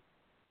want.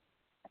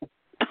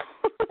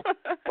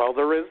 Well,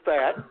 there is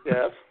that,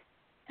 yes.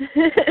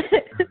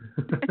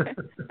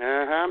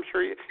 I'm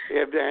sure you,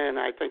 and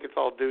I think it's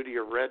all due to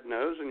your red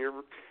nose and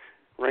your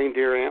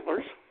reindeer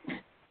antlers.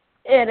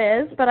 It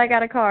is, but I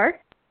got a car.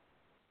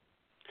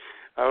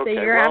 Okay,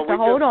 so you're going to have to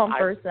hold on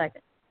for a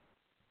second.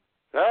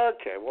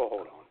 Okay, we'll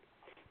hold on.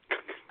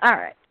 All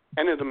right.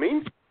 And in the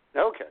meantime,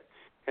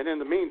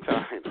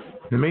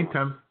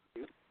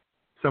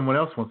 someone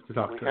else wants to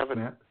talk to us,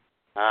 Matt.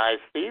 I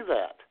see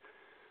that.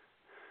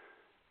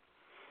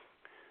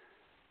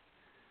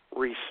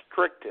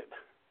 Restricted.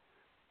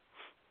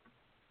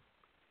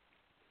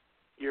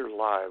 You're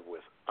live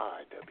with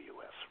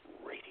IWS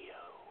Radio.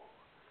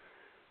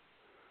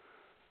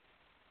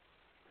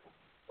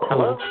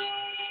 Hello?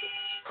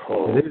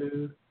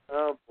 Hello.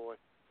 Oh, boy.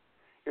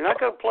 You're not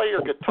going to play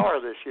your guitar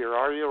this year,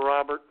 are you,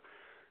 Robert?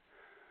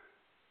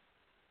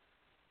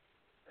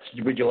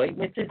 Would you like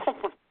me to?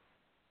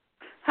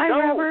 Hi,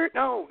 Robert.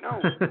 No.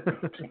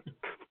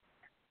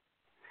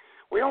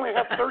 We only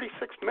have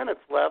 36 minutes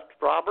left,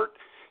 Robert.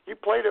 You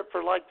played it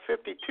for like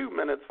 52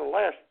 minutes the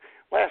last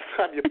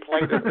time you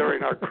played it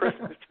during our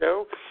Christmas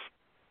show.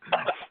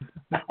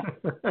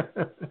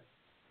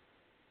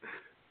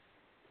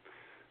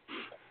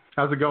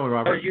 How's it going,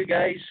 Robert? How are you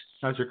guys?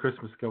 How's your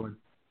Christmas going?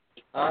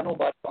 No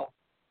bad.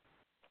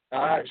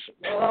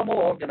 I'm all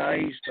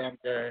organised, and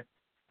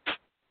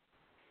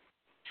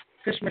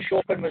Christmas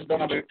shopping was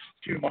done about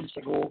 2 months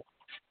ago.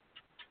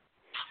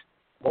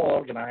 All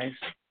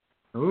organised.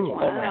 Ooh.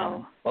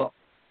 Wow. But,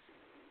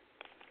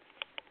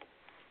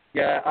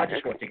 yeah, I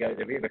just want to get out of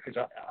the way because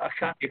I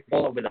can't be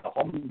bothered with the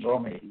hums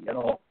on me,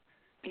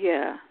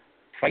 Yeah.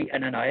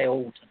 Fighting in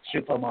aisles and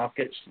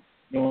supermarkets.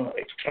 to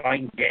try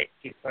and get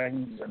to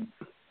things.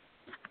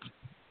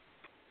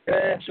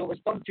 And so it was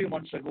done 2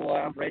 months ago.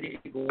 I'm ready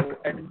to go.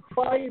 And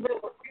 5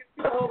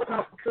 hours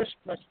after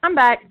Christmas, I'm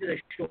back. To the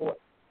show.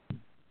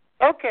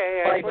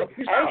 Okay,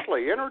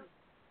 Ashley,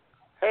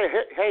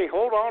 hey,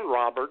 hold on,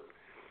 Robert.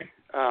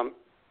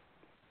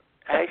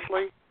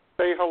 Ashley,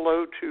 say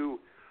hello to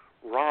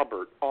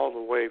Robert all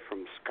the way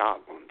from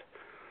Scotland.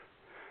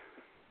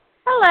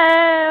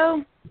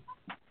 Hello.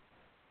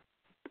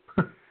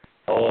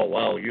 Oh,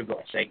 wow, you've got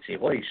a sexy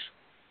voice.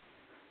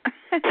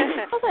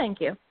 Well, thank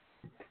you.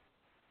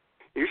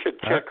 You should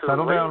check her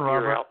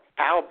reindeer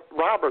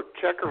Robert,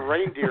 check her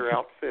reindeer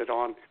outfit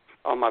on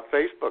my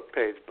Facebook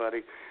page,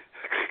 buddy.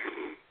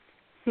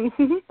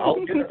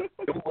 I'll do it.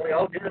 Don't worry,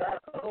 I'll do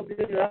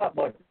that,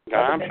 but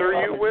I'm sure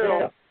you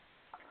will.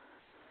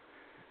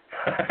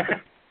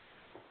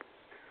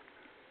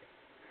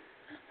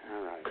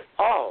 All right.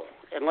 Oh,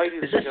 and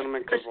ladies and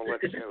gentlemen, because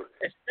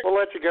we'll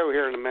let you go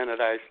here in a minute,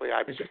 Ashley.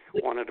 I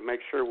wanted to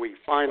make sure we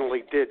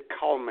finally did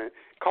call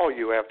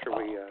you after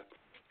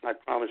I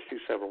promised you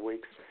several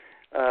weeks.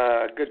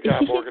 Good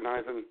job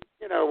organizing.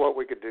 You know what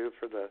we could do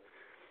for the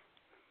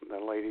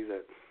lady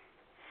that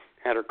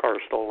had her car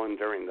stolen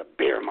during the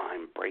beer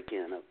mine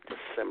break-in of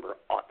December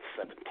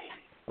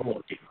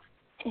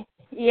 17th.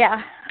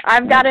 Yeah,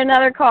 I've got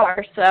another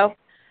car, so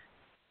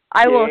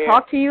I will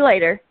talk to you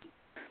later.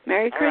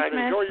 Merry Christmas. All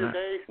right, enjoy your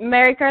day.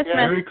 Merry Christmas.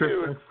 Yeah, Merry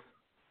Christmas.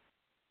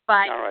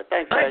 Bye. All right,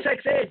 thanks, Bye,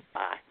 sexy.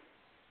 Bye.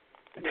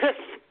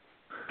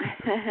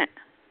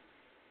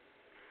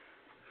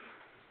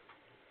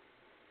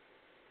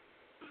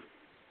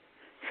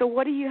 So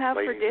what do you have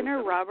for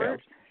dinner,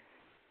 Robert?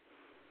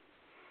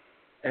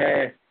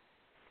 I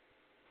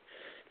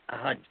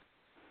had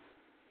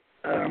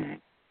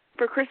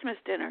for Christmas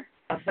dinner.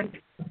 I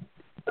think.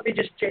 Let me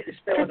just check the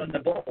spelling on the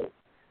bottle.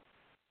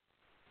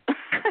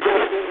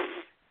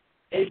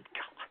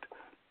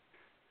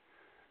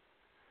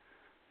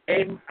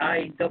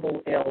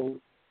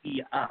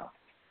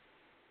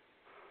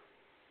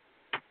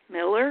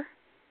 Miller.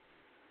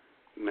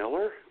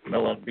 Miller?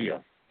 Miller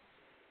beer.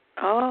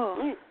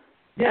 Oh.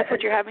 Yeah, that's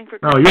what you're having for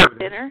Christmas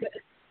dinner?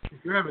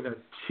 You're having a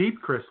cheap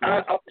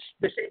Christmas.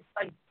 The same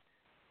thing.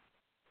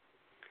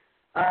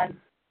 And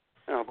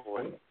oh,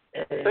 boy.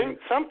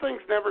 Some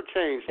things never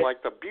change,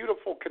 like the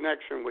beautiful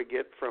connection we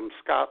get from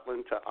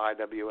Scotland to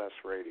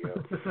IWS Radio.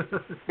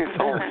 It's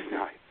always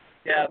nice.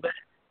 Yeah, but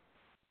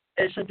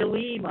it's a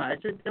dilemma.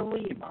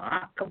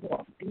 Come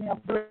on, give me a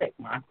break,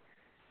 man.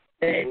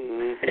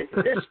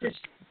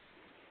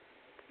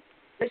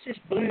 This is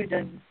brewed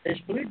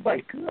by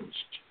Coors.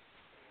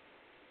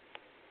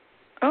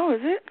 Oh,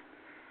 is it?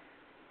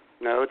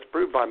 No, it's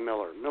brewed by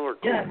Miller. Miller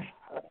Coors.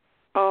 Yeah.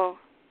 Oh.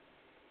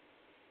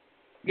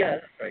 Yeah,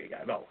 that's right.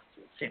 Yeah, well,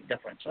 same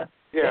difference, huh?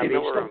 Yeah, anyway,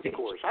 Miller and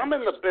Coors. I'm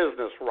in the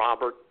business,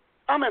 Robert.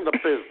 I'm in the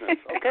business,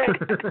 okay?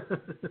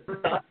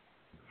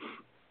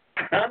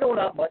 I know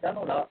that,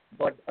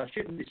 but I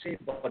shouldn't be saying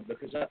Bud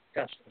because that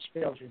casts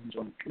aspersions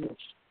on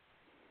Coors.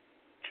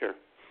 Sure.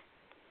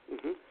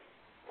 Mm-hmm.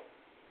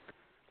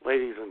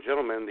 Ladies and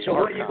gentlemen, the so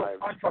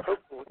archives.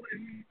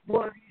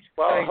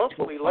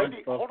 Hopefully,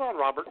 ladies. Hold on,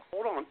 Robert.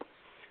 Hold on.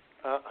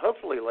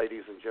 Hopefully,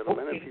 ladies and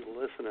gentlemen, if you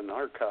listen in the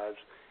archives,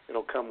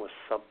 it'll come with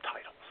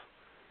subtitles.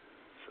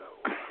 So.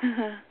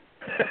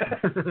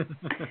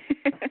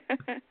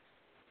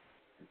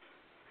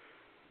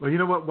 Well, you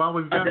know what? While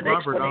we've got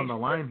Robert on the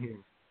line here,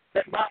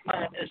 that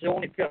Batman is the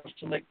only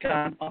person that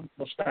can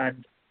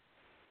understand.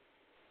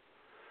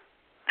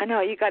 I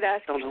know. You got to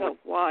ask yourself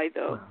why,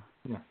 though.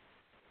 Well,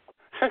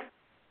 yeah.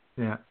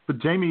 Yeah, but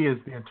Jamie is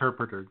the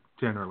interpreter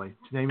generally.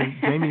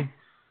 Jamie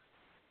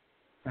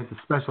has a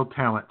special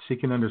talent. She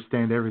can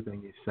understand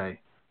everything you say.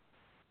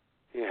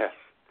 Yes.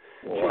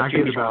 Well, I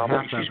get about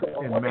half of it,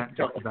 and Matt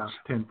gets about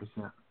 10%.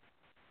 Oh,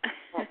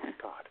 my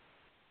God.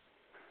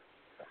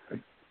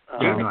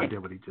 I have no idea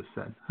what he just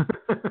said.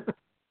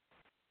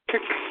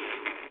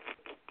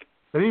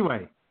 But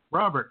anyway,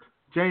 Robert,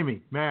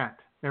 Jamie, Matt,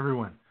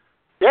 everyone.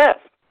 Yes.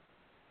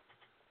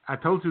 I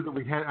told you that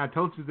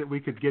we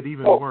could get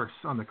even worse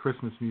on the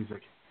Christmas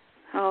music.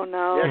 Oh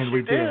no! Yes, and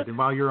we did. And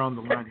while you're on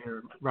the line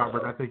here,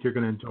 Robert, I think you're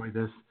going to enjoy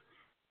this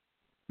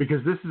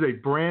because this is a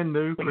brand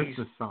new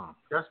Christmas song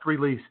just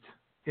released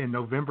in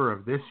November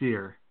of this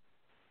year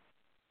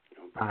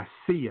by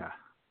Sia,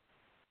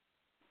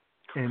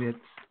 and it's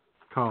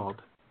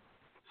called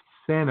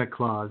 "Santa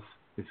Claus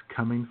is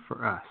Coming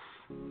for Us."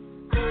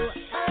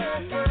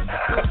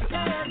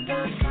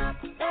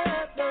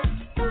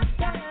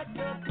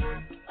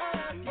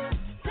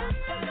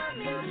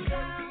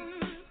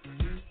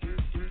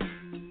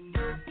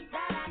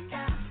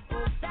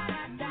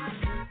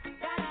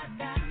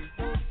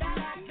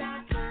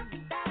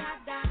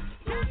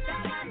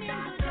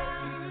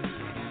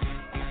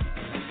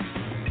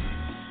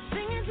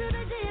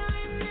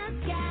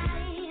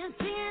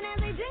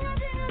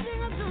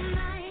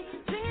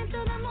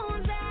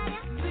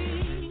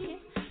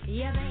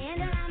 Yeah, the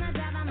angel on the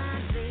top of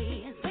my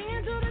tree,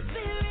 singing to the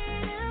spirit.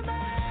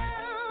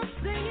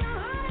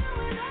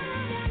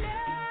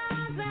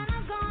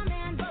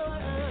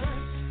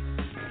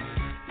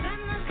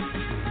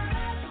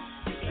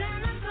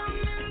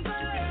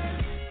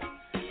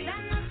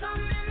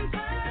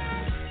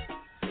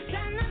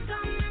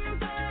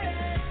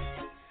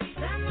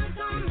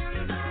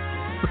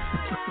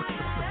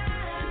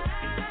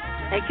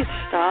 Make it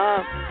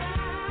stop.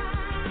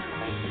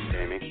 Thank you,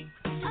 Jamie.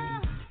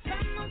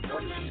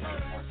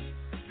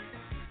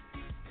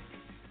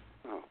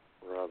 Oh,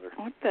 brother.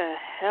 What the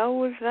hell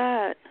was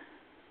that?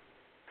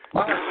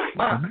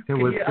 Mark, it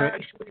was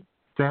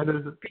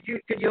Santa's.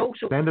 Could you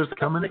also Santa's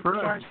coming for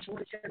us.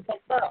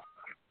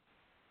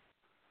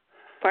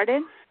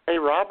 Pardon? Hey,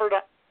 Robert,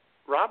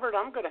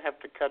 I'm going to have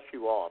to cut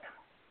you off.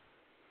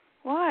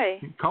 Why?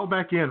 Call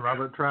back in,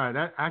 Robert. Try it.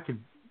 I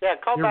can. Yeah,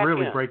 call You're back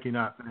really in. breaking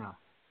up now.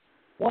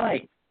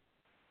 Why?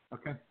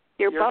 Okay.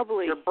 You're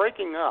bubbly. You're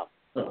breaking up.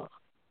 Ugh.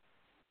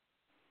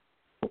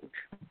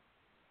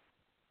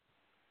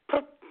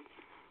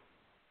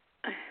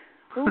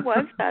 Who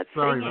was that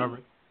Sorry, singing?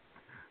 Robert.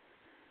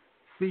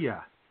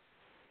 Sia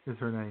is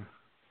her name.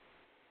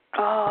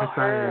 Oh, S-I-A.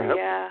 her,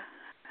 yeah.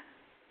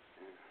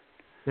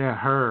 Yeah,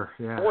 her.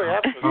 Yeah. Boy,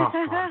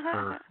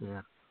 her.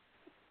 Yeah.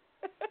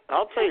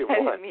 I'll tell you I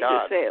what. didn't mean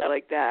to say it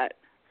like that,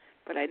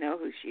 but I know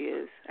who she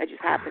is. I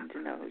just happen to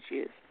know who she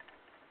is.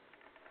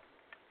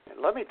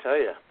 Let me tell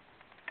you,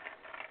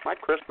 my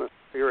Christmas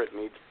spirit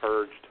needs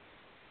purged.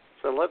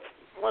 So let's.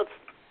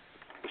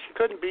 She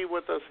couldn't be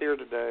with us here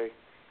today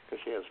because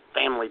she has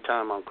family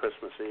time on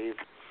Christmas Eve.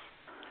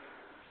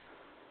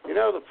 You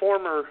know, the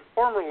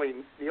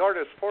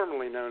artist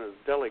formerly known as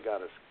Deli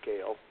Goddess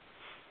Gail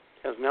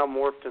has now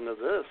morphed into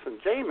this,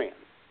 and J-Man.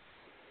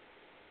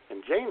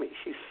 And Jamie,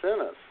 she sent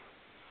us,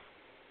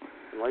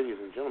 and ladies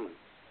and gentlemen,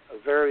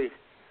 a very,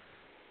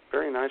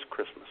 very nice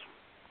Christmas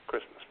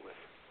wish.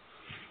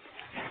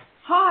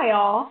 Hi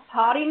all,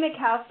 Toddy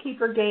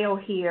McHousekeeper Gail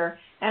here,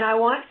 and I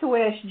want to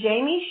wish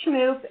Jamie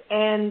Schmoop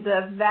and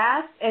the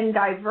vast and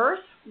diverse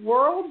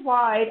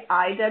worldwide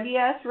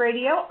IWS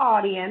radio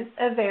audience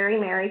a very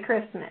Merry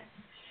Christmas.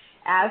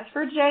 As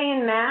for Jay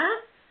and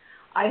Matt,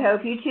 I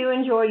hope you two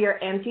enjoy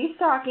your empty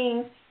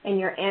stockings and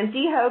your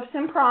empty hopes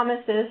and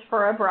promises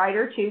for a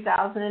brighter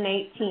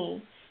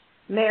 2018.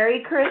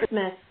 Merry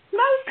Christmas,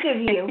 most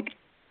of you.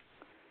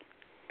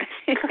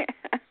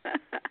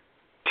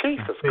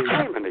 Jesus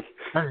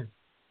Christ.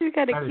 You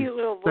got a cute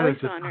little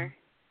voice on her.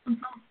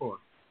 Uncalled for.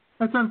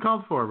 That's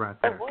uncalled for right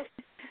there.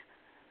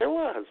 It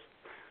was.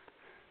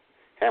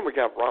 And we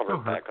got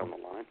Robert back on the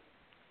line.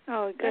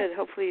 Oh, good.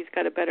 Hopefully he's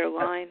got a better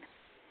line.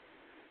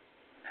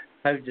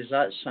 How does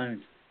that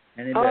sound?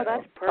 Any oh, better?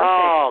 That's perfect.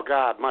 Oh,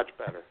 God, much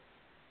better.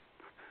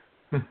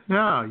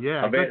 Oh,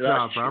 yeah. Good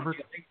job, Robert.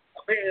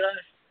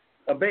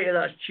 I bet you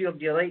that's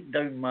cheered you right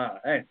down,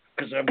 Matt,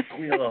 because I'm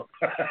clear up.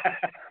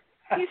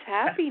 He's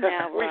happy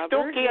now, We Robert.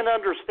 still can't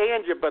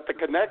understand you, but the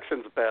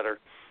connection's better.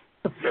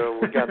 So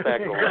we got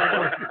that going.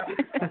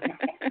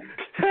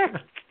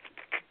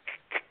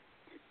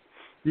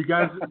 You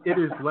guys, it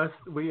is less.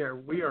 We are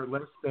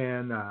less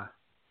than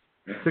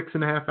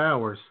 6.5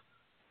 hours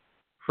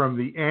from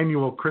the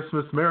annual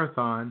Christmas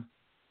marathon.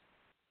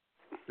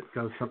 It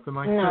goes something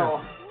like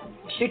No.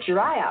 this. Shoot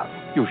your eye out.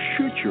 You'll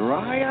shoot your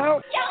eye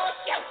out?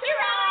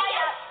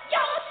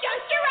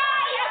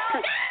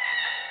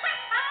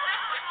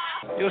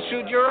 You'll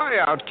shoot your eye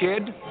out,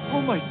 kid.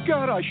 Oh, my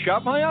God, I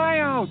shot my eye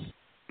out.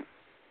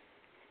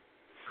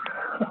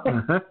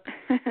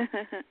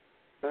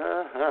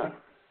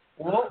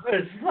 What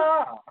was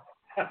that?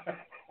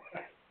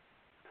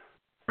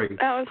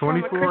 That was from a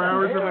 24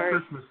 hours of a story.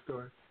 Christmas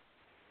story.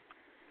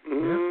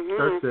 Mm-hmm. Yeah,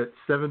 starts at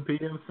 7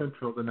 p.m.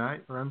 Central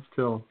tonight, runs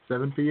till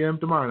 7 p.m.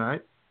 tomorrow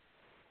night.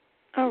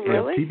 Oh,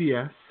 really? And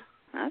PBS.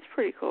 That's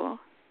pretty cool.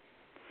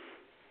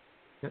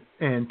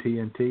 And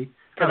TNT.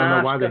 I don't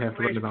know why they have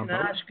to run it on both.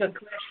 Can I ask a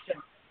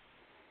question?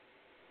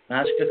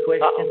 Ask a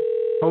question?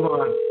 Hold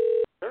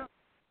on.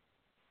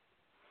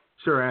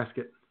 Sure, ask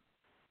it.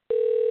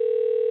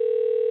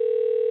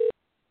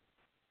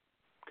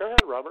 Go ahead,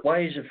 Robert.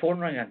 Why is the phone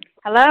ringing?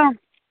 Hello?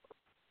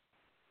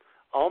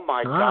 Oh,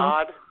 my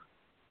God.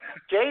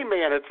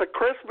 J-Man, it's a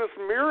Christmas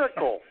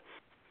miracle.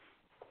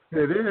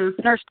 It is.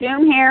 Nurse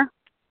Doom here.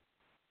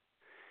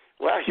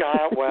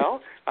 Well,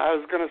 I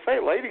was going to say,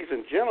 ladies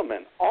and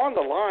gentlemen, on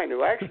the line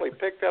who actually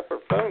picked up her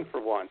phone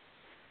for one,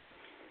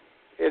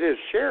 it is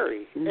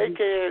Sherry,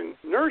 a.k.a.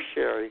 Nurse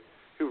Sherry,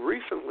 who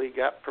recently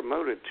got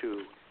promoted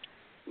to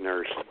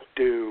Nurse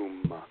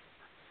Doom.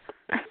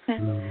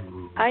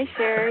 Hi,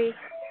 Sherry.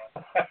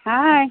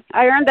 Hi.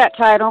 I earned that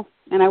title,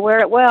 and I wear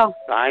it well.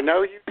 I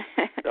know you.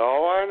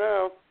 Oh, I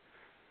know.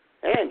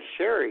 And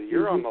Sherry,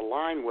 you're on the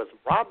line with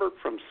Robert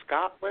from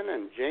Scotland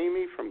and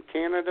Jamie from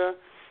Canada.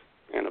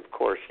 And, of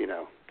course, you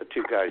know, the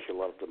two guys you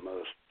love the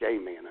most,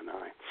 J-Man and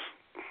I.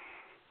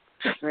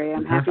 Ray,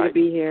 I'm happy to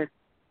be here.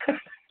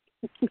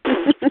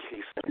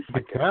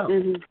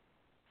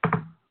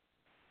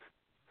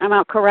 I'm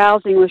out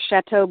carousing with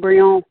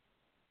Chateaubriand.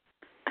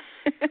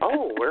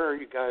 Oh, where are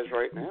you guys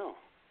right now?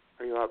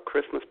 Are you out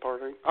Christmas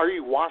partying? Are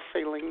you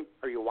wassailing?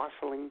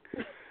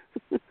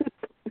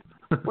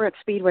 We're at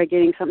Speedway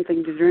getting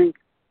something to drink.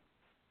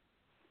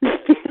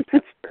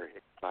 That's very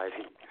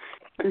exciting.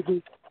 Mm-hmm.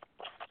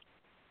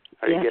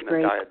 Are you Yes, getting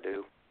great. a Diet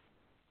Dew?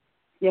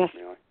 Yes.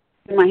 Anyway.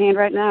 In my hand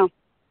right now.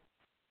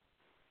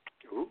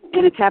 Ooh.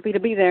 And it's happy to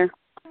be there.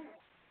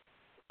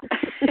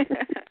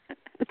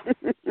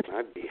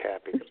 I'd be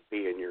happy to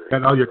be in your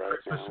Got all your right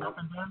Christmas now.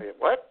 shopping done?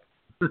 What?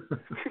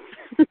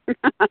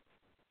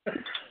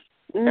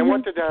 And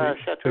what did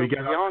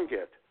Chateaubriand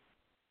get?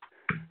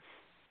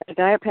 A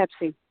Diet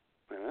Pepsi.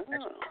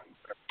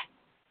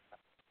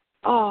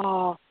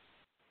 Oh.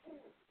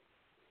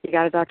 You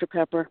got a Dr.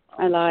 Pepper.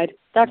 I lied.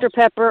 Dr.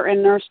 Pepper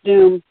and Nurse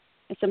Doom.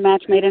 It's a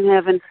match made in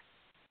heaven.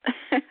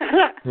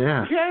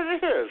 Yeah. Yeah,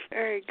 it is.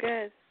 Very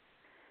good.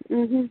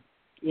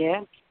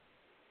 Yeah.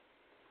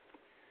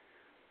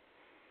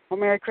 Well,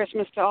 Merry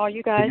Christmas to all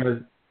you guys.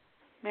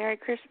 Merry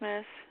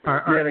Christmas.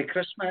 Merry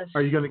Christmas.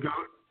 Are you going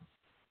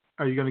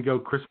to go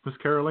Christmas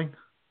caroling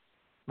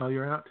while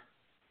you're out?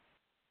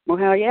 Well,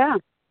 hell yeah.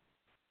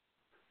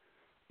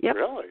 Yep.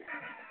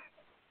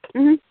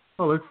 Really?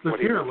 Oh,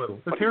 let's hear a little.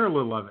 Let's hear a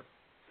little of it.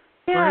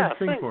 Yeah, Go ahead and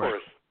sing for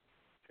us.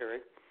 Terry.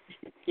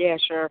 Yeah,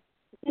 sure.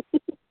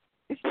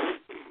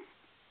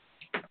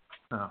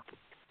 Oh.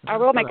 I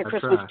will make a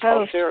Christmas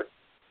toast. Can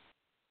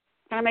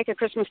I make a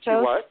Christmas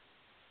toast? What?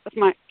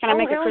 Can I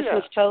make a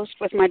Christmas toast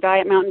with my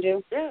Diet Mountain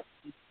Dew? Yeah.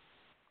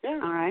 Yeah.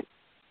 All right.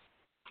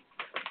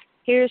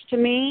 Here's to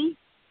me,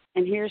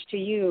 and here's to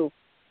you.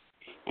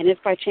 And if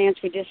by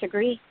chance we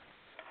disagree,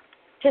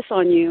 piss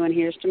on you, and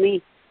here's to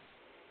me.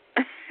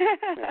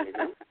 There you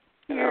go.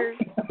 Cheers.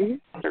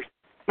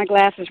 My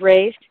glass is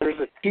raised. There's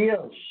a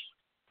cheers.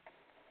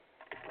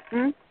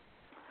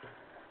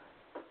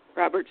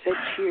 Robert said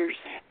cheers.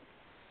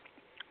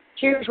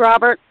 Cheers,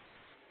 Robert.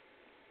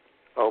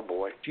 Oh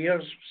boy.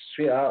 Cheers,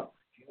 sweetheart.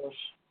 Cheers.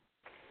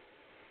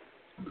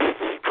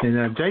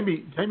 And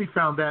Jamie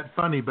found that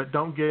funny, but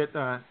don't get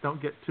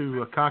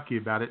too cocky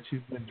about it.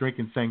 She's been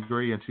drinking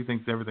sangria and she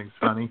thinks everything's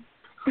funny.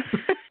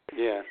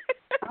 Yeah.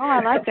 Oh,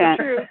 I like that.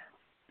 True.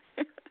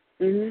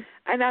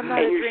 And I'm not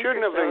a you drinker,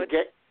 shouldn't have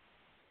so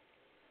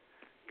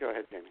Go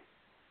ahead, Jamie.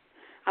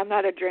 I'm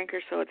not a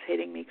drinker, so it's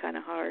hitting me kind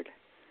of hard.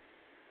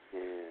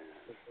 Yeah.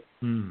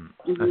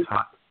 That's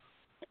hot.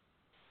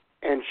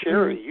 And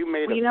Sherry, you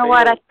made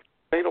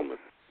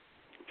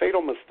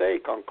fatal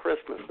mistake on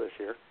Christmas this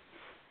year.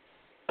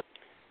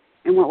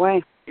 In what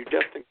way? You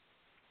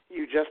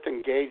just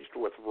engaged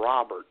with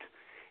Robert,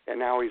 and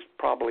now he's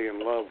probably in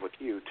love with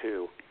you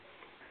too.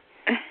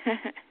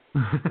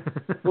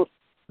 Well,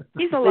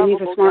 he's a lovable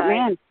he's a smart guy.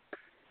 man.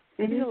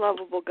 He's a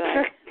lovable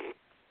guy.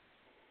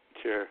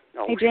 Sure.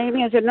 Oh, hey,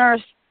 Jamie, as a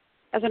nurse,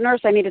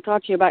 I need to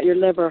talk to you about your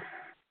liver.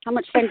 How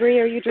much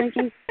sangria are you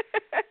drinking?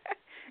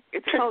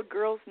 It's called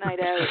Girls' Night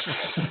Out.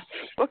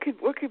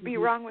 What could be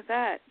wrong with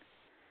that?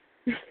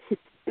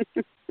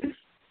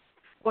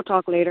 We'll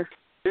talk later.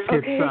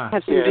 Okay. I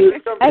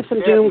have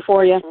some doom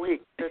for you.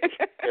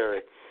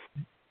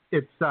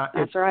 It's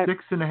That's right.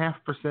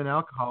 6.5%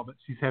 alcohol, but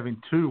she's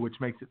having 2, which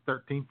makes it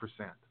 13%.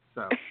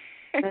 So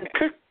that's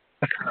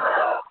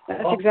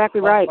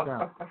exactly right.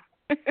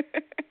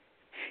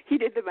 He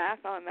did the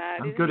math on that.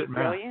 I'm Isn't good he at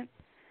math. brilliant?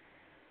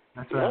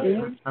 That's right.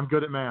 Mm-hmm. I'm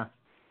good at math.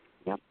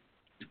 Yep.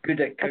 Good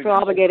at I feel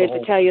obligated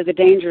to tell you the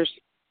dangers.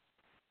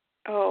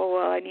 Oh,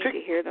 well, I need to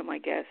hear them, I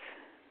guess.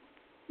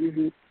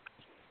 Yeah.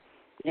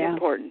 It's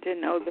important to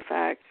know the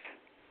facts.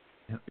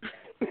 Yep.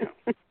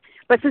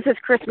 But since it's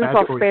Christmas,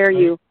 I'll spare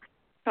you.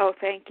 Oh,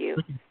 thank you.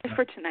 Just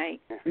for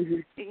tonight.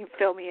 Mm-hmm. You can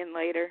fill me in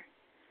later.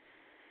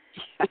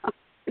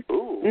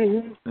 Ooh.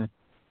 Mm-hmm.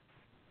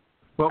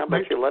 Well,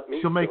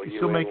 she'll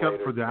make up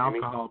for the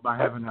alcohol by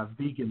having a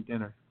vegan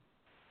dinner.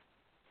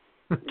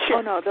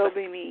 Oh no, there'll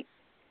be meat.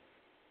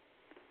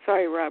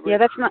 Sorry, Robert. Yeah,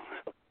 that's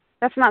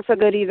not so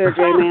good either,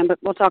 J-Man. But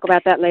we'll talk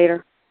about that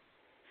later.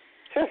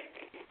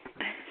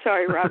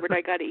 Sorry, Robert.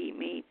 I got to eat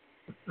meat.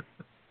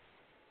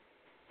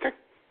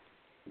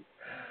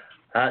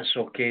 That's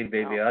okay,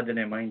 baby. I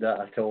didn't mind that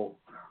at all.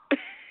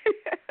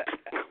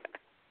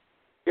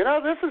 You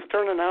know, this is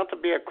turning out to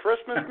be a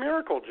Christmas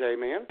miracle,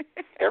 J-Man.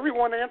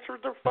 Everyone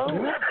answered their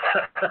phone.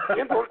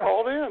 People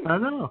called in. I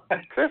know.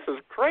 This is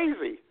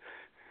crazy.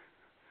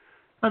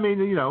 I mean,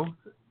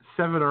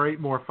 7 or 8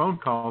 more phone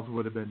calls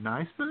would have been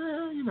nice, but,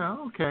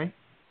 okay.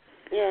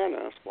 Yeah, I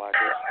know. It's like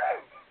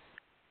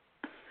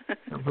it.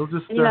 We'll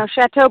just,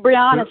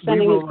 Chateaubriand is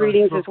sending his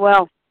greetings as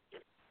well.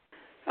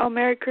 Oh,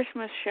 Merry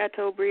Christmas,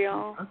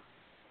 Chateaubriand.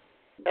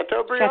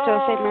 Chateaubriand.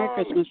 Chateau, say Merry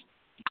Christmas.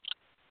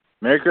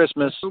 Merry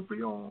Christmas.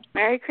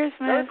 Merry Christmas.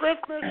 Merry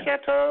Christmas,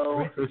 Chateau.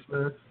 Merry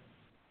Christmas.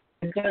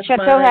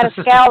 Chateau had a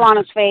scowl on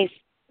his face.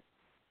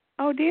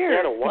 Oh, dear. He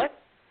had a what?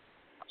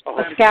 Oh,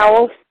 a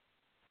scowl.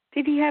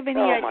 Did he have any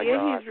idea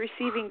God. he was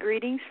receiving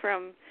greetings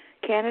from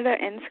Canada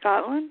and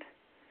Scotland?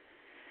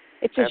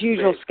 It's his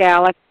usual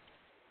scowl.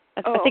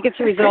 I think it's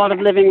a result of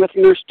living with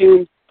Nurse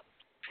Doom.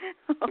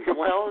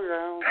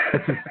 Well,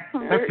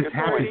 that's his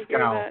happy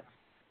scowl.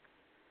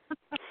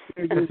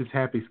 That's his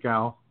happy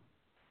scowl.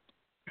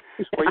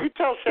 Well, you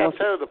tell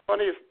Chateau the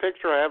funniest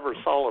picture I ever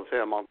saw of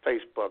him on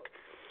Facebook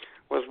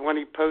was when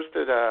he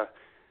posted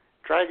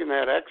dragging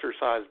that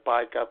exercise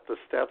bike up the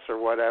steps or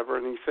whatever,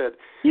 and he said,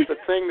 the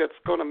thing that's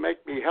going to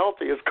make me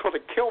healthy is going to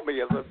kill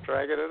me as I'm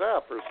dragging it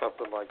up or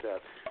something like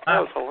that. That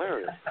was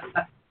hilarious.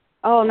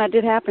 Oh, and that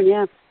did happen,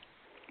 yeah.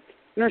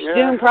 Nurse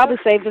Doom probably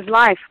saved his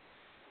life.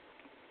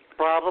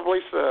 Probably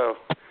so.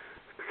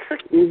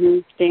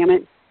 Damn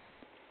it.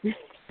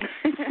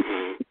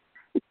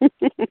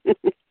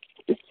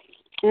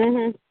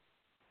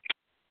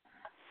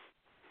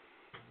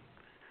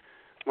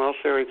 Well,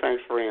 Sherry,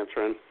 thanks for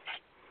answering.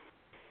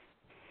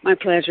 My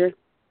pleasure.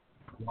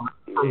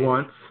 For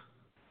once.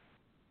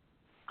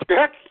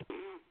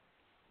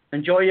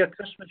 Enjoy your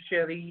Christmas,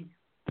 Sherry.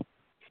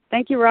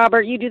 Thank you,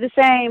 Robert. You do the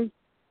same.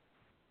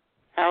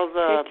 How's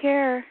Take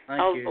care.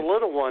 How's the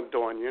little one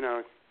doing? You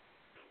know,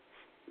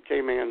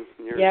 J-Man,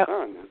 your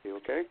son. Is he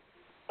okay?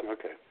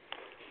 Okay.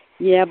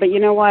 Yeah, but you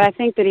know what? I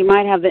think that he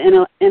might have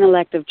the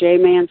intellect of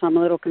J-Man, so I'm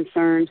a little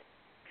concerned.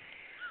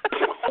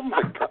 Oh,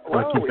 my God.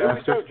 Well, here we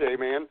go,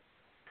 J-Man.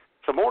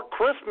 Some more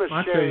Christmas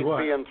shades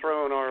being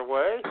thrown our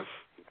way.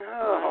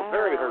 Oh,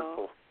 very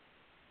hurtful.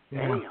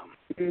 Yeah.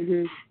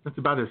 Damn. That's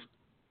about as...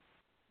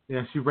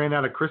 Yeah, she ran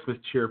out of Christmas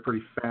cheer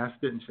pretty fast,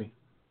 didn't she?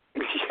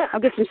 Yeah. I'll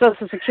get some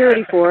Social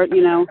Security for it,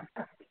 you know.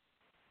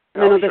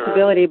 Mental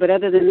disability, but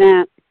other than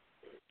that...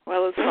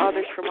 Well, his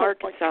father's from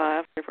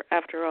Arkansas,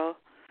 after all.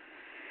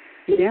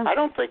 Yeah. I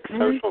don't think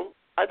Social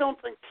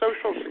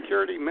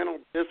Security mental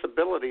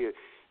disability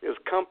is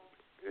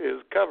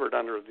covered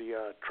under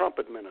the Trump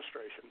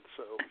administration.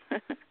 So I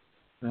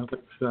don't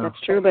think so.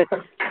 That's true, but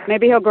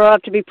maybe he'll grow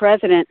up to be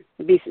president.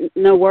 It'd be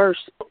no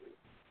worse.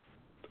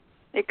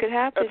 It could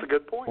happen. That's a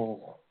good point.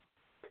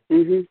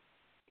 Yeah.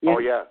 Oh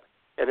yeah,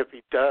 and if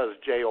he does,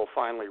 Jay will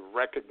finally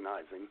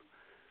recognize him.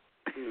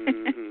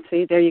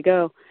 See, there you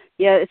go.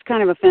 Yeah, it's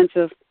kind of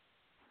offensive.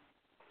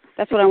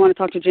 That's what I want to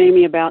talk to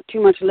Jamie about.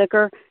 Too much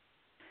liquor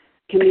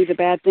can lead to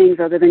bad things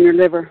other than your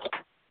liver.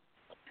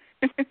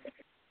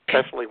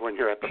 Especially when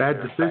you're at the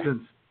bad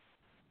decisions.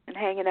 And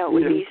hanging out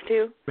with these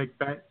two. Make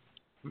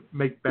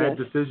bad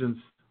decisions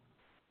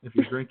if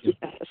you're drinking.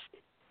 Yes.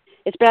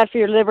 It's bad for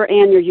your liver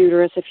and your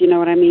uterus, if you know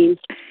what I mean.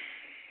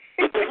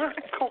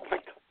 Oh my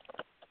God.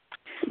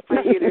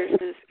 My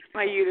uterus is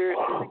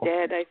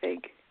dead, I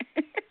think.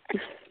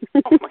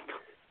 Oh my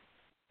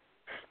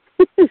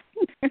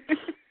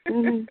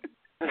God.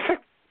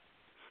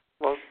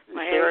 Well,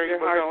 my Sherry,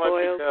 eggs are we're gonna let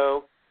you hard-boiled.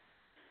 go.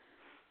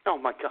 Oh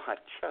my God!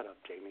 Shut up,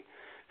 Jamie.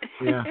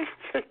 Yeah.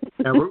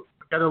 We're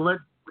gonna let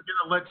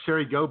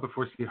Sherry go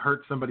before she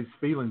hurts somebody's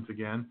feelings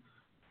again.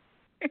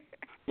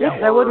 Yeah,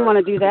 I wouldn't want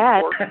to do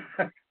that.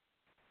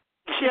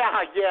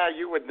 Yeah,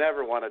 you would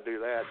never want to do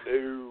that,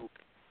 no.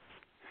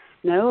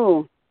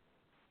 No.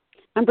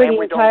 I'm bringing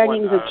you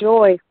tidings of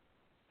joy.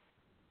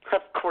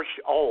 Of course,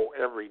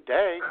 every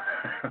day.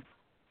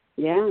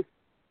 Yeah.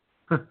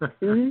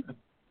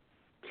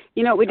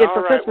 You know what we did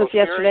for Christmas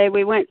yesterday? I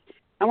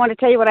want to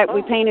tell you what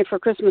we painted for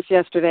Christmas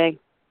yesterday.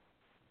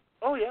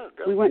 Oh, yeah,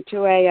 go. We went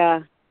to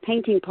a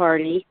painting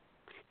party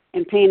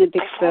and painted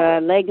this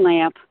leg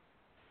lamp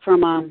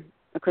from A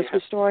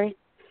Christmas Story.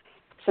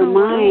 So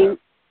mine,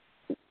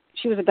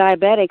 she was a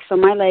diabetic, so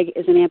my leg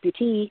is an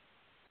amputee.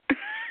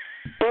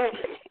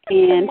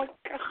 And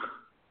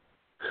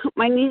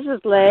my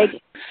niece's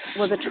leg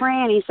was a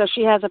tranny, so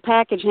she has a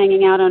package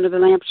hanging out under the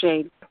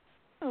lampshade.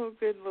 Oh,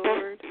 good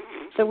Lord.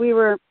 So we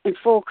were in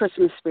full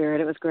Christmas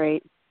spirit. It was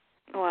great.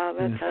 Wow,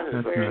 that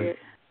sounds very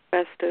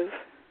festive.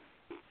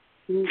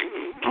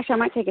 Actually, I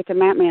might take it to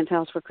Matt Man's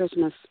house for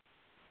Christmas.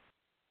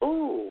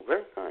 Oh,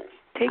 very nice.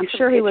 I'm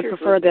sure he would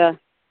prefer the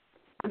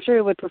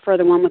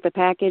one with the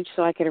package,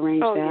 so I could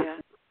arrange that. Yeah.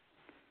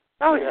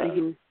 Oh, yeah.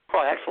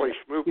 Well, actually,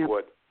 Schmoop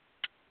would.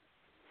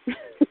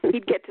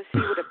 He'd get to see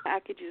what a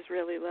package is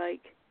really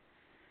like.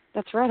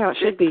 That's right, how it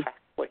should be.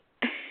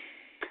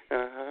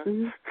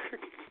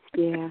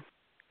 Yeah.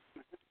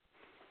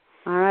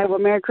 All right, well,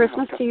 Merry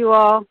Christmas to you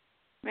all.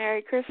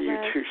 Merry Christmas. You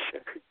too,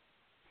 Sherry.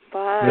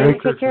 Bye. Merry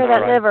Take care of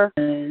that liver.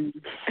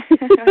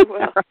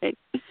 All right.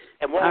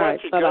 And we'll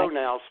let you go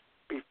now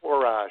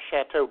before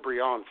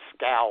Chateaubriand's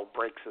scowl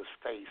breaks his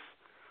face.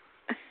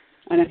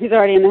 I know, he's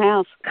already in the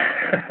house.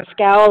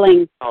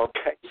 Scowling.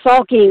 Okay.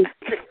 Sulking.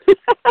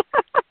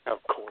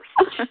 Of course.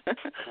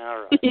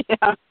 All right.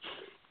 Yeah.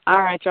 All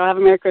right, y'all. Have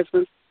a Merry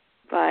Christmas.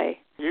 Bye.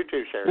 You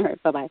too, Sherry. All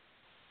right, bye-bye.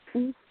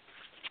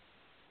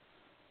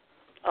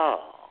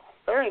 Oh,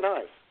 very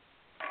nice.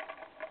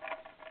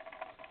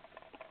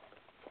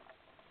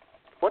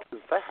 What is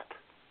that?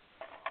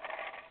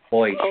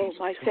 Boy. Oh,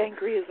 my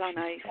sangria is on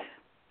ice.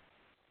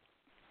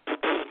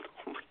 Oh,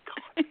 my God.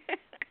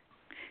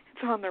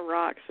 It's on the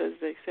rocks, as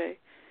they say.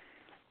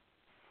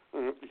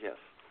 Yes.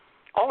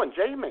 Oh, and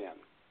J-Man.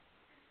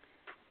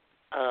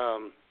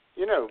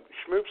 You know,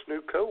 Schmoop's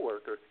new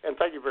co-worker. And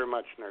thank you very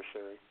much, Nurse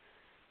Sherry,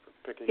 for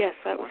picking Yes,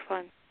 up that was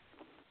fun.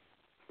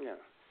 Yeah.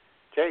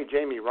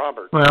 Jamie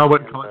Roberts. Well, I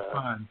wouldn't call it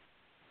fun.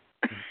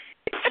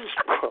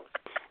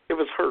 It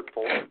was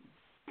hurtful.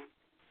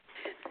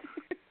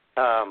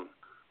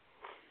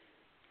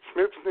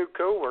 Schmoop's new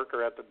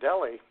co-worker at the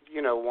deli,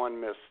 you know,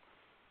 one Miss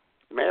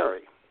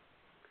Mary.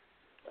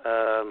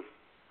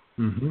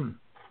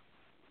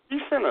 She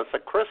sent us a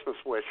Christmas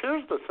wish.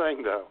 Here's the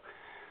thing, though.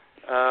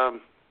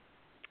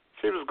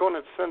 She was going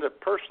to send it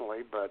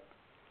personally, but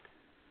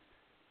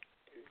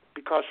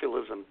because she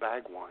lives in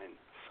Bagwine,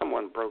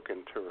 someone broke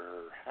into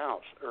her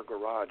house, her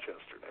garage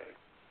yesterday.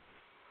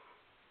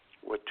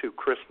 with 2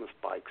 Christmas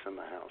bikes in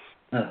the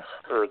house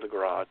or the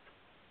garage.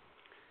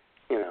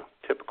 You know,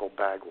 typical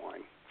bag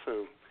wine.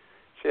 So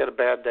she had a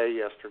bad day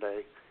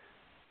yesterday.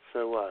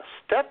 So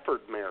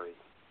Stepford Mary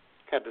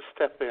had to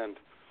step in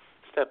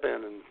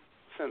and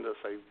send us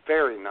a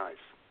very nice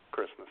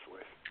Christmas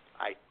wish.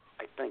 I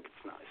think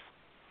it's nice.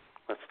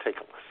 Let's take a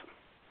listen.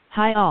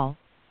 Hi all,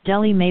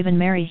 Deli Maven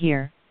Mary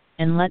here,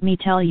 and let me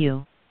tell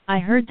you, I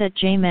heard that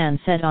J-Man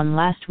said on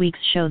last week's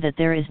show that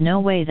there is no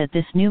way that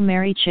this new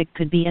Mary chick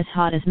could be as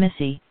hot as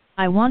Missy.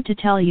 I want to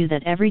tell you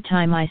that every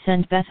time I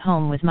send Beth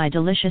home with my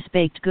delicious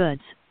baked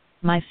goods,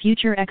 my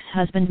future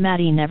ex-husband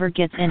Maddie never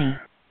gets any,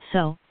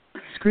 so,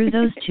 screw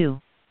those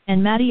 2.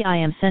 And Maddie, I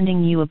am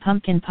sending you a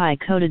pumpkin pie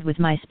coated with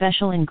my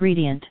special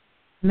ingredient.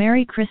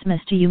 Merry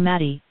Christmas to you,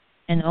 Maddie,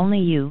 and only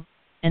you,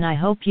 and I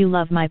hope you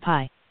love my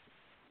pie.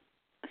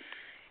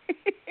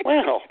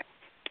 Well.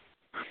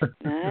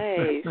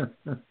 Nice.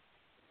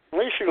 At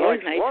least you Always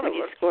like nice one when of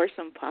you us. score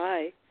some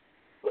pie.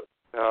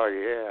 Oh,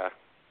 yeah.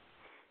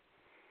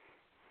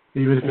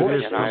 Even if it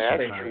is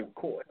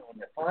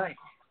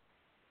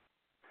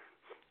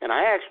And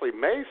I actually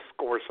may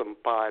score some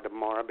pie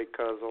tomorrow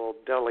because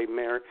old Deli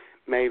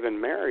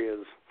Maven Mary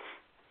is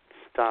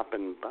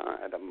stopping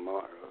by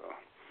tomorrow.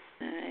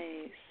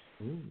 Nice.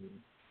 Ooh.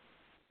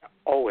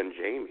 Oh, and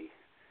Jamie.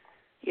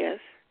 Yes?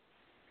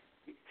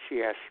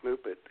 She asked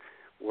Smoop at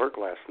work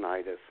last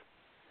night if,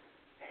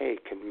 hey,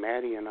 can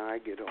Maddie and I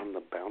get on the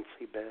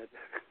bouncy bed?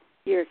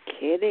 You're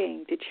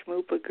kidding. Did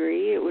Schmoop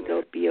agree it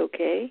would be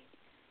okay?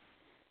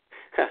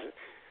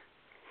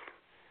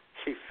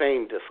 She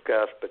feigned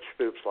disgust, but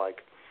Schmoop's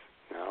like,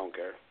 I don't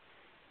care.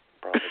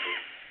 Probably.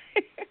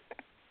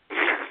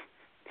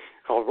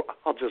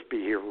 I'll just be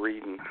here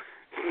reading.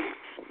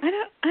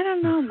 I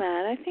don't know,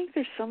 Matt. I think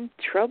there's some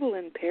trouble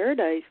in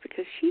paradise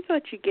because she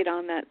thought you'd get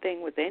on that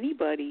thing with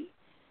anybody.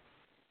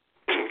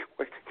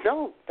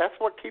 No, that's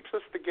what keeps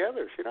us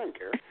together. She doesn't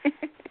care.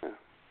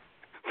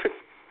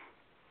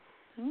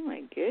 Oh,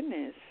 my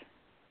goodness.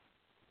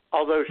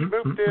 Although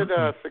Schmoop did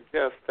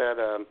suggest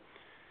that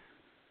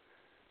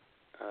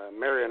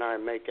Mary and I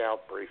make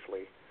out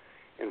briefly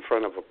in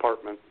front of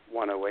apartment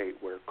 108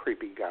 where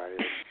creepy guy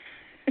is.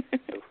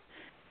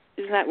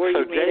 Isn't that where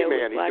you made it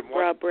with Black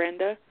Bra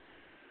Brenda?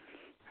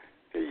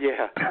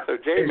 Yeah. So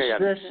J-Man.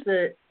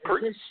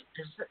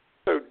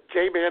 So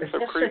J-Man, so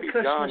creepy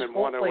John in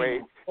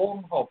 108.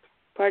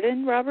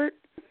 Pardon, Robert?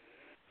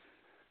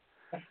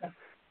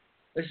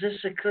 Is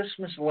this a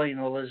Christmas line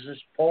or is this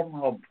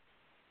Pornhub?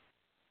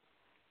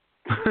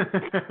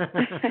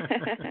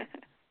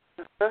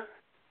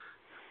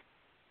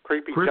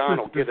 Creepy Christmas John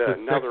will get is the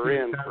another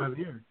sexiest in. time of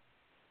year.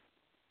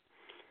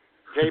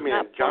 Jamie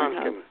and John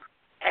can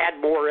add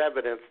more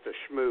evidence to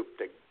Schmoop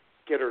to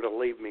get her to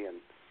leave me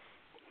and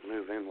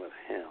move in with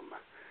him.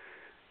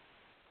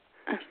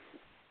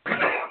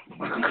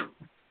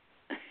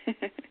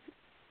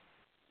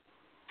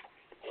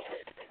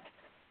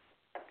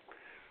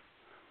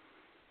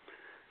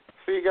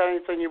 So you got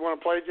anything you want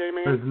to play,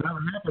 J-Man?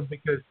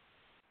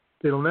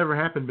 It'll never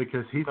happen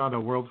because he's not a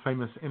world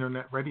famous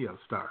internet radio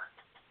star.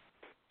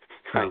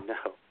 So. I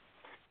know.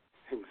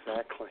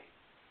 Exactly.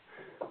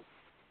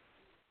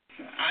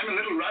 I'm a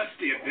little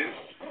rusty at this.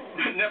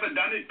 I've never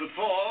done it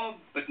before,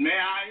 but may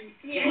I?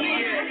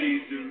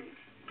 Yes.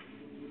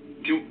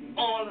 To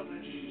all of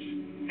us,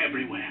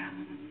 everywhere,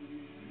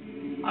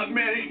 a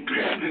Merry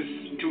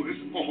Christmas to us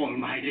all,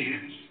 my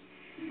dears.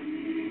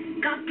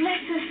 God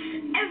bless us,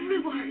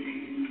 everyone.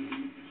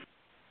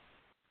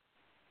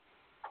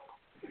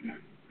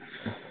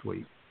 That's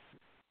sweet.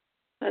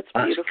 That's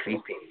beautiful.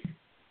 Creepy.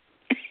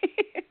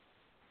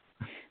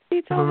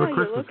 It's all how you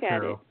Christmas look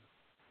Carol. at it.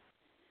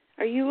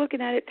 Are you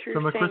looking at it through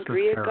From A Christmas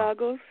sangria Carol.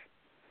 goggles?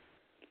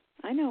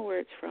 I know where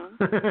it's from.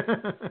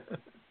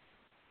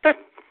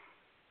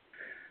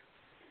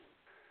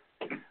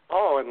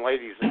 Oh, and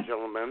ladies and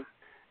gentlemen,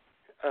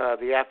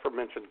 the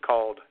aforementioned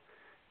called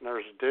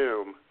Nurse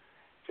Doom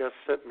just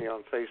sent me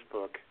on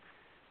Facebook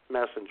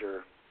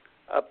Messenger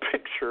a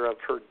picture of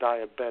her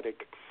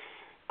diabetic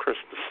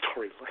Christmas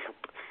story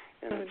lamp.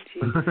 And it's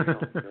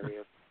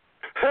hilarious.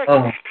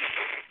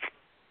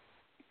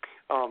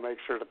 I'll make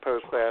sure to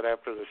post that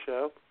after the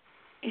show.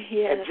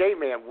 Yes. And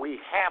J-Man,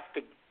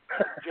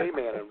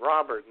 J-Man and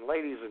Robert and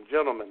ladies and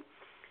gentlemen,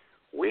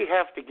 we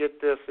have to get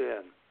this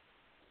in.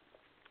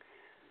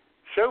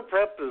 Show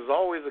prep is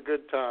always a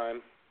good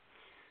time.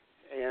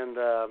 And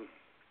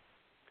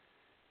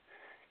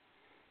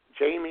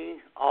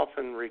Jamie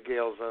often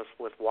regales us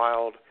with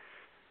wild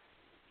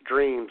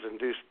dreams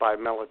induced by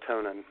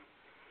melatonin.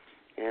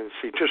 And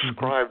she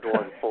described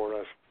one for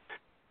us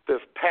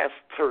this past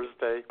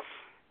Thursday.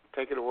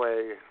 Take it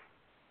away,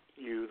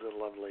 you, the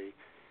lovely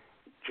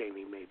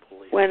Jamie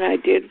Mapleleaf. When I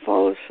did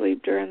fall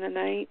asleep during the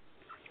night,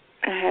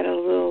 I had a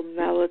little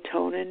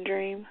melatonin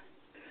dream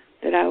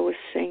that I was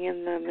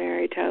singing the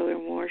Mary Tyler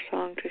Moore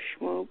song to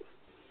Schmoop.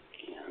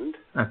 And?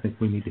 I think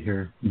we need to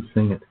hear you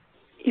sing it.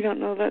 You don't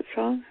know that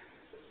song?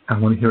 I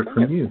want to hear it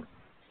from you.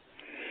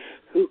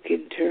 Who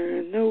can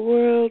turn the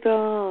world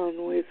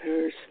on with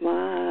her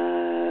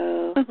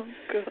smile?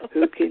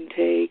 Who can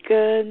take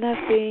a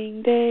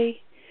nothing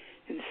day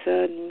and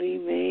suddenly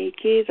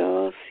make it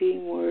all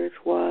seem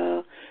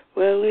worthwhile?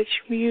 Well, it's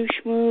you,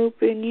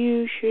 Schmoop, and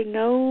you should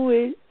know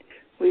it.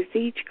 With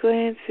each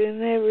glance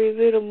and every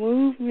little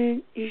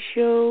movement, you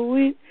show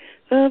it.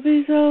 Love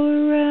is all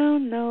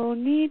around, no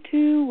need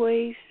to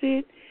waste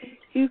it.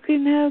 You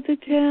can have the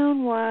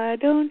town, why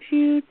don't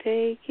you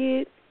take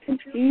it?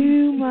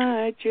 You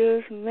might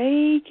just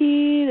make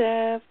it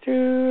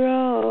after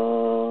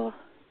all.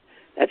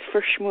 That's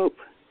for Schmoop,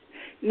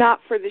 not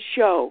for the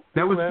show.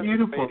 That was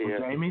beautiful,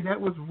 Jamie.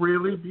 That was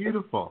really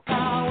beautiful.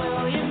 How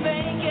will you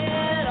make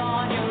it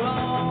on your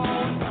own?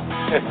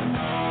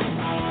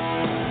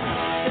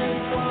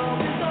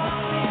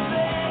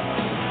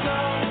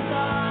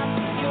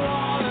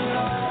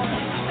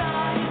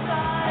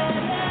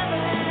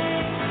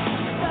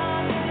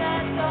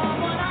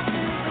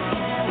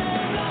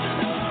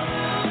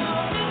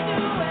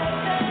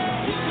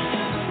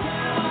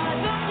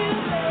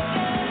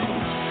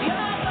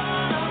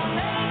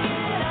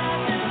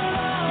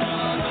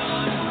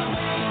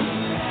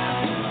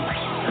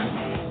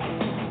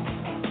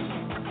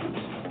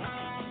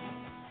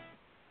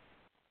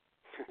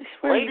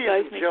 Ladies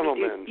and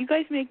gentlemen. You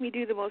guys make me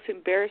do the most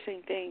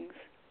embarrassing things.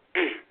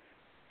 You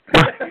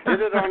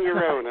did it on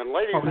your own. And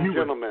ladies and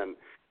gentlemen,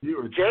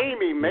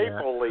 Jamie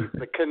Mapleleaf,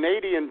 the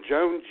Canadian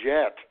Joan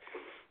Jett.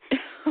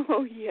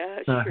 Oh, yeah,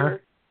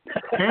 sure.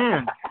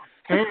 And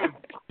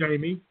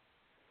Jamie.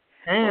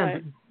 And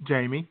what?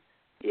 Jamie.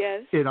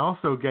 Yes. It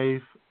also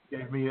gave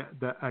me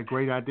a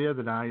great idea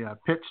that I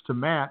pitched to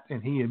Matt,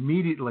 and he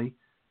immediately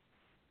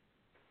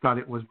thought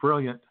it was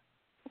brilliant.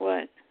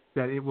 What?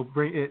 That it will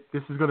bring it.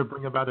 This is going to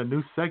bring about a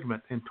new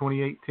segment in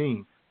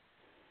 2018.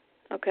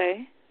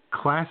 Okay.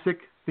 Classic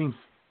theme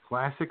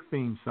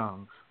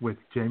songs with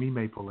Jamie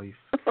Mapleleaf.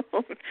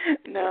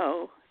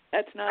 No,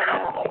 that's not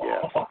happening.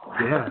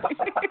 Yes.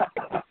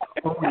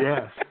 Oh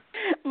yes.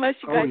 Unless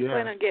you guys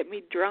plan on getting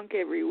me drunk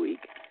every week.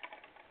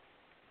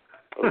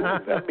 Oh,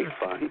 that'd be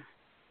fun.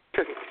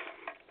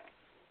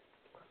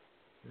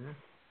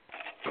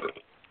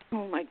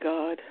 Oh my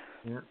God.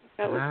 Yeah.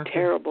 That was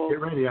terrible. Get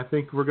ready. I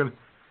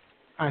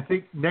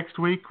think next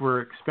week we're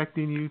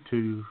expecting you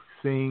to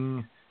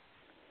sing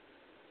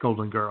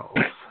Golden Girls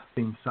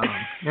theme song.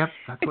 Yep,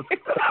 that's what.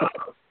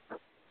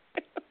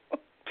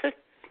 Oh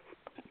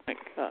my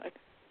God.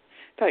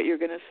 Thought you were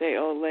going to say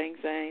 "Auld Lang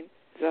Syne."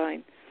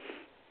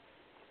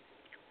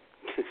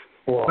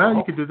 Well,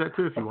 you could do that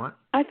too if you want.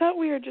 I thought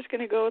we were just going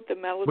to go with the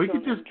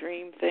melatonin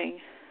dream thing.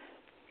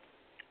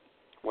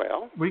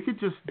 Well, we could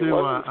just do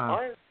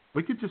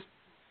we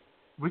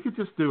could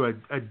just do a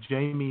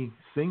Jamie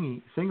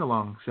sing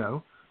along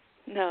show.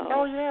 No.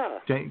 Oh yeah.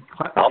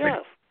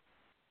 Yes.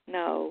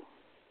 No.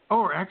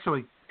 Or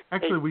actually,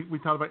 we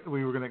thought about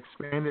we were going to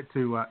expand it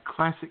to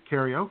classic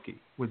karaoke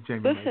with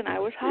Jamie. Listen, Mapleleaf. I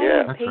was high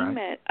on pain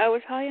meds. I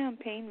was high on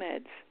pain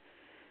meds.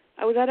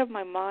 I was out of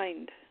my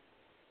mind.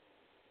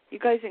 You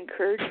guys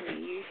encouraged me.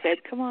 You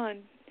said, "Come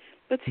on,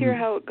 let's hear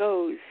how it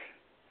goes."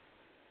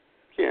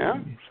 Yeah.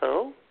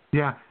 So.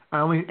 Yeah,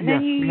 And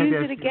then you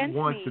used it against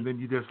once, me. and then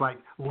you just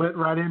lit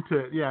right into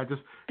it. Yeah,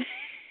 just.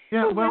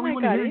 Yeah, well, we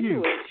want to hear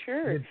you.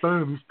 Sure. And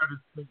boom, you started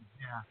singing.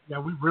 Yeah,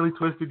 we really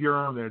twisted your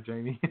arm there,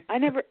 Jamie. I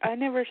never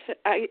said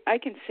I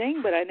can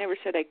sing, but I never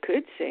said I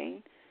could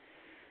sing.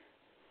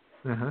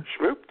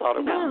 Schmoop thought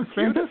it was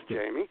cutest,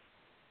 Jamie.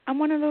 I'm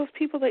one of those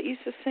people that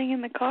used to sing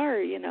in the car.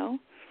 You know,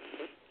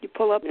 you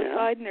pull up the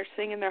side and they're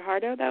singing their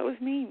heart out. That was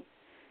me.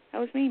 That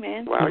was me,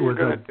 man. Well, you're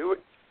going to do it.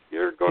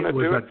 You're going to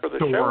do it for the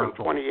show in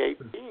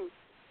 2018.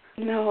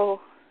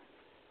 No,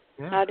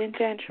 not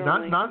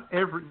intentionally.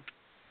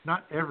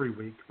 Not every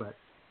week, but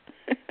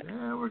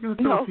we're going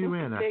to throw a few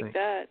in, I think.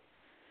 That.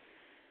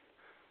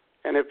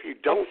 And if you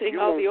don't, I'll sing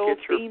all the old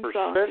theme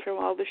songs from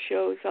all the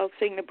shows. I'll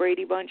sing the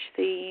Brady Bunch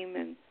theme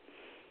and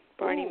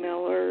Barney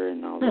Miller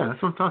and all that. Yeah,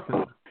 that's what I'm talking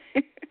about.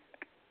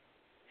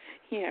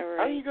 Yeah, right.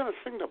 How are you going to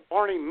sing the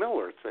Barney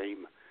Miller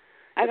theme?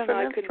 I don't know.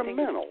 I couldn't think.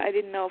 I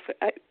didn't know if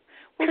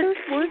well, there's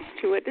words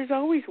to it. There's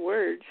always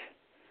words.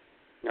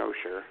 No,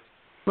 sure.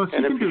 Well,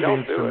 she can do the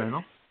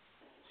instrumental.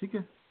 She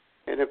can.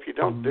 And if you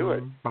don't do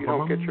it, you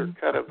don't get your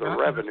cut of the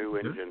revenue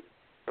engine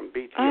from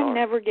BTR. I'm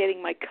never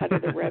getting my cut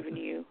of the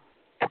revenue.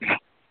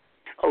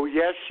 Oh,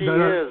 yes, she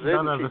is,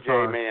 isn't she,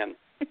 J-Man?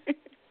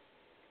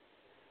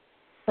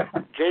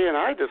 Jay and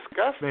I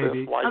discussed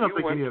this while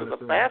you went to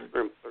the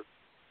bathroom.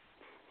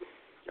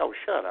 Oh,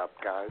 shut up,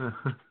 guys.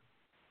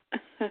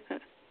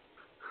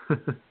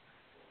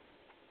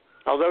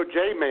 Although,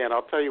 J-Man,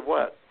 I'll tell you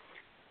what,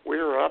 we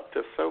were up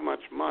to so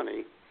much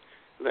money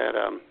that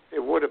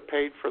it would have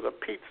paid for the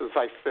pizzas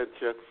I sent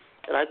you.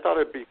 And I thought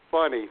it'd be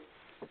funny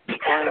to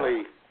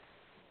finally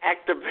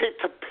activate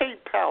the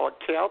PayPal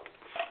account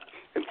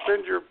and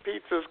send your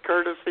pizzas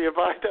courtesy of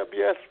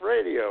IWS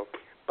Radio.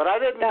 But I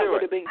didn't do it.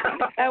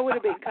 That would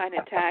have been kind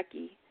of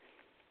tacky.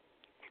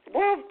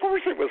 Well, of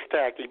course it was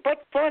tacky,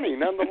 but funny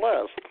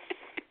nonetheless.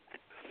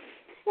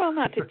 Well,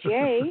 not to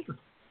Jay.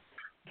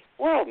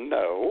 Well,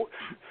 no.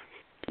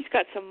 He's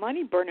got some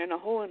money burning a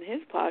hole in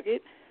his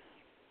pocket.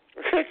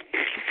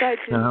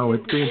 No,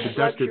 it's being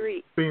deducted.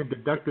 Being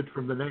deducted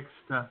from the next.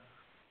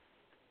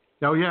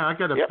 Oh yeah, I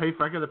got to pay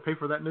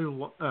for that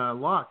new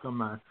lock on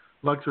my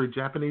luxury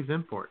Japanese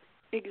import.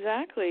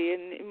 Exactly,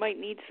 and it might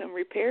need some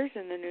repairs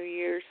in the new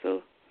year.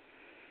 So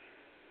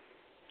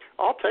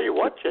I'll tell you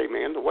what, Jay,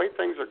 man, the way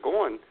things are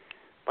going,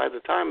 by the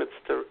time it's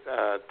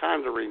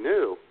time to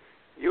renew,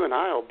 you and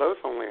I will both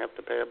only have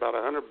to pay about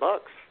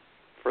 $100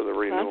 for the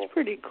renewal. That's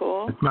pretty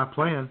cool. That's my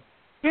plan.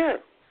 Yeah.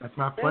 That's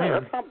my plan. Yeah,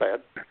 that's not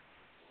bad.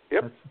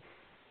 Yep.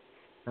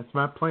 That's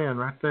my plan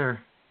right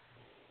there.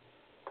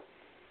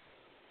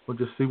 We'll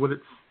just see what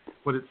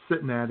it's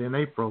sitting at in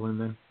April, and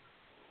then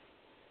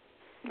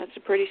that's a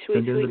pretty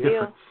sweet deal.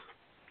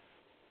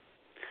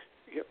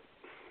 Yep.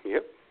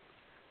 Yep.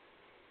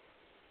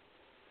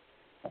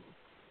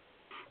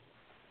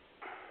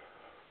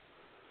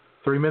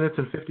 Three minutes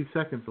and 50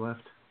 seconds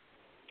left.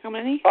 How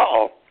many?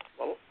 Uh-oh.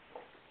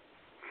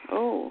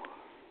 Oh.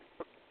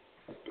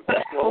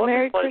 Well,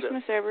 Merry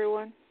Christmas,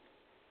 everyone.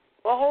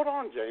 Well, hold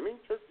on, Jamie.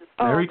 Just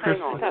Merry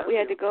Christmas. I thought we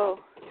had to go.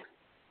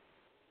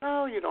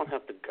 No, you don't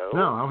have to go.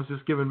 No, I was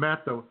just giving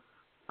Matt the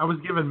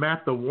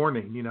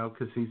warning,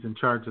 because he's in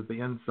charge of the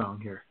end song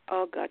here.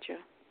 Oh, gotcha.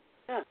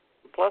 Yeah.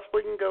 Plus,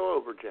 we can go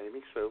over,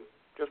 Jamie. So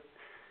just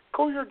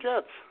cool your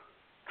jets,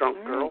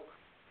 drunk girl.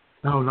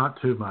 No, not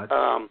too much.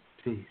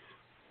 Jeez.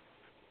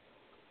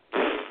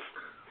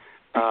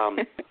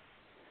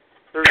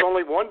 There's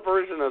only one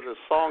version of this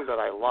song that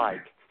I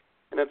like,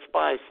 and it's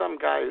by some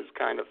guy who's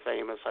kind of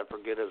famous. I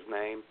forget his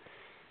name.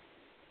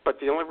 But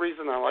the only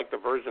reason I like the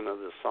version of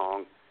this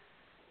song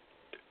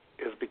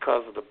is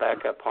because of the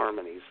backup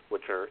harmonies,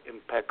 which are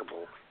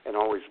impeccable and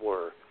always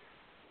were,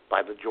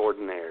 by the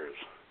Jordanaires.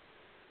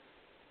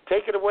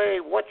 Take it away,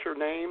 what's your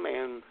name,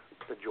 and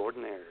the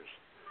Jordanaires.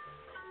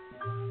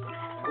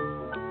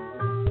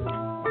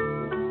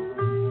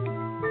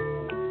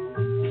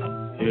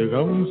 Here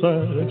comes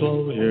Santa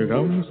Claus,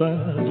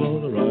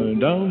 riding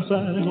down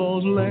Santa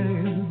Claus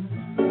Lane.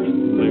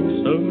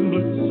 Blitzen,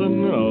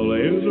 blitzen, all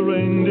here's a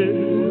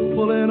reindeer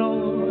pulling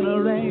on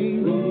a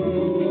rein.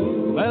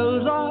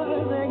 Bells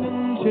are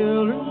ringing,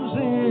 children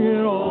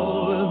singing,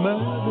 all is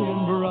merry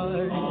and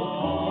bright.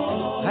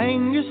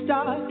 Hang your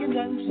stockings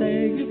and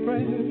say your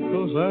prayers,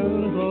 'cause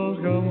Santa Claus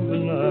comes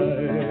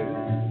tonight.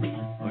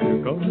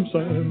 Here comes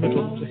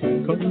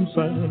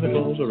Santa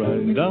Claus,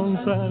 riding down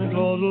Santa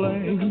Claus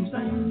Lane.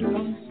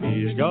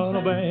 He's got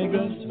a bag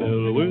that's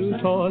filled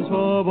with toys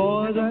for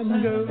boys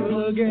and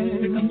girls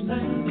again.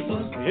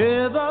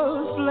 Hear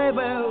those sleigh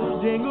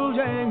bells jingle,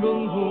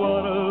 jangle,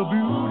 what a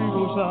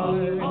beautiful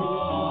sight.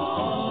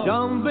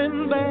 Jump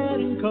in bed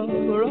and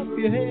cover up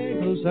your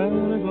head, 'cause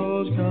Santa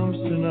Claus comes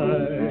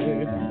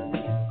tonight.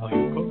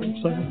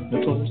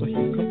 Here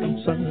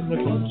comes Santa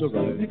Claus,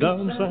 riding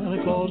down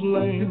Santa Claus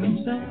Lane.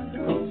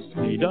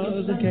 He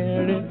doesn't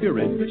care if you're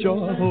rich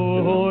or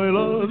poor, he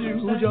loves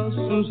you just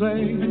the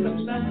same.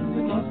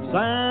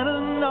 Santa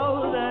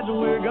knows that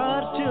we're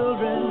God's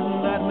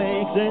children, that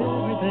makes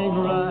everything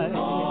right.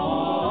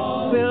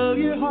 Fill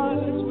your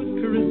hearts with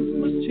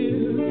Christmas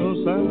cheer,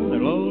 'cause Santa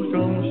Claus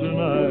comes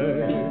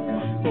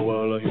tonight. Oh,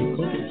 well, here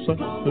comes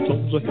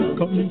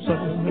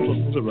Santa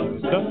Claus,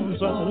 right down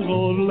Santa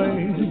Claus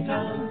Lane.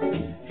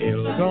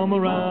 He'll come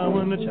around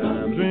when the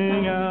chimes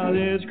ring out,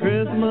 it's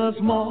Christmas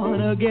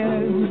morn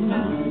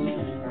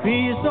again.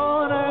 Peace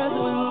on earth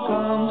will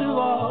come to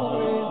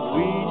all if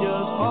we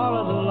just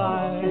follow the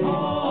line.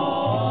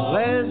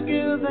 Let's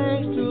give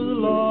thanks to the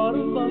Lord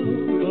above,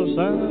 'cause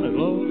Santa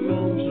Claus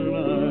comes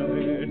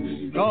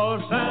tonight.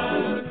 'Cause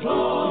Santa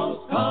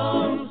Claus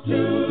comes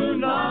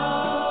tonight.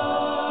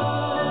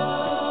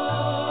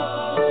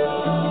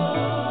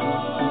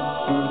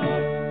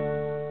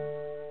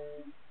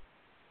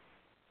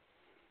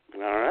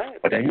 All right.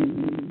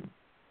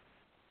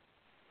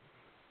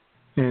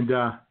 And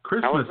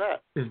Christmas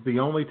is the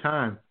only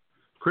time.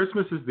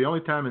 Christmas is the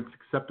only time it's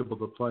acceptable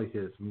to play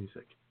his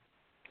music.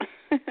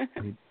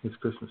 It's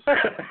Christmas.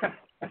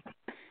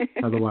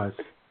 Otherwise,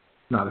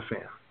 not a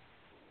fan.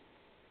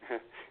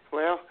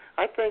 Well,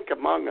 I think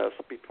among us,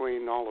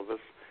 between all of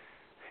us,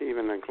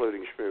 even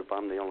including Schmoop,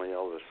 I'm the only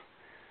Elvis.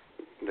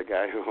 The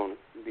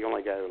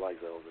only guy who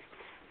likes Elvis.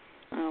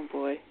 Oh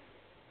boy.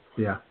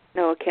 Yeah.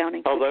 No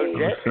accounting. Although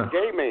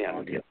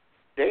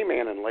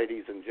J-Man and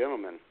ladies and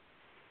gentlemen,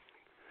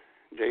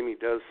 Jamie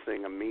does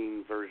sing a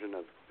mean version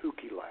of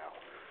Hookie Low.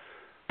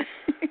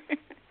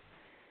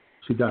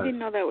 She does. I didn't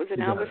know that was an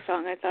Elvis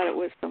song. I thought it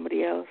was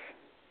somebody else.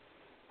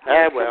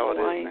 Well, it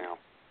is now.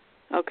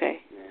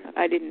 Okay. Yeah.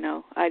 I didn't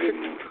know. I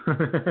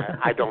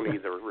don't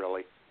either,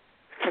 really.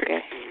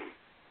 Okay.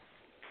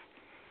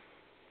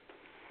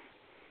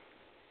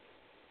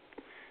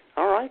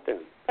 All right,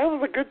 then. That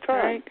was a good time.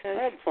 All right, I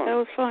had fun. That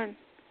was fun.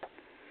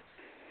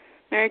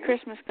 Merry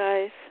Christmas,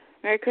 guys.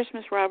 Merry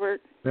Christmas,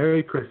 Robert.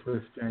 Merry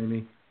Christmas,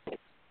 Jamie.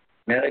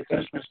 Merry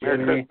Christmas,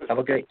 Jamie. Merry Christmas. Have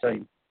a great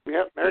time.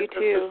 Yep. Merry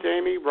Christmas,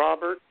 Jamie,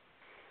 Robert.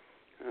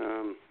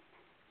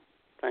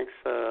 Thanks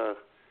to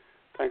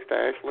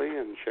Ashley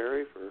and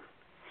Sherry for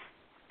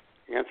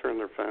answering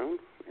their phone.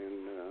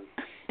 And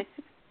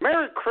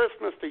Merry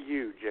Christmas to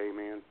you,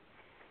 J-Man.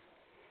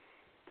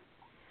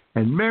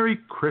 And Merry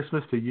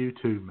Christmas to you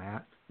too,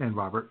 Matt and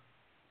Robert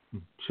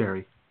and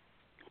Sherry.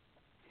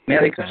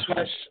 Merry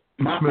Christmas,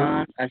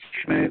 Mom and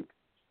Schmoop.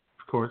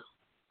 Of course.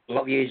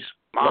 Love yous.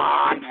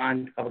 Love you,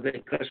 man. Have a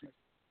good Christmas.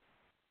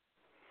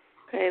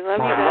 Okay, love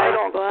you guys.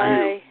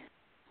 Bye.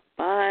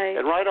 Bye.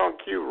 And right on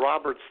cue,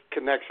 Robert's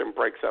connection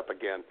breaks up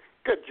again.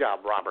 Good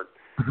job, Robert.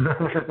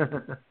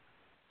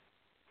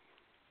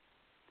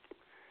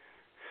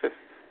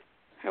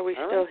 Are we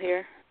still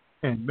here?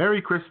 And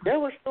Merry Christmas. Yeah,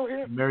 we're still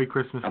here. Merry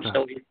Christmas. I'm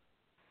still here.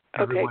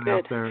 Everyone okay, good.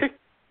 Out there.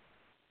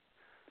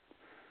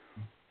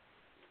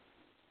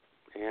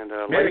 And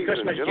Merry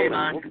Christmas,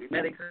 J-Man.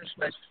 Merry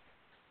Christmas.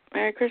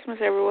 Merry Christmas,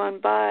 everyone.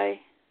 Bye.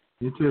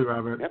 You too,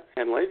 Robert. Yep.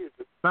 And ladies.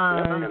 Bye.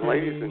 Yep. And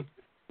ladies.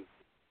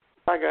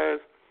 Bye, guys.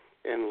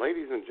 And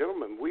ladies and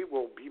gentlemen, we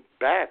will be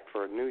back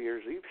for a New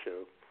Year's Eve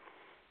show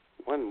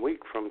 1 week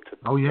from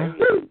today. Oh, yeah.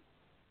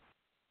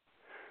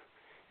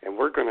 And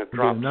we're going to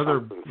drop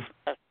another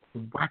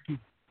something wacky.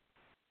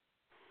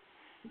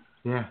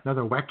 Yeah,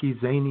 another wacky,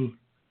 zany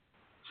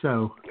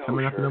show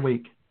coming up in a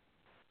week.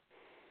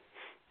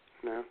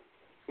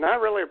 No, I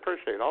really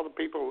appreciate it. All the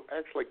people who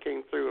actually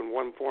came through in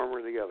one form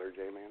or the other,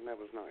 J-Man. That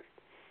was nice.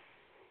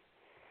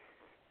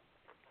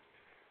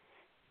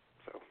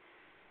 So,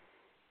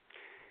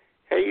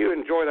 hey, you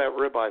enjoy that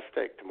ribeye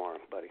steak tomorrow,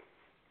 buddy.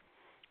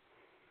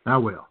 I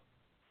will.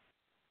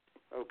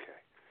 Okay.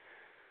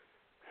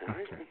 All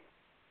right.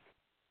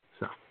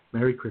 So,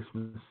 Merry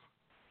Christmas.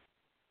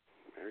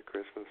 Merry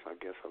Christmas. I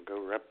guess I'll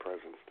go wrap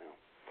presents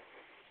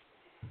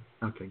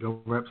now. Okay,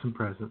 go wrap some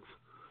presents.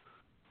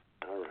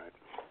 All right.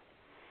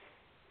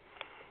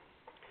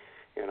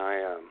 And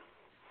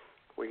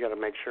we got to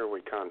make sure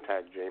we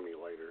contact Jamie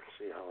later,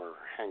 see how her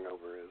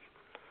hangover is.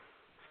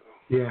 So.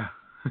 Yeah.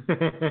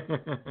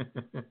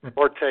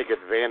 Or take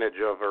advantage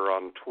of her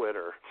on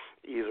Twitter.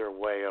 Either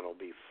way, it'll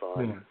be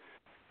fun.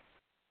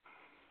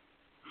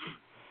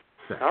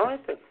 Yeah. All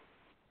right, then.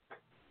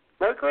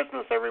 Merry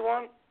Christmas,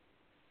 everyone.